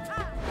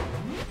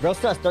 Bro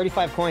still has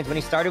 35 coins when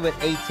he started with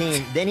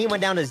 18. Then he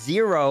went down to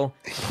 0,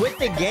 quit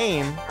the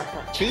game,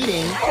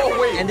 cheating,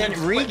 and then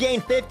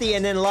regained 50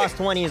 and then lost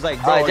 20. He's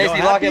like, bro, All right,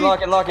 JC,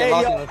 lock it.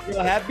 Hey, you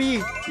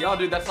happy? Yo,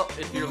 dude, that's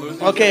if you're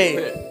losing. Okay, you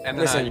quit, and then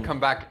listen. you come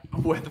back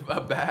with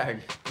a bag.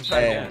 And try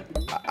Hey, again.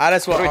 I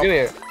just want. What do we do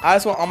here? I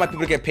just want all my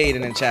people to get paid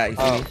and then chat. You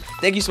feel me?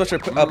 Thank you so much for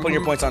putting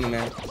your points on me,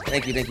 man.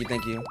 Thank you.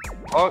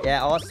 Oh,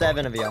 Yeah, all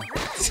 7 of you.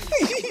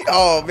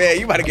 Oh man,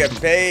 you about to get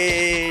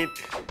paid.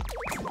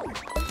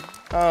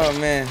 Oh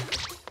man.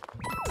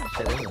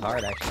 Shit, this is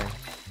hard, actually.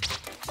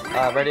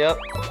 ready up.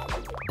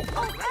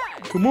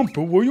 Come on,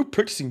 bro. What are you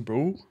practicing,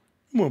 bro?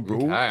 Come on, bro.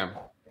 Okay.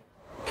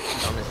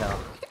 Dumb as hell.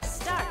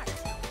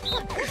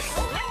 Start.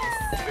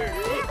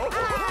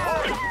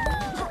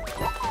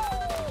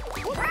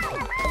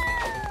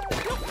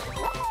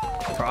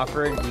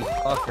 Crawford, you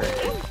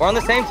fucker. We're on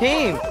the same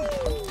team.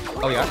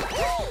 Oh, yeah?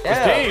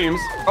 Yeah. James.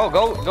 Oh,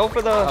 go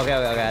for the Okay,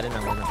 I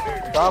didn't know.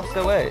 the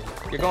opposite way.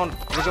 You're going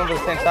for the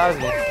same side as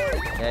me.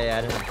 Yeah,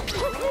 I didn't know.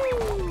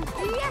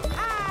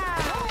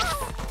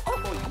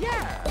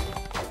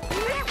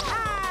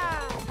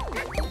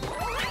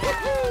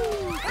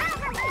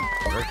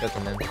 We're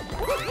cooking, man.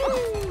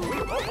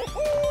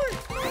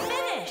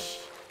 Finish.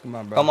 Come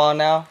on, bro. Come on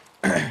now.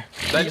 That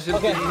just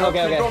Okay.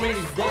 Throw me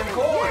these damn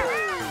coins.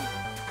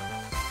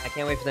 I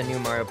can't wait for the new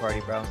Mario Party,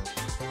 bro.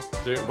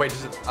 Dude, wait,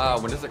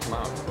 when does it come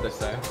out? What did they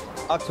say?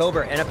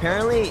 October, and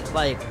apparently,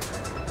 like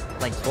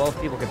 12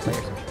 people can play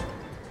or some shit.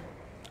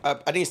 I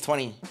think it's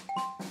 20.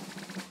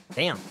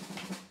 Damn.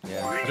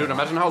 Yeah. Dude,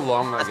 imagine how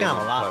long that That's game kind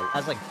of a lot. is.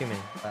 That's like too many.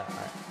 All right.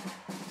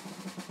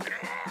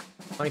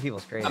 20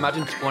 people's crazy.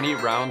 Imagine 20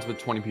 rounds with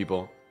 20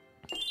 people.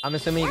 I'm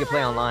assuming you can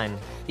play online.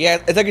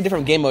 Yeah, it's like a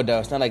different game mode though.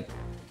 It's not like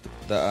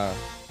the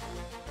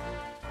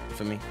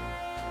for me.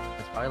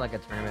 It's probably like a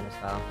tournament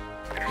style.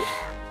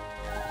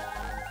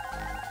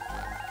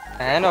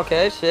 And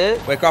okay, shit.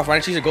 Wait, Crawford, why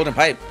don't you use your golden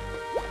pipe?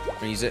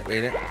 Use it.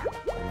 Wait it.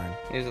 Never mind.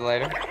 Use it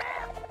later.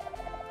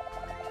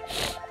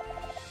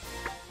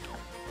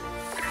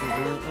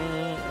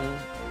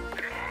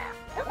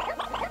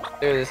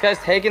 Dude, this guy's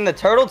taking the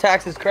turtle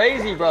tax is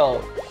crazy,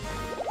 bro.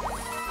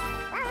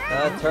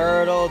 The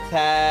turtle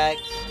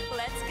tax.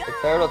 Let's The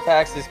go. turtle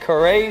tax is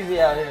crazy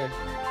out here.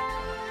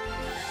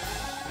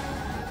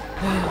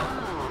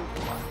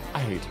 I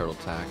hate turtle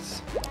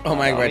tax. Oh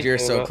my Oh, god, me you're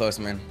too, so bro. close,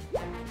 man.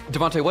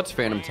 Devontae, what's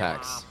Phantom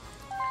Tax?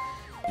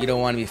 You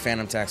don't want to be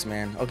Phantom Tax,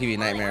 man. I'll give you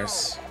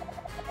nightmares.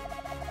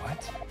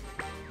 What?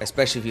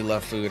 Especially if you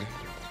love food.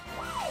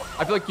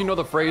 I feel like you know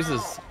the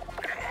phrases.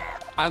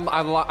 I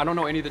don't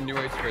know any of the new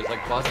age phrases,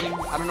 like buzzing.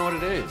 I don't know what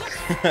it is.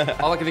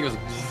 All I can think was.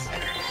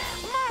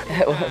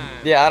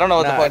 Yeah, I don't know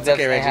what the Nah, point it's is.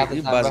 okay, Reggie.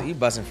 You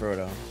buzzing for it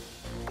though.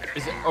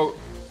 Is it? Oh,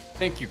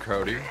 thank you,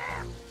 Cody.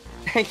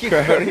 Thank you,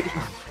 Cody. Cody.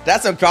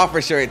 That's some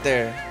Crawford shit right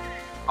there.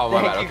 Oh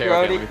my Thank bad. you, Okay,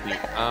 Cody. let me see.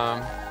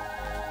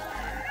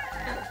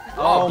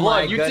 Oh, blood,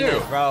 my you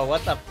goodness, too. bro.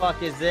 What the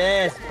fuck is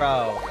this,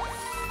 bro?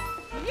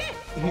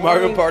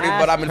 Mario Party,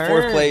 but I'm in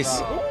fourth Turn, place.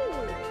 bro.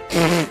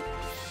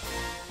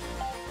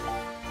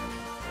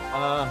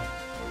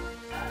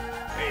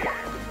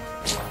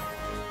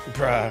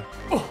 Bruh.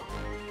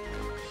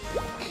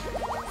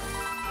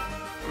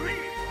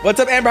 What's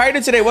up, Amber? How you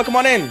doing today? Welcome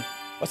on in.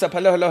 What's up?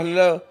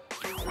 Hello.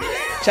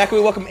 Chat, can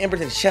we welcome Amber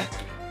to the chat?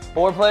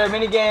 4-player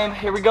minigame.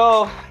 Here we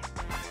go.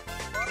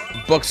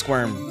 Book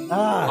squirm.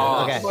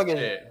 Oh, okay.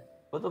 shit.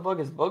 What the fuck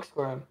is book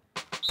squirm?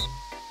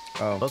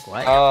 Oh. Look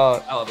what?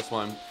 Oh, I love this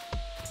one.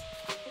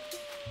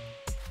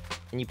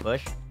 Can you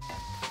push?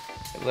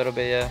 a little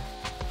bit, yeah.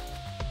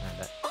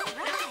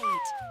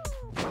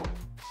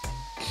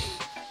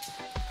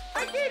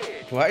 All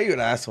right. Why are you an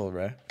asshole,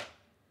 bruh?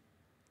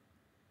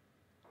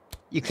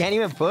 You can't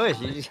even push.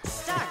 You just...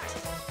 Start.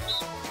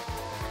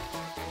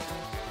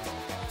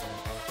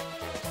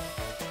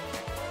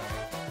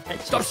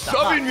 Stop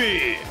shoving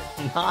me!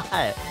 Not.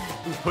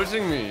 Who's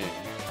pushing me?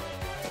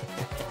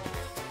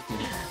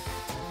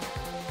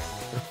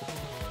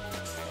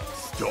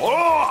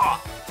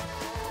 Stop!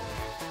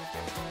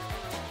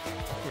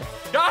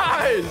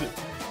 Guys!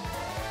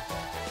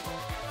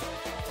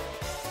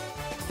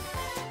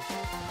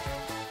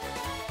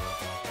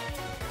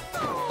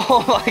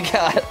 Oh my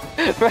god.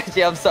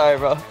 Reggie, I'm sorry,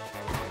 bro.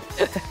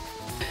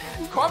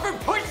 Crawford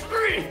pushed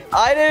me!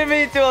 I didn't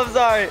mean to, I'm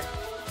sorry.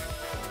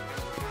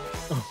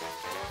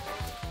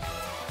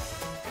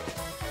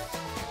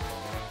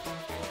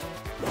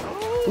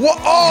 Whoa!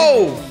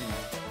 Oh!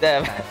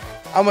 Damn.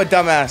 I'm a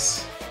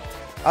dumbass.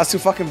 I was too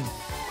fucking.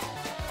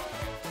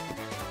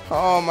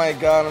 Oh my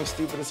god, I'm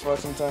stupid as fuck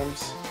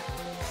sometimes.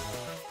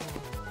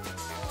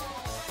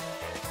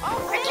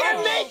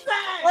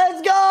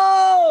 Let's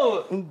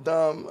go!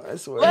 dumb. I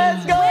swear.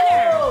 Let's go!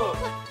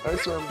 I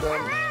swear I'm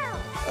dumb.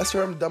 I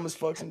swear I'm dumb as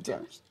fuck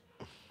sometimes.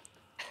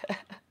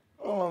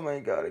 Oh my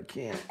god, I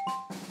can't.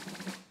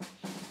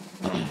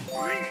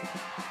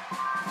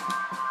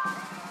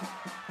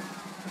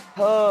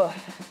 Oh.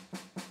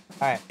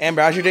 Alright,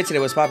 Amber, how's your day today?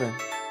 What's poppin'?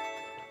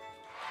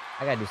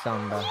 I gotta do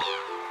something, bro.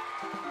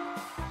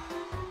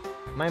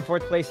 Am I in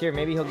 4th place here?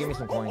 Maybe he'll give me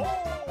some coins.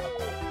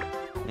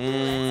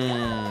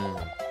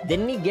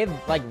 Didn't he give,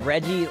 like,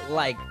 Reggie,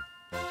 like,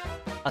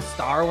 a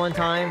star one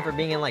time for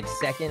being in, like,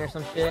 2nd or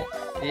some shit?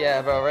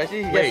 Yeah, bro.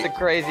 Reggie gets the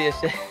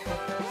craziest shit.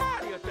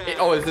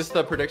 Oh, is this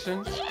the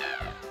prediction?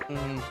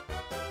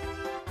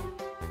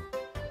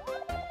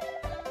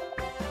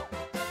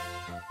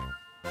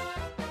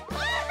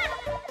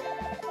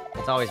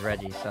 It's always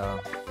Reggie, so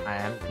I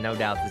have no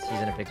doubt that he's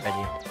gonna pick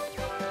Reggie.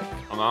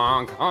 Come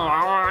on, come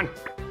on.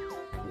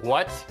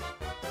 What?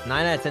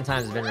 9 out of 10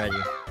 times it's been Reggie.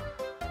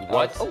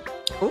 What?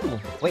 Ooh,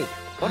 wait,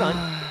 hold on.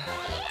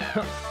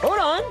 Hold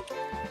on.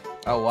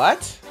 A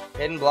what?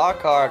 Hidden block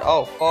card.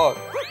 Oh, fuck.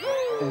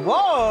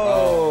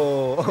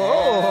 Whoa!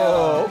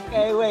 Oh,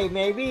 okay, wait,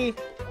 maybe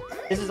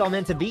this is all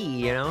meant to be,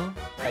 you know?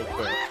 Right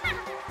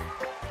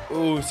there.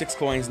 Ooh, 6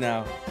 coins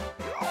now.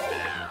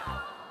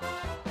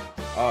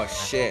 Oh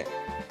shit.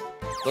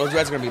 Those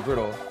reds are gonna be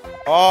brutal.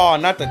 Oh,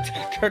 not the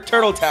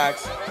turtle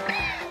tax.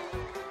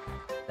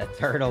 The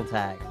turtle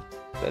tag.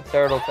 The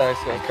turtle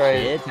tax goes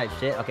crazy. Shit, type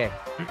shit. Okay.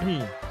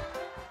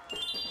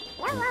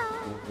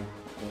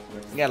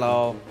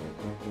 Yellow.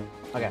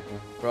 Okay.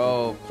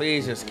 Bro,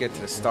 please just get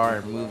to the star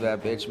and move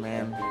that bitch,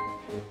 man.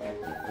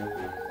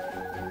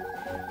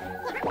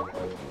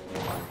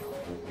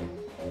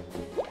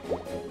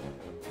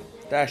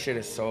 That shit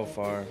is so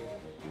far.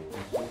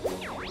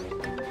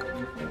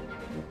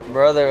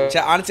 Brother.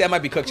 Chat, honestly, I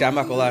might be cooked, chat. I'm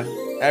not gonna lie.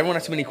 Everyone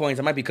has too many coins.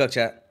 I might be cooked,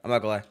 chat. I'm not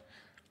gonna lie.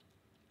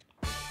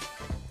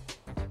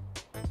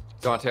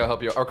 Dante, I'll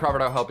help you. Or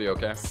Crawford, I'll help you,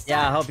 okay?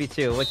 Yeah, I'll help you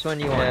too. Which one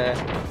do you want? Yeah.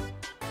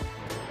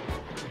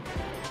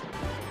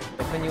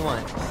 Which one you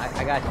want?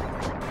 I got you.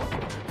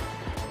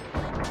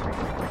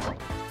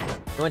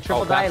 You want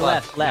triple die?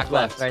 Left. Right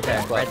there.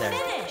 Back Right left. there.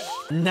 Finish.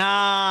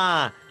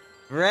 Nah!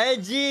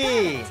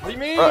 Reggie! What do you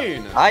mean?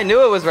 Bro, I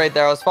knew it was right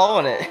there. I was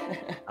following it.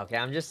 Okay,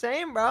 I'm just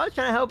saying, bro.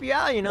 Trying to help you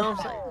out, you know what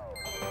I'm saying?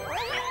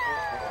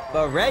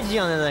 But Reggie,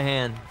 on the other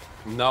hand,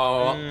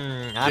 No.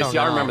 I don't JC,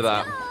 know. I remember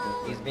that.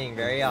 He's being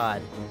very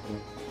odd.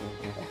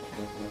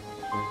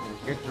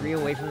 You're 3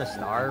 away from the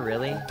star,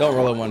 really? Don't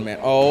roll in one, man.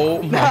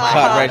 Oh my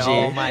god, Reggie.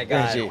 Oh my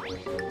god. Reggie.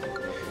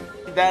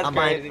 That's I'm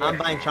crazy.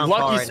 buying Trump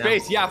call Lucky right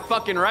space. Yeah,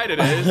 fucking right it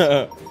is.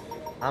 now.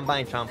 I'm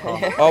buying Trump call.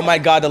 Oh my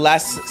god, the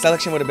last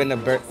selection would have been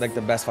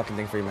the best fucking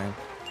thing for you, man.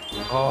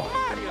 Oh,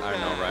 I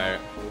know, right?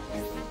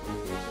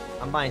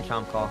 I'm buying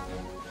Trump call.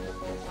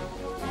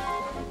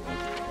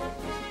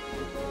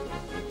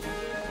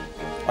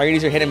 Are you gonna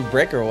use your hidden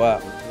brick or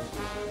what?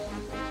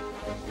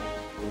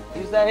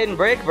 Use that hidden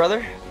break,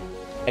 brother.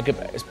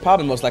 It's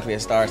probably most likely a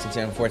star since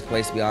you're in 4th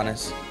place, to be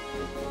honest.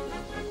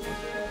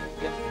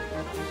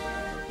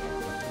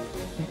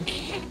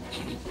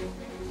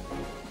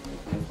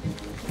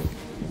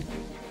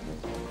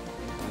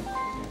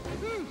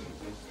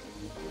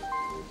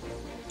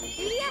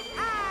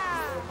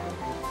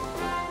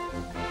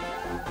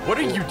 What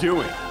are you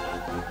doing?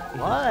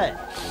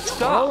 What?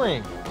 Stop.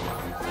 Rolling.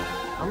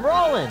 I'm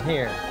rolling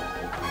here.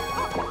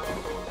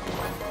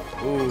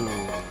 Ooh,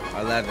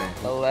 11.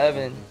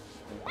 11.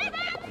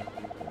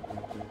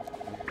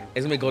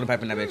 It's gonna be golden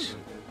pipe in that bitch.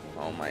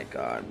 Oh my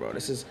god, bro.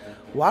 This is...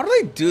 Why do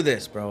they do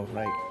this, bro?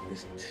 Like...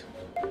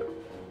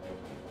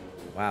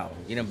 Wow,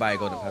 you didn't buy a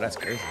golden pipe. That's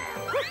crazy.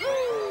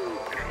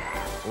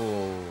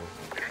 Ooh.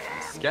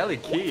 Skelly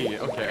key.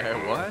 Okay,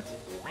 what?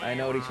 I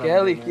know what he's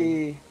Skelly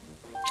key.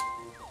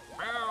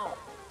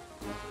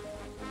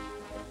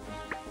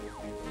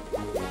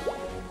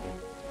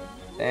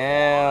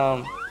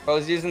 Damn.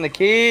 Bro's using the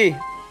key.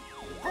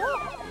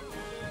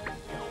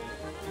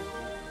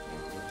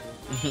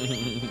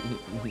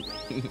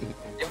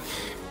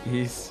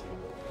 He's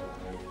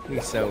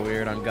so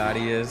weird on God,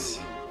 he is.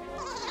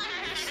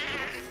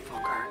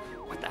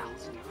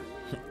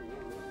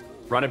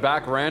 Run it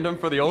back random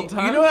for the old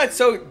time? You know what?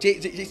 So,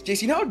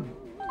 JC, you know how...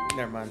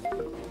 Never mind.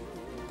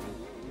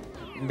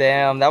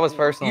 Damn, that was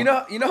personal. You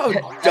know how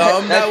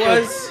dumb that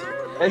was?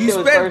 That You shit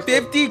was spent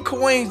personal. 50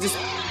 coins just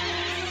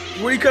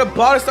where you could have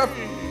bought a stuff.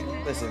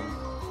 Listen,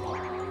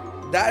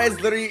 that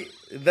is literally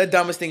the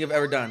dumbest thing you've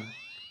ever done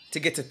to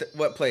get to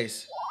what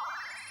place?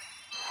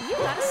 You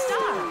got a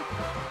star.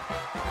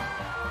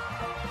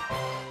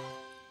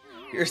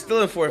 You're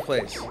still in 4th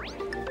place.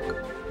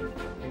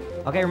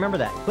 Okay, remember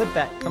that. Clip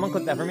that. Someone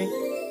clip that for me.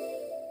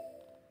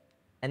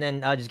 And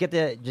then just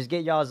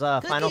get y'all's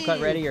final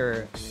cut ready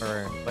or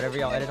whatever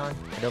y'all edit on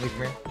Adobe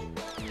Premiere.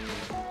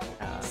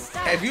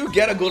 If you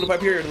get a golden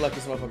pipe here, you're the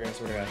luckiest motherfucker, I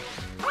swear to God.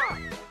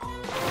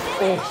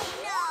 Oh.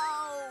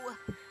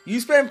 You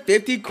spent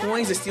 50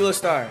 coins to steal a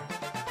star.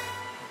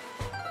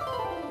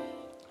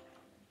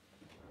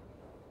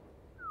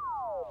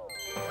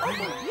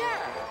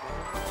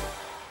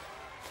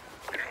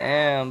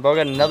 Damn, bro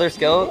got another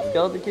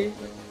skeleton key.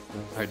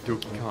 Alright,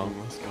 Dookie Kong,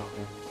 let's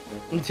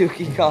go.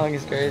 Dookie Kong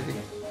is crazy.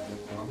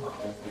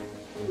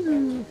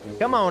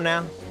 Come on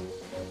now.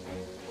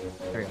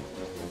 There we go.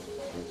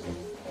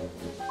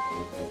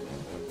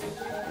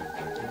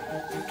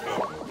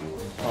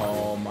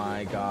 Oh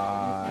my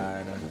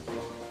god.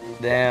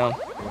 Damn.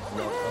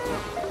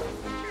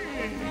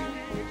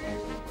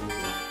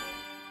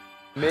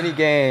 Mini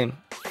game.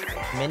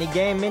 Mini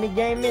game, mini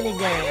game, mini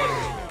game.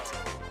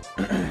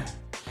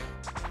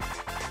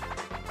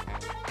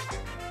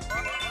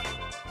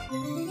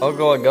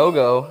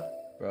 Go.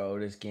 Bro,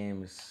 this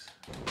game is...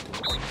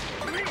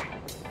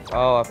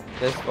 Oh,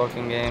 this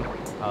fucking game.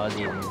 Oh, it's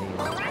easy,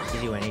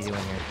 easy win here.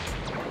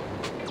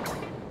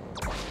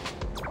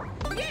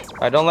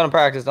 Alright, don't let him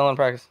practice.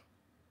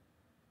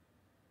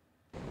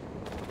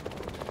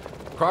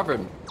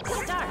 Crawford,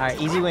 All right,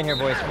 easy win here,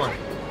 boys. Come on.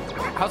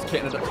 how's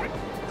Canada?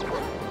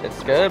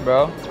 It's good,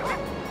 bro.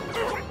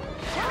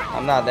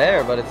 I'm not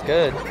there, but it's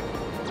good.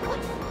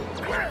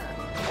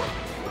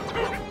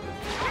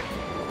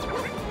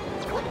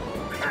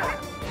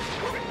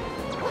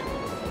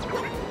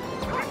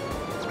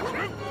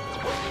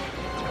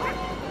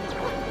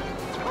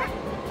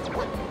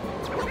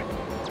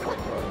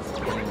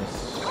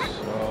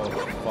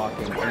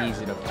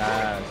 Easy to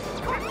pass.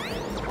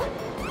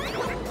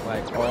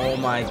 Like, oh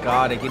my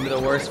god, it gave me the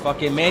worst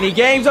fucking mini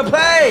games to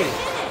play!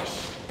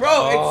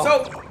 Bro,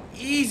 it's so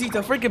easy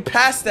to freaking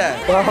pass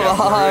that. Come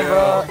on,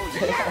 bro.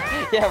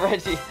 Yeah,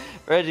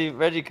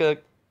 Reggie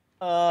cooked.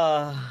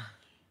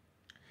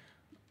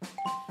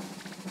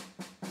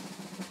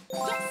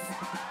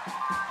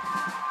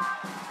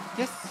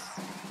 Yes.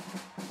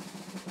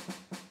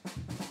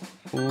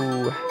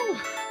 Ooh.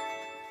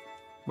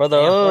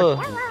 Brother,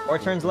 Yeah, four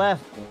turns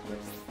left.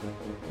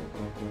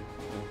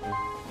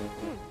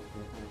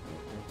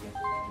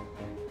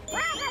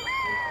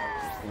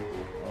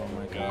 Oh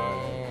my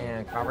god.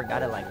 Yeah, Crawford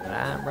got it like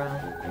that, bro.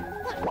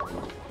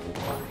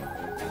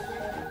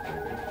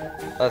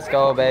 let's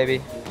go,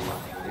 baby.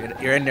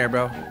 You're in there,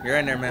 bro. You're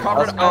in there, man.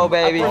 Crawford, Let's go,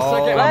 baby. For a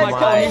second, Oh I'm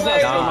like, my oh, he's not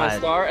stealing my God.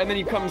 star, and then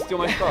you come and steal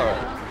my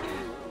star.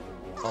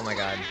 Oh my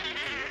god.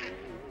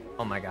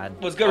 Oh my god.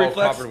 What's good, Oh,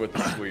 Reflex? Crawford with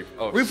the sweep.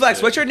 Oh, Reflex,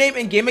 shit. what's your name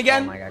in game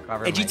again? Oh my god,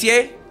 Crawford In might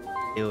GTA?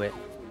 do it.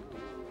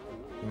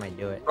 You might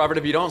do it. Robert,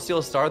 if you don't steal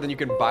a star, then you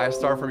can buy a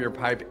star from your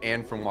pipe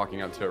and from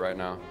walking up to it right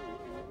now.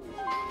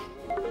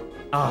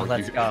 Oh,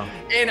 let's go.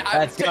 And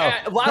Let's go.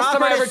 last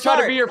time I ever tried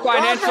to be your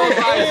financial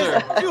advisor.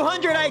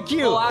 200 IQ.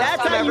 The last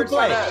That's time I how you ever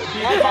play. tried to be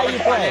That's how you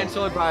play.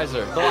 financial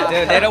advisor. The last Dude,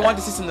 time. they don't want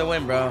the system to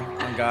win, bro.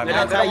 Oh god. They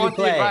man. don't, That's how you want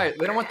the play. advice.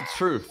 They don't want the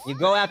truth. You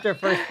go after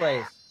first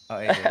place. Oh,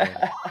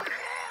 yeah.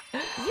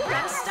 You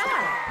got a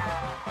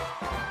star.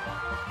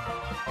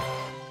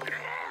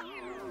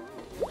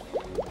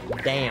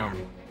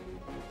 Damn.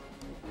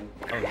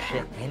 Oh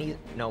shit. And he...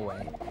 No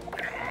way.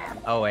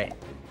 Oh wait.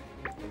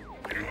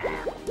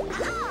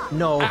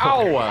 No.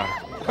 Ow!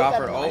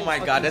 Crawford, oh my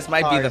god, this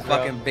might be the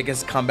fucking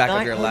biggest comeback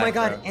of your Oh life. my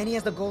god. bro. And he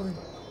has the golden...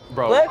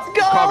 Bro, Let's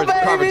go, Crawford's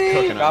baby!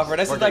 cooking us. Crawford,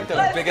 this We're is like the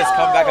getting biggest go!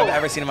 comeback I've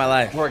ever seen in my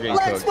life. cooked. We're getting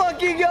Let's cooked.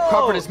 fucking go.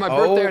 Crawford, it's my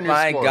birthday Oh on your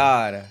my score.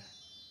 god.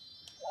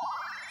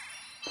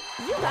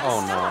 You got Oh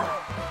a star.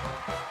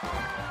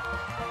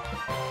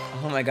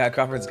 Oh my god,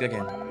 Crawford's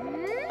cooking.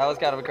 That was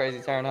kind of a crazy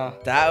turn, huh?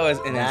 That was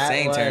an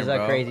insane turn, That was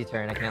bro. a crazy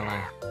turn, I can't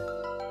lie.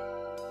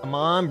 Come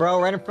on, bro,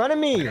 right in front of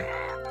me.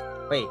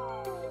 Wait.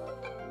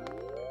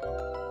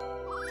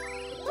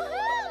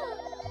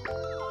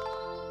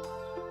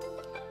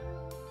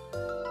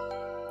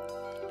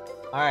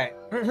 Alright.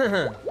 See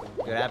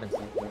what happens.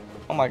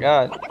 Oh my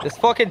god. This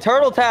fucking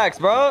turtle tax,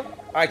 bro. All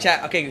right,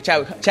 chat. Okay,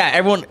 chat.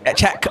 Everyone,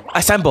 chat.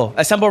 Assemble.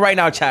 Assemble right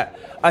now, chat.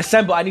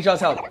 Assemble. I need y'all's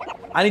help.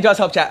 I need y'all's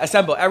help, chat.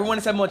 Assemble. Everyone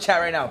assemble in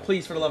chat right now,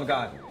 please, for the love of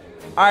God.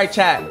 All right,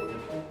 chat.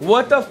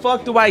 What the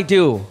fuck do I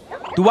do?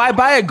 Do I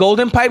buy a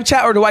golden pipe,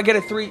 chat, or do I get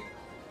a 3?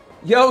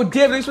 Yo,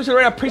 Div, thanks for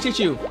right. I appreciate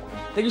you.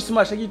 Thank you so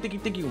much.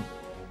 Thank you.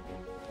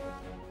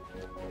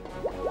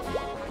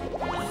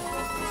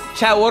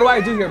 Chat, what do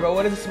I do here, bro?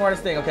 What is the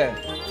smartest thing? Okay.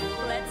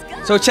 Let's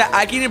go. So, chat,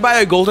 I can either buy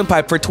a golden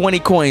pipe for 20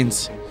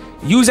 coins.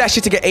 Use that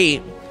shit to get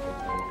 8.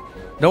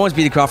 No one's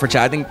beating Crawford,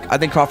 chat. I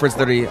think Crawford's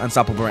literally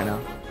unstoppable right now.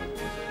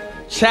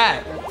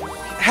 Chat.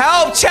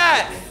 Help,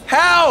 chat.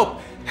 Help.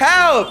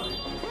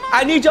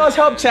 I need y'all's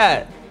help,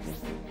 chat.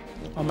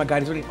 Oh my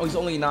god, he's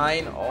only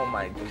 9. Oh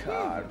my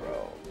god,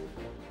 bro.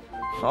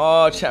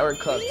 Oh, chat, we're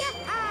cooked.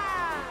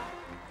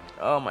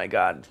 Oh my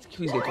god.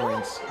 Please get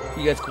coins.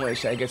 He gets coins,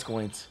 chat. He gets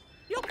coins.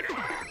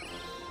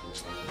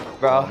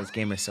 Bro. This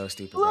game is so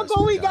stupid. Look bro.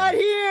 what we got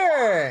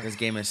here. This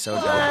game is so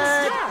dumb.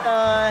 What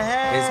the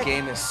heck? This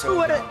game is so Who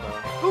dumb, would've-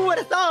 bro. Who would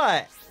have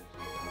thought?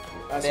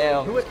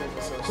 Damn. Who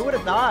would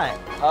have thought?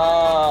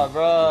 Oh,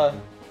 bro.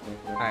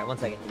 All right, 1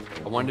 second.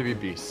 I wanted to be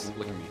beast.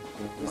 Look at me.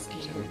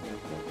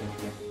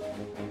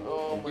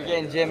 You're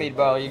getting jimmied,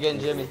 bro. You're getting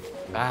jimmied.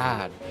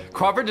 Bad.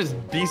 Crawford just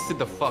beasted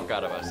the fuck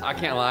out of us. I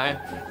can't lie.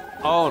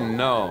 Oh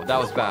no, that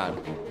was bad.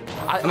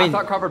 I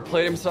thought Crawford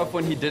played himself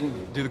when he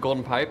didn't do the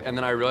golden pipe, and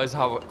then I realized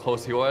how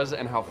close he was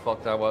and how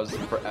fucked I was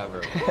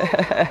forever.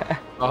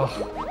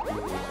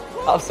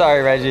 Oh, I'm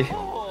sorry, Reggie.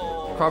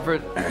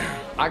 Crawford,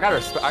 I gotta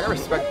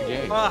respect the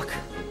game. Fuck.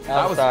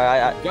 I'm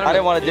sorry. I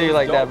didn't want to do you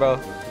like that, bro.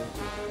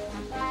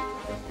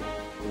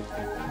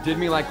 Did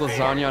me like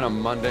lasagna on a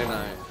Monday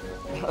night.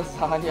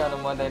 Lasagna on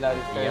a Monday night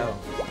is crazy. Yo.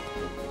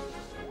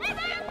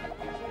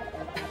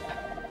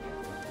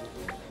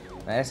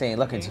 Man, this ain't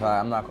looking too hot.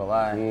 I'm not gonna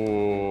lie.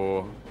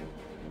 Ooh.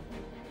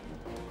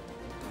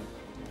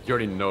 You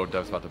already know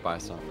Dev's about to buy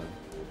something.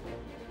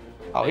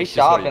 Oh, he's It's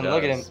just what he shopping.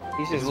 Look at him. does.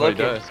 He's This just is what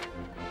he looking. does.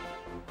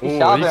 He's Ooh,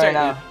 shopping he right said-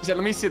 now. He said,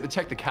 let me see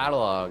check the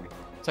catalog.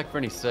 Check for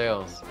any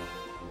sales.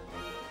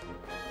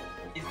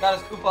 He's got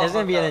his coupon. There's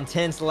gonna be an book out.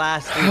 intense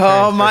last. Oh three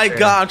turns my for sure.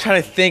 god, I'm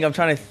trying to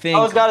think.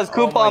 Oh, he's got his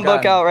coupon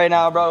book out right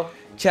now, bro.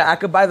 Chat, I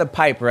could buy the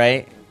pipe,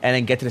 right? And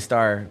then get to the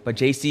star. But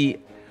JC,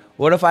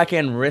 what if I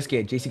can risk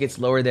it? JC gets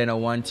lower than a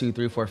 1, 2,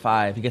 3, 4,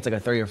 5. He gets like a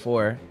 3 or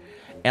 4.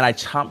 And I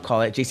chomp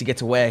call it. JC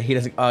gets away. He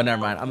doesn't. Oh,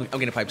 never mind. I'm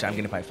getting a pipe, chat. I'm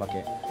getting a pipe. Fuck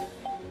it.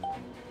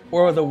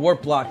 Or the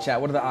warp block,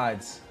 chat. What are the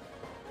odds?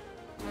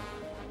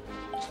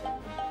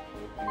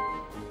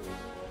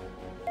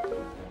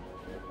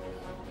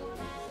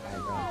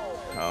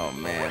 Oh,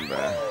 man, bro.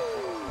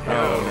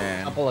 Oh,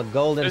 man. Couple of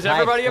golden. Does pipes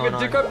everybody have a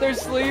going dick on. up their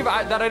sleeve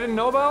that I didn't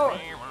know about?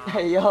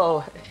 Hey,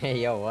 yo. Hey,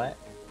 yo, what?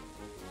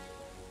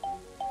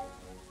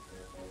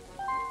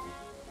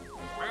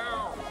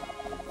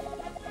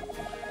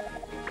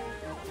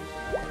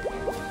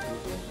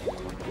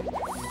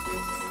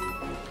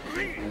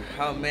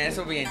 Oh, man. This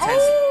will be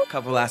intense.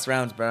 Couple last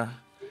rounds, bro.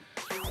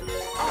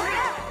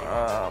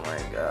 Oh, my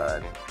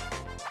God.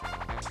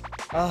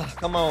 Oh,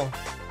 come on.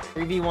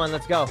 3v1,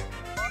 let's go.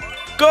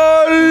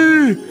 Got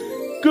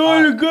it!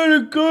 Got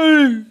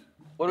it!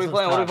 What are we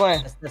playing? What are we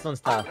playing? This one's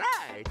tough.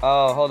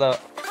 Oh, hold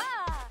up.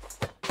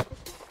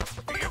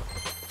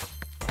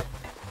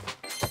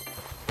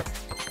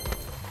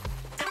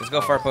 Let's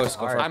go far post.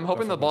 Go far, I'm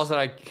hoping go the far balls that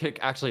I kick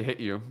actually hit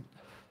you.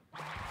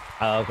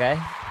 Oh, okay.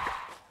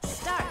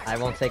 Start. I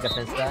won't take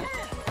offense to that.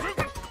 post.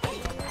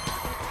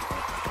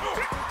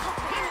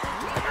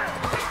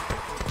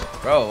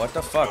 Bro, what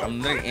the fuck? I'm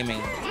literally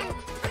aiming.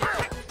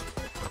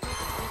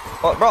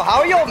 Oh, bro, how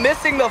are y'all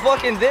missing the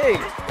fucking thing?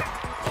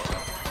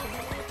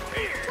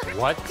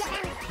 What?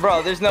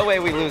 Bro, there's no way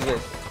we lose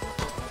this.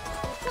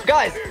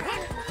 Guys,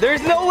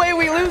 there's no way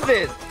we lose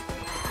this.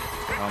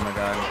 Oh my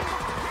god.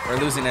 We're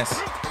losing this.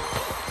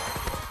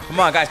 Come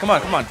on, guys. Come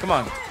on. Come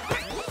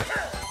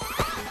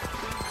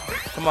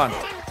on.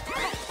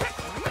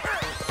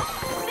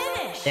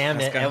 Finish.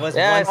 Damn it. go. It was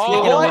Yes, one oh,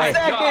 second 1 away.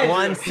 second.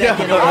 1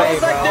 second I away,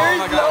 was like, bro. there's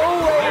my no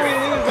God. way we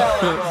lose that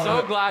one, I'm bro.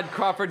 so glad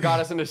Crawford got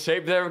us into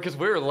shape there because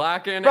we were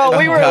lacking. Bro, and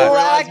we were I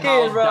realized lacking,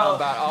 how bro. down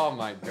bad- Oh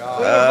my We god.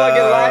 were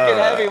fucking lacking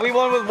heavy. We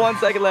won with 1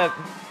 second left.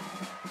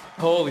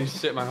 Holy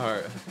shit, my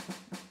heart.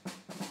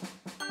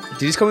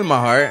 Did you just call me my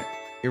heart?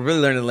 You're really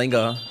learning the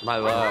lingo. My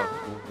love.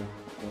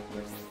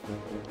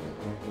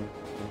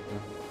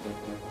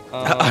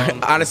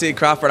 Honestly,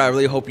 Crawford, I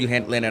really hope you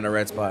land in a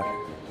red spot.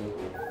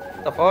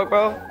 The fuck,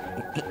 bro?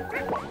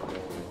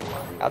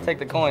 I'll take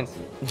the coins.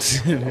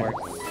 Man.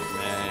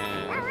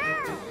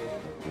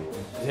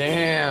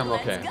 Damn,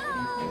 okay. Let's go.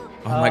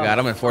 Oh my god,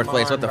 I'm in 4th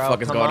place. What the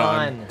fuck is going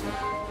on?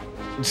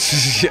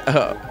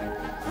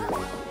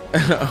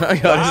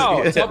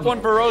 Wow, top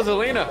one for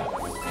Rosalina.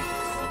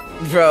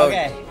 Bro.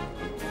 Okay.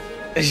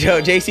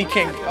 Yo, JC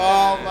King.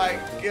 Oh my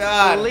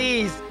god.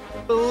 Please.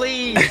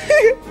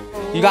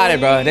 You got it,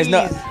 bro.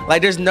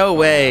 There's no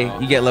way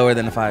you get lower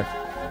than a 5.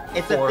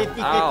 It's a 50-50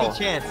 Ow.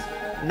 chance.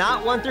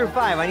 Not 1 through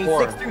 5. I need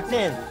 4. 6 through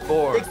 10.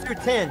 4. 6 through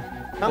 10.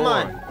 Come 4.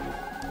 on.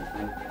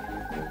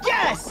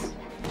 Yes!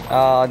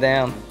 Oh,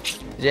 damn.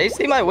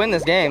 JC might win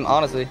this game,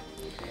 honestly.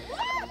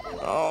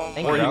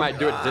 Thank Or you, you bro. might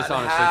do it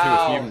dishonestly too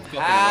if you even fucking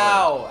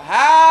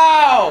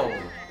How?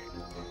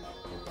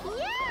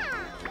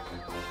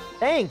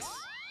 Thanks.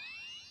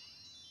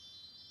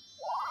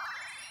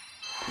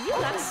 You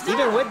gotta start.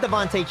 Even with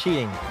Devontae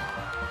cheating.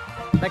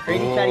 That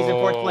crazy chat, he's in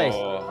 4th place.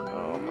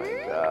 Oh my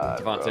god.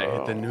 Devontae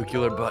hit the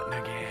nuclear button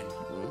again.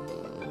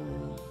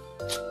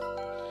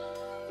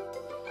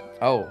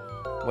 Oh,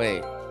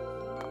 wait.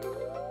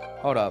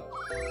 Hold up.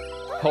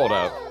 Hold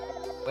up.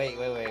 Wait.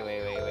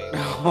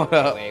 Hold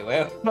up. Wait.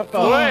 Wait.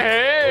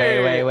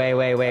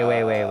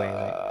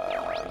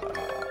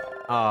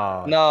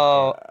 Oh.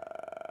 No.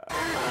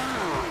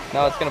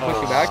 No, it's gonna push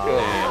you back to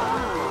it.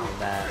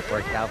 That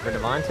worked out for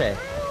Devontae.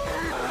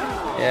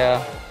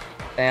 Yeah.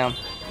 Damn.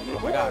 Oh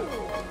my god.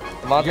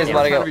 Devontae's I'm about to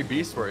trying go. to be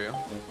beast for you.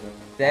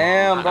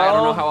 Damn, bro. I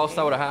don't know how else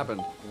that would have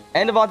happened.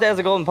 And Devontae has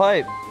a golden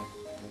pipe.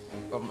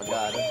 Oh my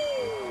god.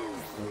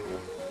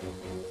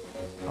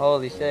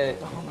 Holy shit.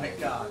 Oh my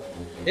god.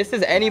 This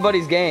is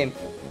anybody's game.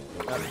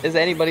 This is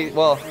anybody.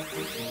 Well,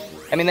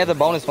 I mean, they have the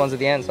bonus ones at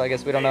the end, so I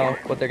guess we don't know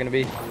what they're gonna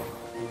be.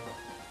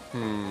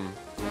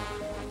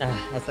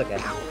 That's okay.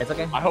 It's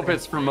okay. I hope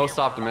it's for most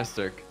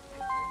optimistic.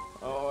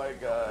 Oh my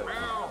god.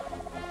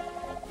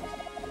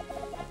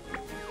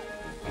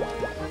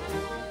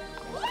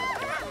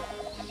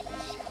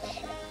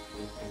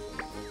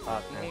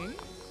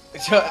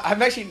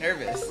 I'm actually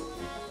nervous.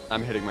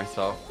 I'm hitting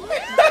myself.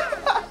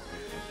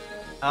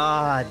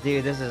 Ah,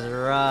 dude, this is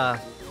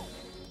rough.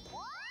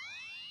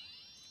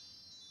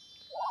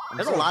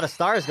 There's a lot of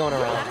stars going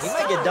around. He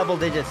might get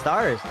double-digit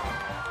stars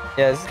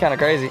Yeah, this is kind of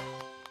crazy.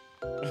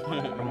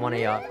 from one of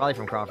y'all. Probably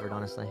from Crawford,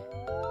 honestly.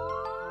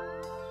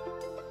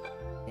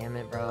 Damn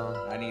it,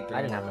 bro. I need 3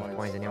 I didn't more have enough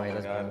coins Oh anyway. my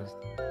Let's be God.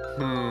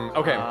 honest.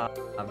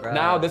 Okay. Bro.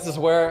 Now this is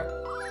where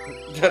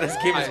This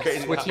game is I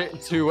crazy. switch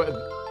it to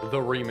the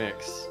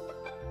remix.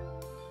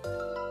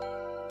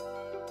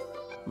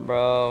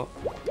 Bro.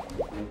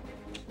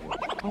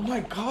 Oh my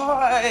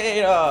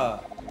god.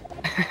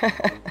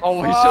 Oh,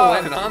 we should have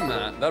landed on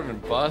that. That'd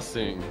have been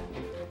busting.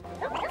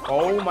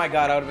 Oh my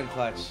god, I would have been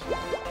clutch.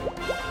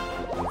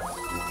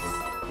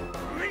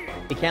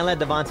 You can't let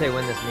Devontae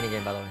win this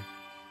minigame, by the way.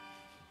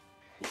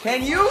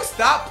 Can you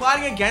stop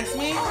plotting against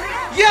me?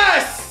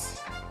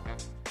 Yes!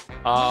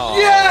 Oh.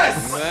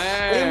 Yes! What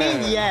Man. do you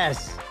mean,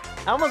 yes?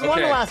 I almost won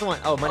the Okay. last one.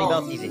 Oh, money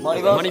belt's easy.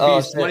 Money belt? Money Oh,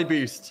 beast. shit. Money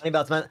beast. Money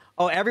belt's man.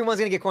 Oh, everyone's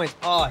gonna get coins.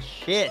 Oh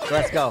shit.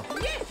 Let's go.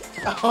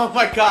 Oh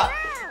my god.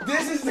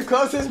 This is the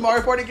closest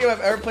Mario Party game I've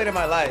ever played in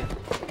my life.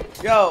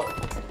 Yo.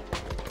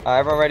 Alright,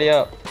 everyone ready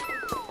up.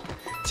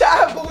 Chat, I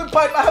have golden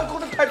pipe. I have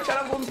golden pipe. Chat,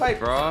 I have golden pipe.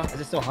 Bro. This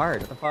is so hard.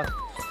 What the fuck?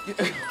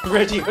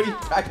 Reggie, what are you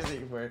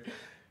practicing for?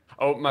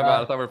 Oh, my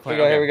bad. I thought we were playing.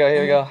 Here we go,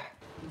 here we go.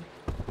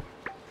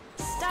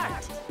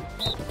 Start.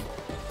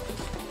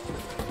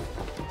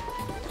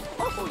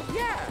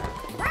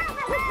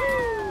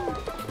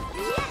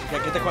 Yeah,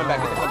 get the coin back.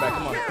 Get the coin back.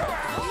 Come on.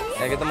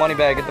 Yeah, get the money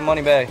bag, get the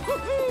money bag.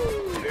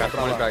 Got the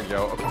money back,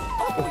 yo. Okay.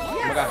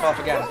 Oh my god, fall off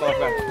again. Fall off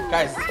again.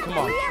 Guys, come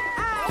on.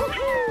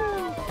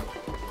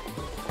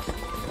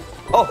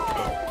 Oh!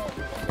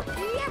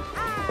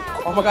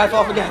 Oh my god,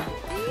 fall off again.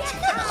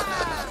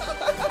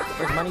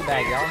 Where's money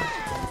bag, y'all?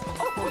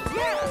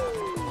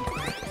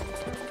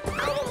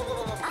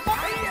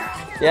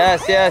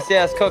 Yes, yes,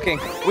 yes, cooking.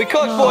 We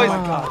cooked, boys! my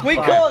God, We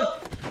fuck.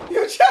 cooked!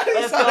 You chat is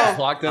Let's go. on.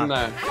 Locked in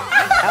there.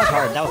 That was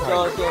hard. That was Go,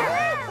 hard. let's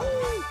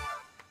go.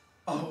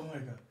 Oh my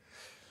god.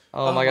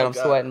 Oh my god, I'm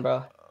God. sweating,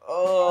 bro.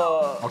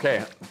 Oh.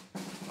 Okay.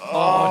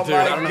 Oh Dude,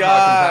 I don't my know how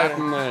I god.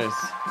 can pack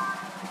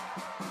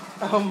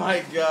this. Oh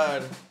my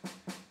god.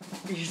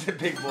 He's a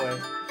big boy.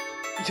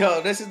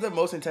 Yo, this is the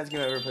most intense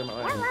game I've ever played in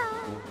my life.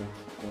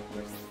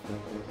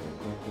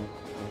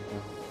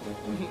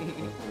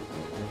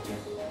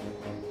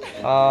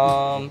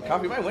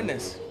 Coffee, you might win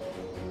this.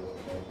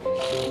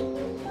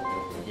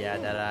 Yeah,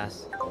 that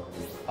ass.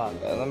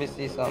 Let me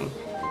see something.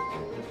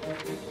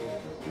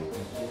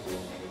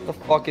 The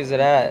fuck is it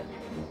at?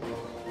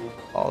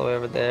 All the way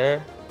over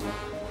there.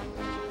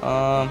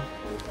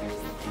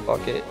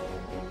 Fuck it.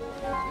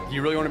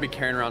 You really want to be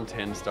carrying around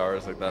 10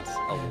 stars? Like, that's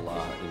a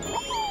lot, you know?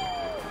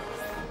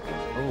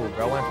 Ooh,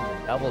 bro went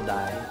from double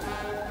die.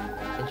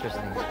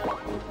 Interesting.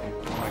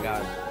 Oh my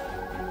god.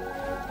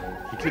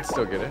 He could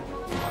still get it.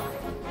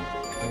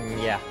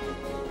 Yeah.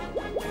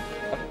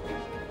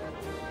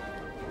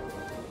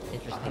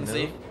 Interesting. Let's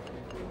see. move.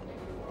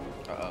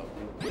 Uh-oh.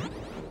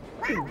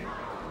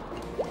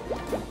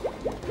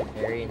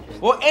 Very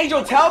interesting. Well,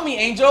 Angel, tell me,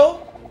 Angel.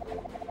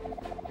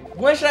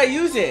 When should I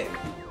use it?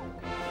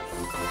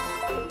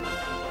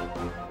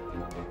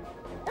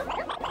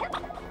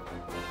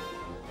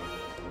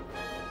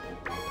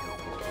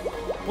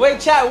 Wait,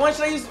 chat, when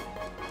should I use...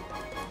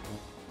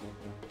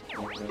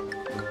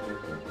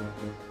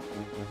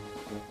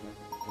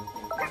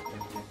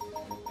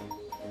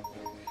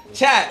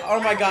 Chat, oh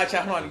my god,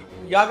 chat, hold on.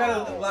 Y'all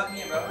gotta lock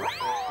me in, bro.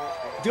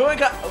 Doing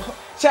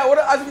chat, what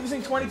I think this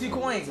thing 22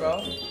 coins,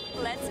 bro.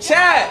 Let's go.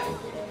 Chat!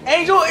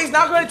 Angel is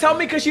not going to tell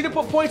me because she didn't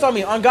put points on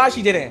me. On God,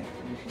 she didn't.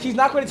 She's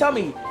not going to tell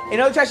me. In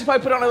other times, she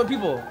probably put it on other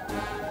people.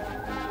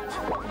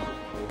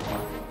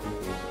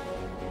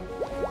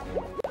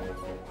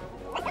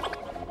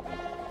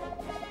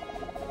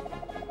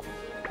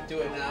 Do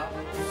it now.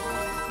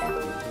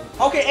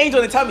 Okay,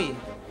 Angel, then tell me.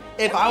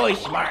 If I was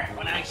smart,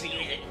 when I actually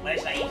use it, what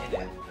should I use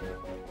it?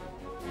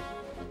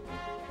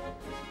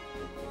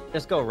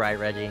 Just go right,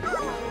 Reggie.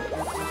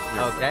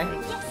 Okay.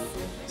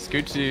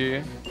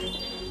 Scoochie.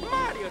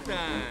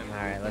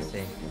 Alright, let's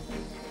see.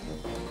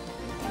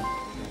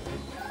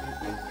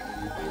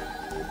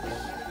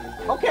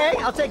 Okay,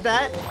 I'll take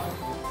that.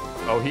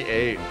 Oh, he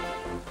ate.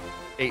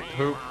 Ate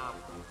poop.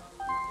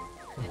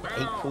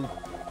 8 poop.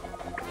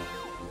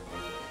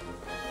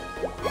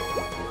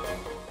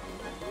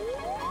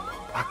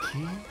 A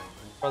key?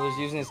 Brother's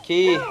using his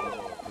key.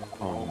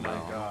 Oh, no.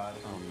 God.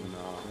 Oh, no.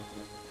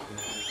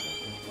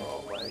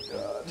 Oh my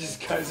god. This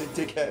guy's a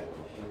dickhead.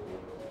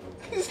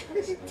 This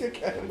guy's a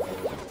dickhead.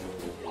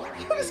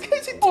 Yo, this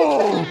guy's a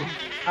dickhead.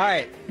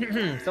 Alright,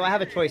 so I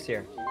have a choice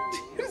here.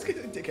 This guy's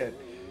a dickhead.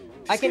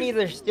 I can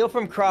either steal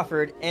from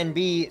Crawford and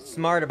be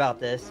smart about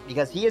this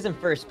because he is in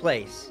first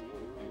place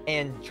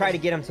and try to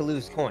get him to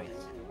lose coins.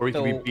 Or he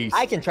So could be beast.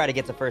 I can try to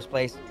get to first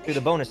place through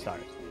the bonus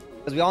stars.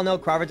 Because we all know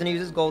Crawford's gonna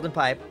use his golden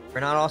pipe. We're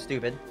not all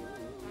stupid.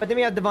 But then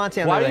we have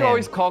Devontae on Why the do other you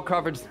always hand. call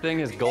Crawford's thing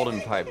his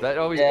golden pipe? That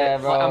always. Yeah,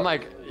 bro. I'm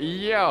like,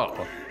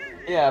 yo.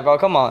 Yeah, bro,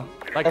 come on.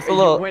 Like, That's a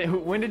little.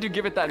 when did you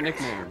give it that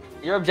nickname?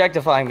 You're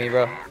objectifying me,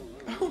 bro.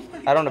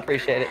 I don't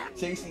appreciate it.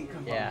 JC,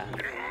 come Yeah.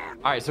 on.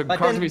 All right, so But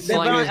Crawford's then, be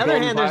slanging on his the other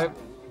golden hand, pipe.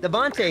 there's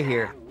Devontae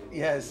here.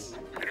 Yes.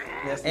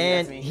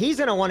 And he's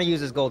gonna want to use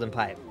his golden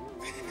pipe.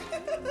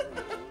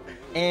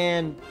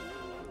 And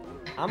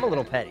I'm a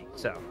little petty,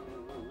 so.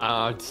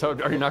 So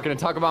are you not gonna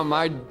talk about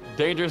my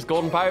dangerous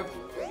golden pipe?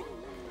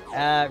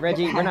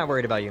 Reggie, we're not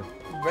worried about you.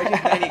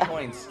 Reggie's 90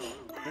 coins.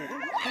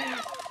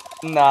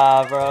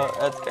 Nah, bro,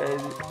 that's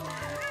crazy.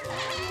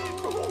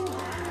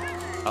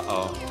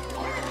 Uh-oh.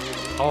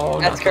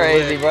 Oh, That's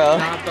crazy, bro.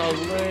 Not the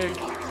lick.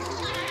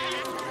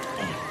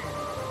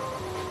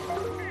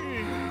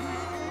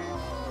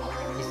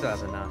 He still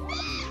has enough.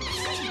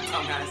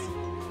 Dumbass.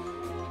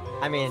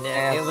 I mean,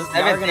 Yeah, it was,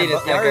 17 is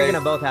still y'all are great.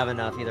 gonna both have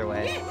enough either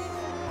way.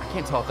 I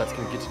can't tell if that's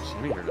gonna get you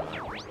Jimmy or not.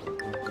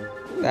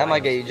 That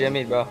might get you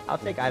jimmied, bro. I'll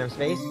take item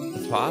space.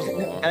 It's possible.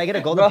 Can I get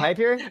a golden Bro. pipe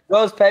here? Can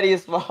Bro's petty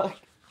as fuck.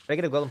 I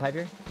get a golden pipe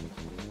here?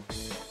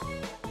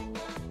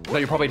 No,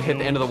 you probably hit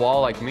the end of the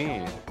wall like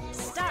me.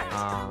 Start.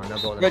 Oh, no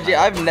golden Reggie,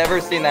 pipe. I've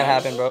never seen that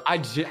happen, bro. I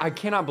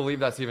cannot believe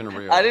that's even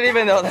real. I didn't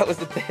even know that was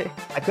the thing.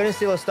 I couldn't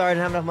steal a star. I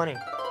didn't have enough money.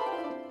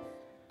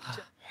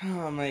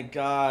 Oh my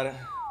god.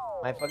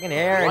 My fucking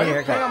hair Why and are your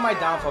you playing on haircut. my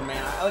downfall,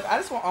 man? I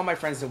just want all my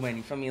friends to win.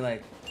 You feel me?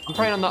 Like, I'm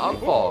praying on the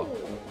upfall.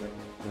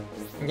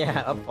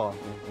 Yeah, upfall.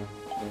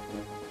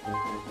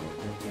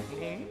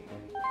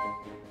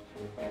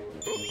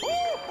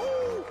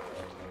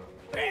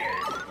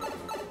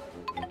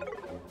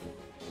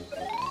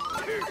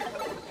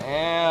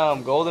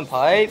 Damn, golden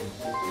pipe.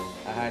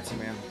 I had to,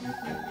 man.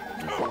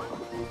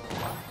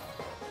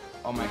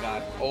 Oh my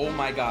god. Oh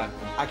my god.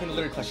 I can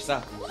literally clutch this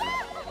up.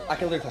 I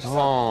can literally clutch this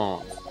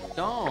up.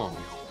 Don't.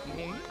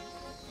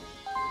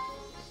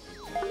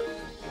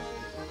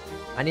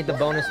 I need the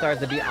bonus stars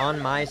to be on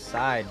my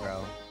side,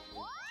 bro.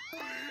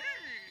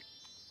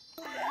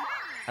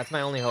 That's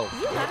my only hope.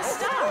 You got a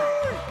star.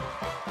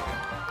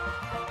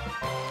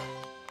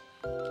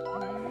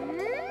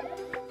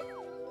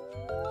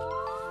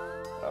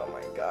 Oh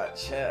my god,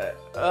 chat.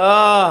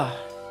 Ugh.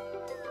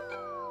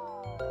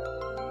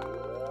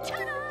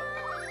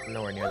 I'm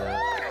nowhere near that.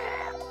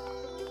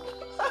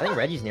 I think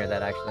Reggie's near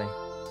that, actually.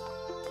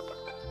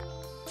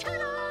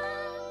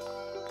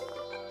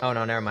 Oh,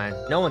 no, never mind.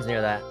 No one's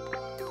near that.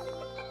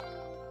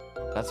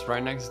 That's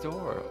right next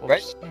door. Oh,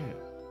 Right? shit.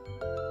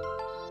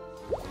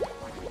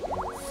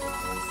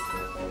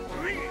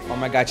 Oh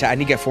my god, chat. I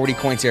need to get 40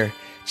 coins here.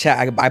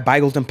 Chat, I buy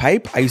golden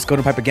pipe. I use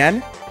golden pipe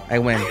again. I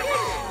win.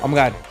 Oh my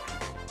god.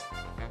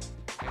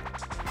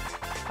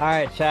 All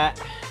right, chat.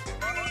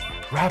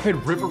 Rapid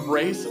River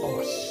Race?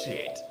 Oh,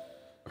 shit.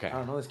 Okay. I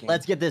don't know this game.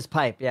 Let's get this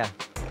pipe, yeah.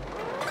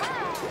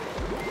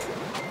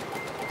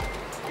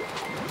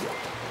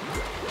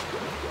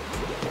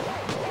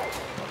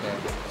 Okay,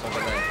 so over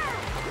there.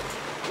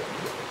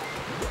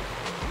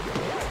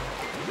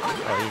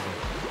 Oh,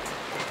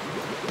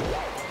 easy.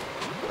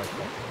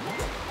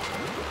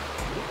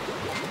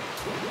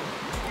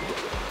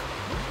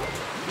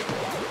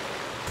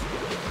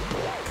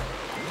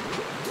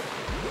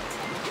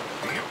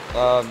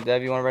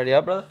 Dev, you want to ready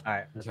up, brother? All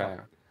right, let's Okay.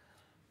 go.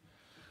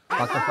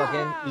 Fuck the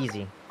fucking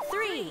easy.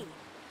 3,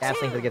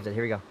 Gasling for the gifted.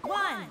 Here we go.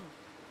 1,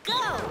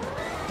 go.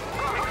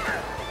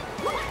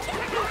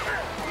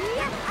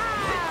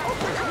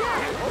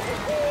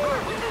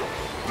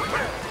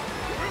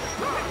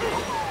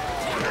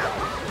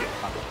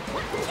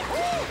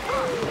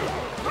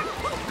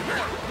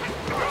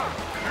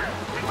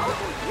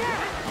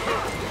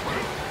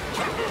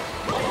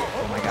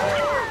 Oh my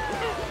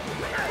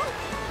god.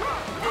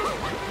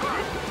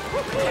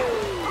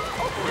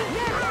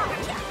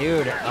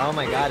 Dude, oh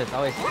my god, it's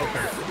always sticking.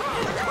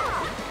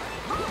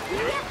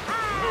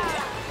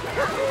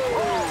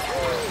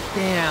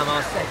 Damn, I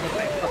was second.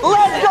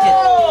 Let's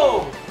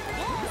go!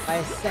 By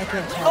a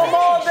second. Come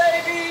on,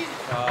 baby!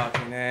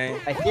 Fucking A.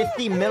 By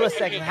 50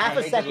 milliseconds, half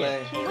a second.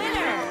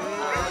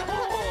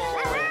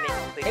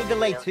 Hey,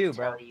 delay too,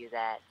 bro.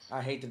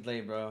 I hate the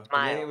delay, bro.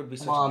 Smile. Delay would be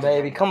such Come on, a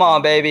baby. Come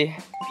on, baby.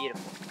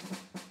 Beautiful.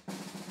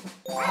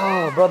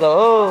 Oh, brother.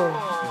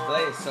 Oh. The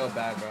delay is so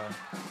bad, bro.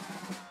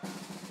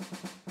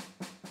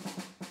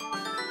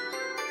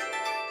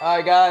 All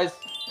right, guys.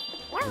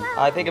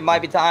 I think it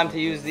might be time to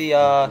use the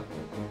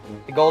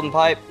golden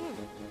pipe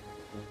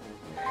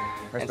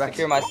and Respect.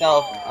 secure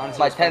myself Honestly,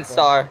 my respect, 10th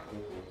star.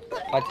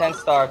 My 10th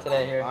star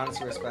today here.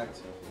 Honestly, respect.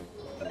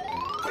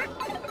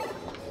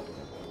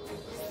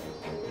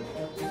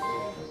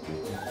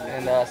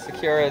 And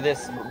secure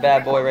this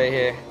bad boy right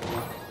here.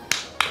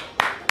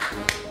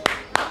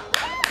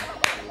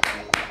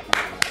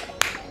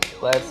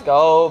 Let's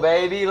go,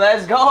 baby.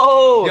 Let's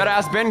go. You gotta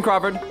ask Ben,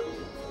 Crawford. No,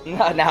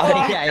 Yeah,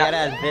 I gotta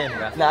ask Ben,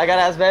 bro. No, I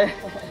gotta ask Ben.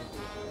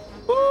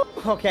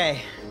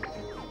 Okay.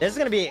 This is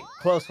gonna be a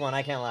close one,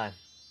 I can't lie.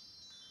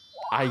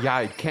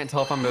 I can't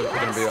tell if I'm gonna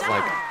be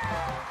like,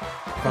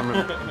 if I'm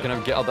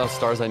gonna get all those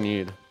stars I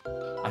need.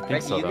 I think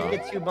Reggie, so you can though.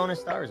 get 2 bonus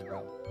stars,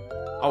 bro.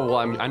 Oh well,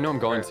 I know I'm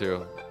going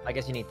to. I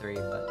guess you need 3,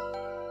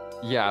 but...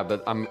 Yeah,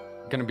 but I'm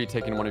gonna be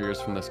taking one of yours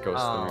from this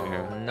ghost thing right Oh,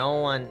 here. no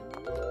one...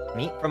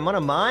 Me? From one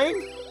of mine?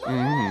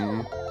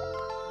 Mm-hmm.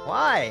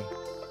 Why?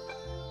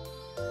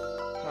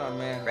 Oh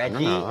man.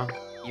 Reggie, know.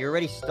 you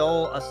already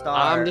stole a star.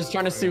 I'm just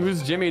trying to see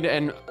who's jimmied,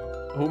 and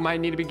who might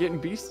need to be getting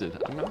beasted.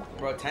 I don't know.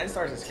 Bro, 10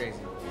 stars is crazy.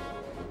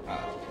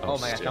 Oh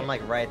my gosh, shit. I'm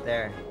like right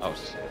there. Oh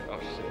shit. Oh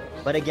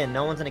shit. But again,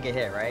 no one's gonna get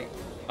hit, right?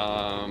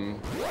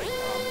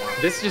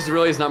 This just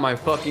really is not my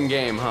fucking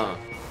game, huh?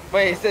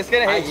 Wait, is this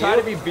gonna hit I you? try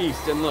to be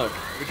beast and look.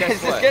 Guess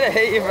Is this what? gonna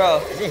hit you, bro?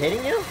 Is it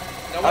hitting you?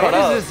 No, I don't know.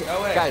 What is this?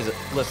 No way. Guys,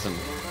 listen.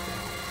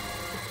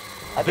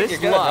 I think This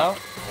you're good, luck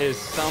no? is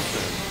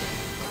something.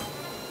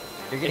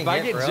 You're getting If I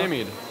hit, get bro.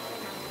 jimmied.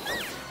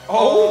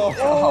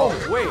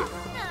 Oh. Wait.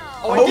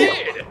 Oh. I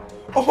did.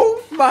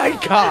 Oh my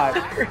god.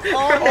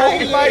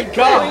 Oh my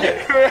god.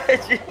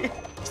 Reggie. See,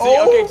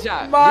 Oh okay,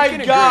 chat. my we can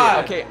agree.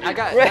 God. Okay,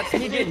 that's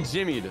me getting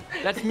jimmied.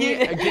 That's me.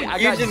 I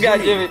You got just got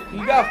jimmied. Jimmy.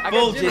 You got I got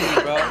full Jimmy.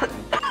 Jimmy, bro.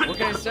 What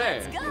can I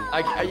say?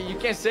 You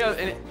can't say.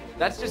 And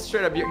that's just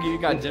straight up. You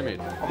got jimmied.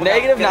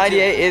 Negative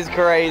 98 is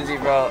crazy,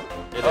 bro.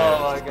 It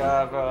Oh is. my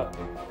god, bro.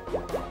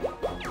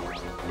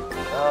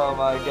 Oh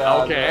my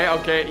god. Okay, bro.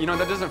 okay. You know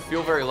that doesn't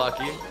feel very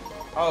lucky.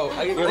 Oh,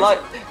 Your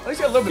luck, At least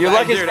you got a little bit your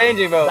luck is Dude,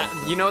 changing, bro.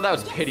 You know that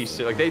was pity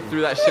shit. Like they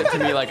threw that shit to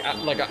me like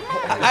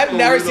I've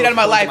never seen that in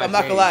my life. I'm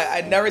not gonna lie.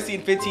 I've never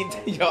seen 15.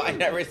 Yo, I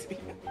never seen.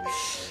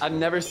 I've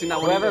never seen that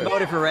one. Whoever either.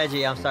 voted for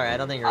Reggie, I'm sorry. I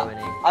don't think you're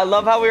winning. I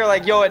love how we were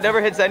like, yo, it never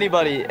hits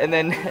anybody, and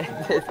then.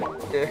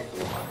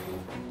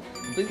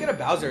 Please get a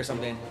Bowser or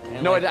something.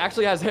 And No, like, it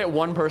actually has hit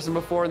one person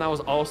before, and that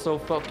was also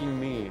fucking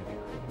me.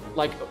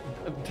 Like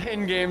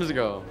 10 games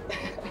ago.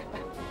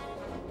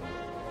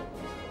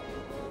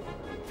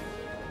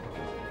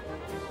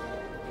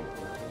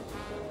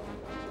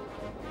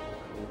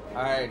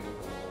 all right.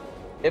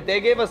 If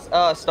they gave us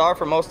a star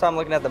for most time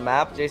looking at the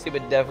map, JC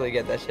would definitely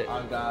get that shit.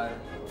 Oh god.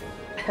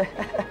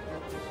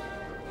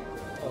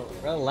 Oh,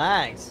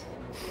 relax.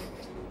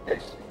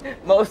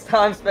 Most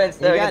time spent You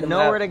staring got at the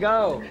nowhere map. to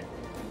go.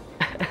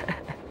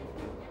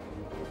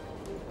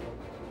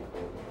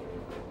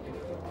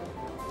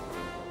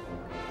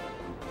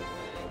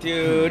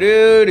 Do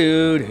do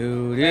do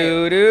do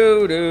do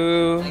do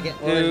do. I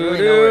get- well, there's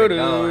really nowhere to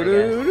go, I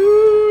guess.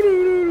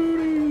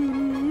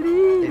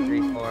 2,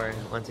 3, 4.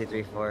 1, 2,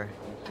 3, 4.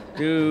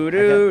 Do I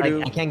do can't-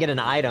 do. I can't get an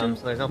item,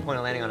 so there's no point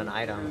in landing on an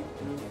item.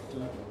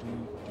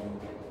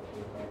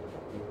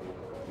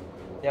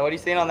 Yeah, what are you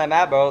seeing on that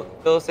map, bro?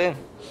 Fill us in.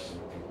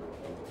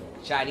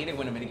 Chat, I need to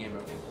win a minigame,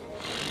 bro.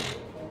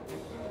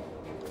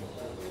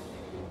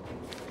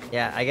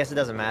 Yeah, I guess it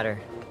doesn't matter.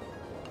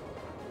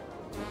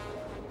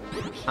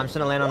 I'm just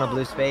gonna land on a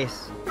blue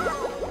space.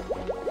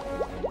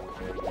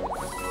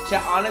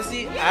 Chat,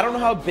 honestly, I don't know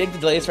how big the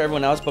delay is for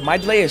everyone else, but my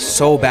delay is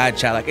so bad,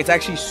 chat. Like, it's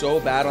actually so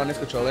bad on this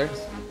controller.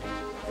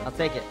 I'll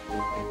take it.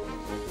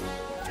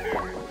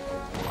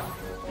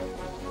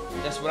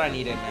 That's what I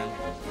needed, man.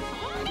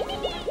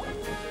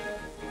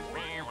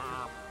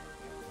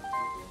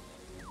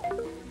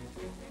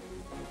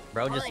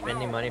 Bro, just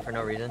spending money for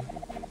no reason.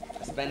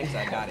 Spending, so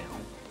I got it.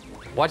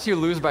 Watch you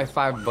lose by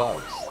 $5.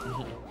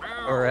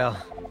 For real.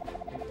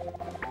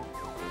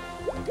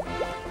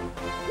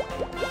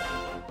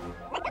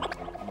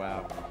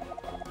 Wow.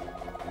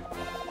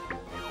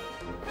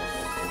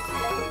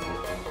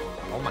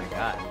 Oh my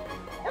god.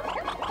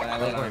 And I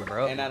What's land going, on,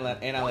 bro? and I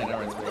land on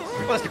red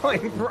space. What's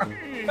going, bro?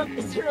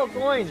 0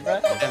 coins, bro.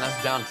 And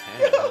that's down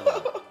 10.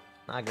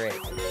 Not great.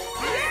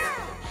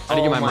 How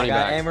to get my money god,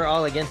 back? and we're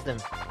all against him.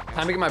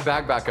 Time to get my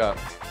bag back up.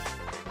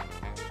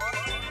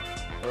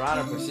 We're on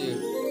a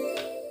pursuit.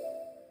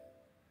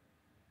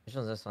 Which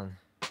one's this one?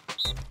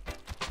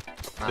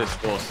 This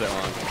bullshit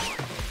one.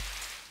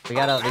 We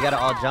gotta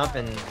all jump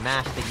and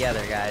mash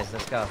together, guys.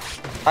 Let's go.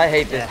 I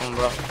hate this Yeah. one,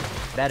 bro.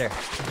 Better.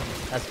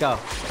 Let's go.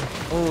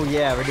 Oh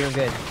yeah, we're doing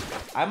good.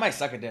 I might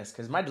suck at this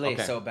because my delay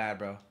Okay. is so bad,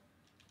 bro.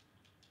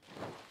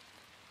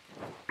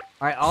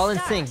 All right, all in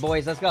sync,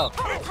 boys. Let's go.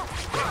 I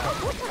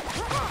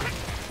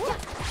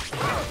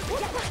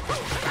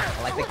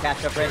like the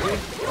catch up, Reggie.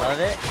 Love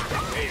it.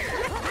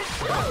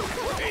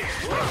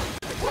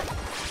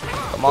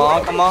 Come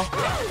on, come on.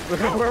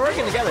 We're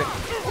working together.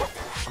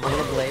 I'm a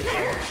little delayed.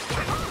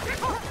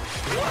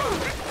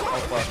 Oh,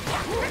 fuck.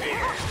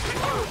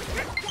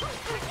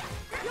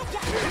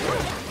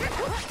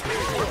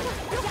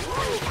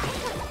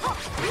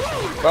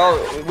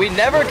 Bro, we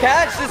never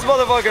catch this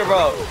motherfucker,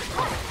 bro.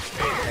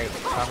 Hey,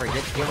 Crawford,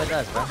 get with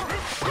us, bro.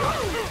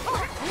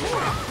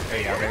 There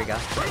you go, there you go.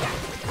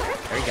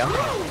 There you go.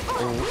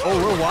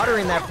 Oh, we're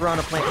watering that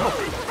piranha plant. Oh,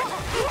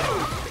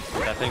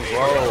 That thing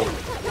rolled.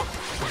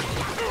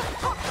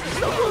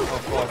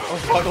 Oh,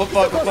 fuck, oh,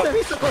 fuck, oh, fuck.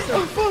 he's so close to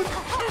me.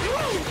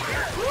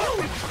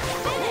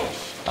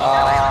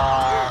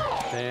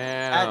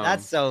 Damn.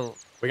 That's so...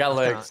 We got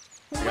legs.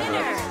 We got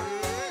legs.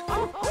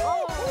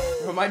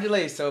 Bro, my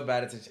delay is so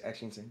bad, it's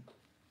actually insane.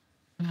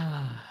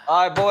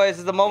 All right, boys, this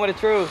is the moment of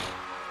truth.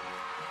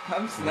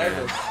 I'm just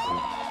nervous.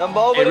 The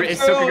moment of It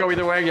still could go truth.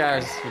 either way,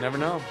 guys. You never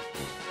know.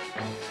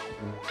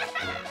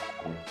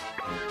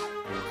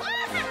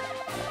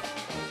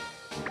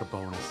 The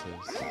bonuses.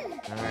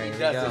 All right, He here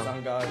does we this go.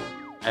 on God.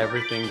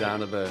 Everything down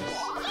to this.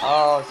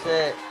 Oh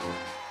shit.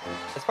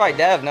 It's probably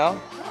Dev, no?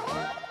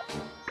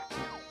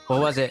 What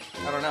was it?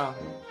 I don't know.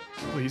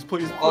 Please,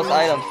 please, Most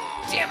items.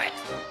 Damn it.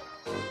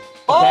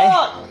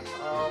 Oh!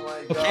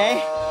 Oh my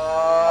Okay.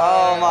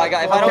 Oh my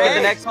god! If I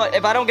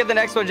don't get the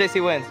next one,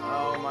 JC wins.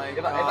 Oh my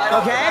If I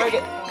don't Okay.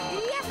 get-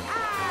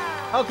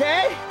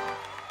 Okay.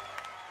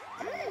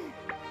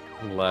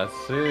 Let's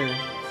see.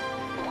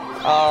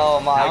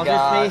 Oh my How's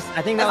god! his face?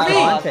 I think that was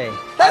That's me.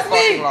 Devontae. That's I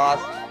fucking me.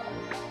 lost.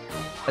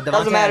 But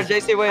Doesn't Devontae matter.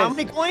 has- JC How wins.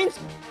 many coins?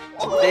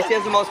 JC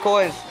has the most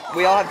coins.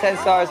 We all have 10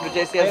 stars, but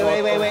JC has the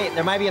most coins. Wait.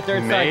 There might be a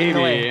third star. Give it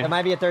away. Maybe. There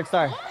might be a third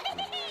star.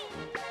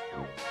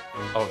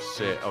 Oh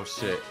shit. Oh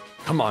shit.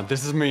 Come on,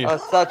 this is me. Oh,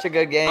 such a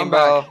good game, I'm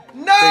bro. back.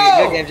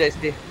 No. Good game,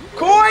 JC.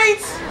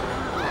 Coins.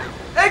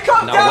 It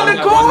comes No, down one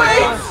to guy, one guy.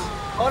 coins.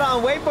 Hold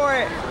on. Wait for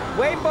it.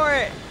 Wait for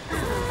it.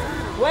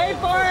 Wait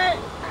for it.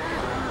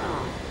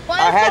 Wait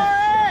I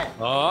had-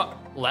 for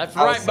Left,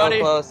 I was right, so buddy.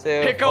 close,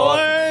 dude. Pick a Fuck.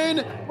 lane.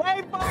 it.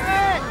 Wait for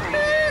it.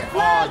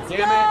 Oh,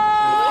 damn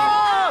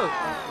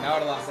Now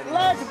I lost it.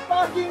 Let's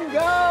fucking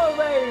go,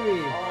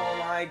 baby. Oh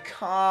my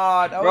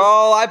god. That was-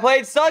 Bro, I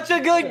played such a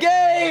good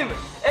game!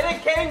 And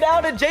it came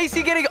down to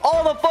JC getting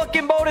all the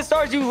fucking bonus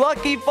stars, you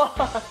lucky fuck!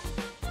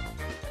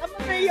 I'm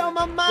gonna be on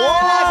my mind. Why?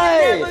 I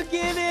can never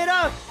give it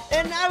up.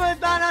 And I was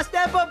about to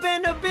step up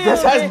in the building.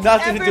 This has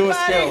nothing to do with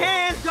Everybody skill.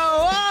 hands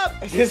go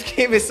up. This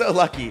game is so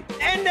lucky.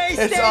 And they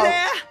It's stay all-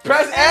 there.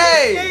 Press and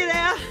they A. stay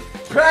there.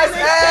 Press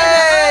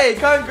A.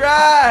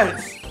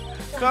 Congrats.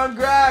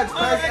 Congrats. All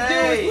I Press do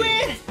is A.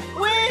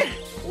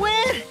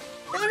 win.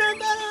 And I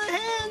got my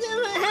hands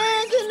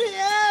in the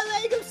air.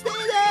 Like I'm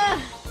stay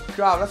there.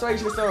 Crop. That's why you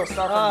should start from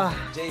Ah.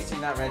 JC,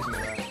 not Reggie,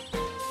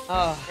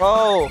 bro.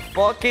 Bro,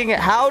 fucking,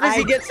 how does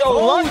he get so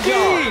told lucky?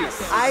 y'all.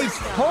 I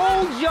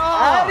told y'all.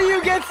 How do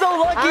you get so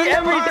lucky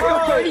every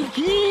Party time?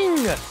 King.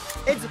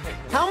 It's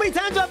how many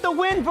times do I have to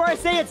win before I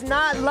say it's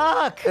not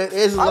luck? It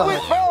is I luck.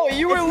 was, bro,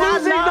 you were It's not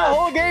losing the luck.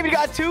 whole game, you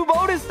got 2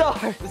 bonus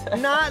stars!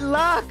 Not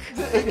luck.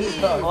 It is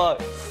luck.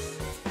 Look,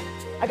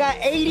 I got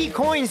 80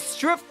 coins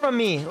stripped from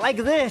me like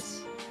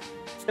this.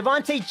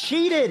 Devontae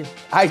cheated.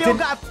 I Still did-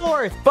 got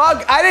fourth.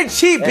 Fuck, I didn't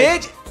cheat, Hey.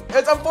 bitch.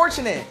 It's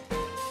unfortunate.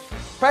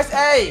 Press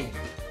A.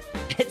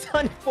 It's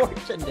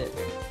unfortunate.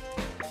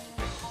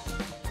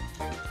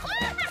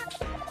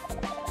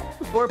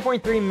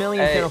 4.3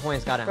 million Hey. channel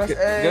points got him. Press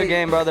A. good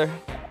game, brother.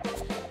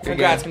 Good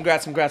Congrats, game.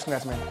 congrats,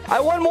 man. I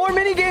won more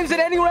mini games than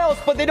anyone else,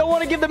 but they don't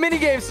want to give the mini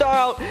game star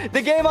out.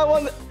 The game I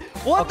won.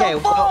 What Okay, the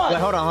fuck? wait,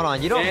 hold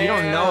on. You don't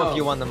know if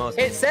you won the most.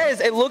 It says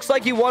it looks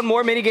like you won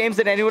more mini games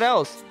than anyone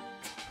else.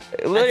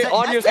 Literally That's-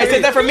 on your It said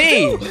screen. that for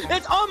me.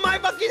 It's on my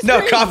fucking screen.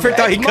 No, Crawford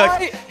thought he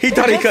cooked. He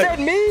thought he It just cooked. said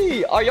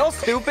me. Are y'all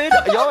stupid?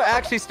 Y'all are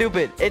actually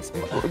stupid. It's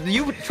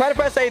you. Try to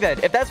press A then.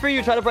 If that's for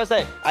you, try to press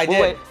A. I We'll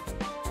did. wait.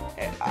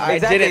 I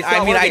Exactly, didn't. it's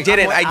not I mean, I working.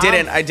 didn't.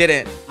 I'm- I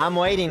didn't. I'm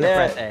waiting to Yeah.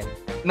 press A.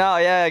 No,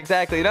 yeah,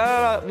 exactly.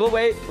 No. We'll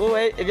wait.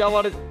 If y'all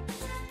want to.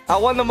 I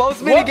won the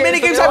most mini What games. mini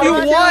games so have you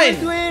y'all-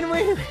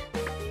 won?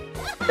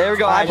 There we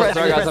go. I I pressed.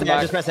 sorry, guys, I'm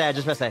back. just press A.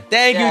 Just press A.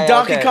 Thank you. Yeah,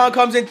 Donkey okay. Kong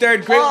comes in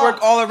third. Great Oh. work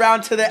all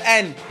around to the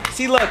end.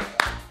 See, look.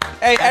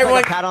 Hey, That's everyone.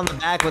 like a pat on the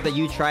back with a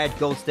 "You tried"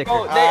 gold sticker.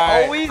 Oh, they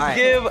Alright, always alright.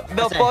 give the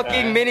That's it.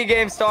 fucking mini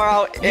game star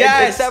out.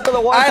 Yes. Except for the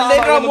one I time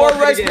landed won on the more most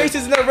mini red games.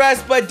 spaces than the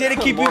rest, but didn't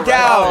keep you More red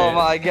down. Oh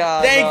my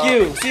god. Thank bro.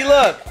 you. See,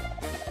 look.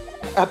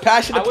 A I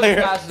passionate was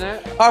player.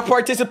 passionate. Our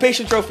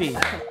participation trophy.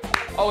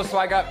 Oh, so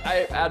I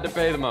had to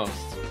pay the most.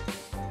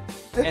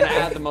 And I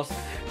had the most,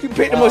 You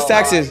paid the most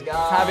taxes.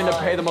 having to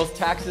pay the most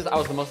taxes, I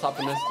was the most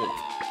optimistic.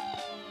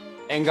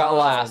 And got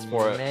last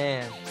for it.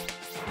 Man,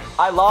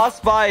 I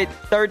lost by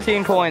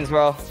 13 coins,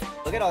 bro.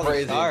 look at all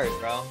Crazy. these stars,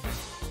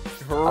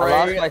 bro. I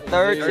lost by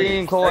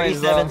 13 coins,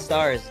 bro. 37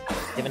 stars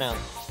given out.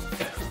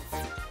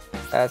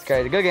 That's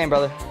crazy. Good game,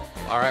 brother.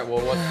 All right,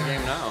 well, what's the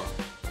game now?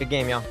 Good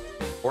game, y'all.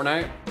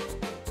 Fortnite?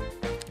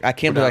 I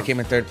can't believe I came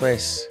in third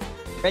place.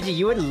 Reggie,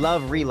 you would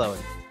love reload.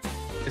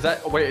 Is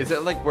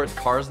it like where it's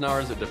cars now, or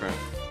is it different?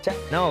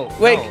 No,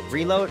 Wait. no.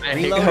 Reload. I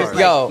hate Reload is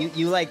cars.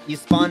 like you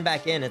spawn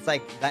back in. It's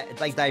like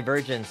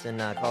Divergence in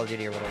Call of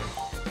Duty or whatever.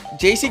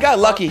 JC got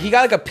lucky. He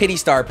got like a pity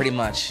star, pretty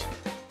much.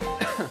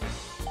 What are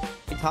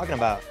you talking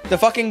about? The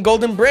fucking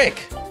golden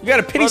brick. You got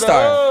a pity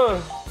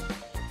star.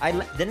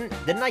 Didn't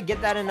I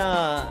get that in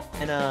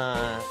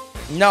a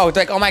No, it's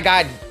like, oh my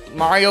god,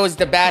 Mario is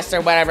the best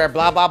or whatever,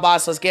 blah, blah, blah,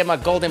 so let's give him a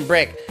golden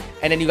brick.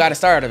 And then you got a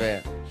star out of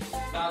it.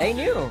 They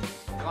knew.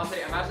 I'll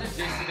say, imagine if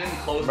Jason didn't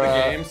close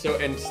Bruh. the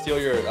game and steal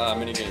your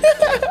mini game.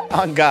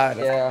 On God.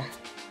 Yeah.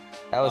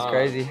 That was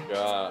crazy.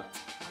 God.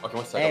 Okay,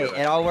 one Hey, second.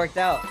 it all worked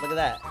out. Look at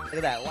that. Look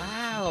at that.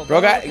 Wow.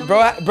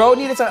 Bro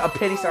needed a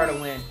pity star to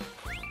win.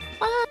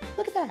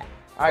 Look at that.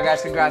 All right,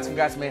 guys, congrats,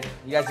 man.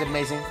 You guys did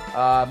amazing.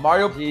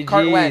 Mario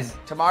Kart when?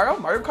 GGs. Tomorrow?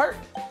 Mario Kart?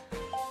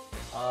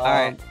 All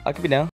right. I could be down.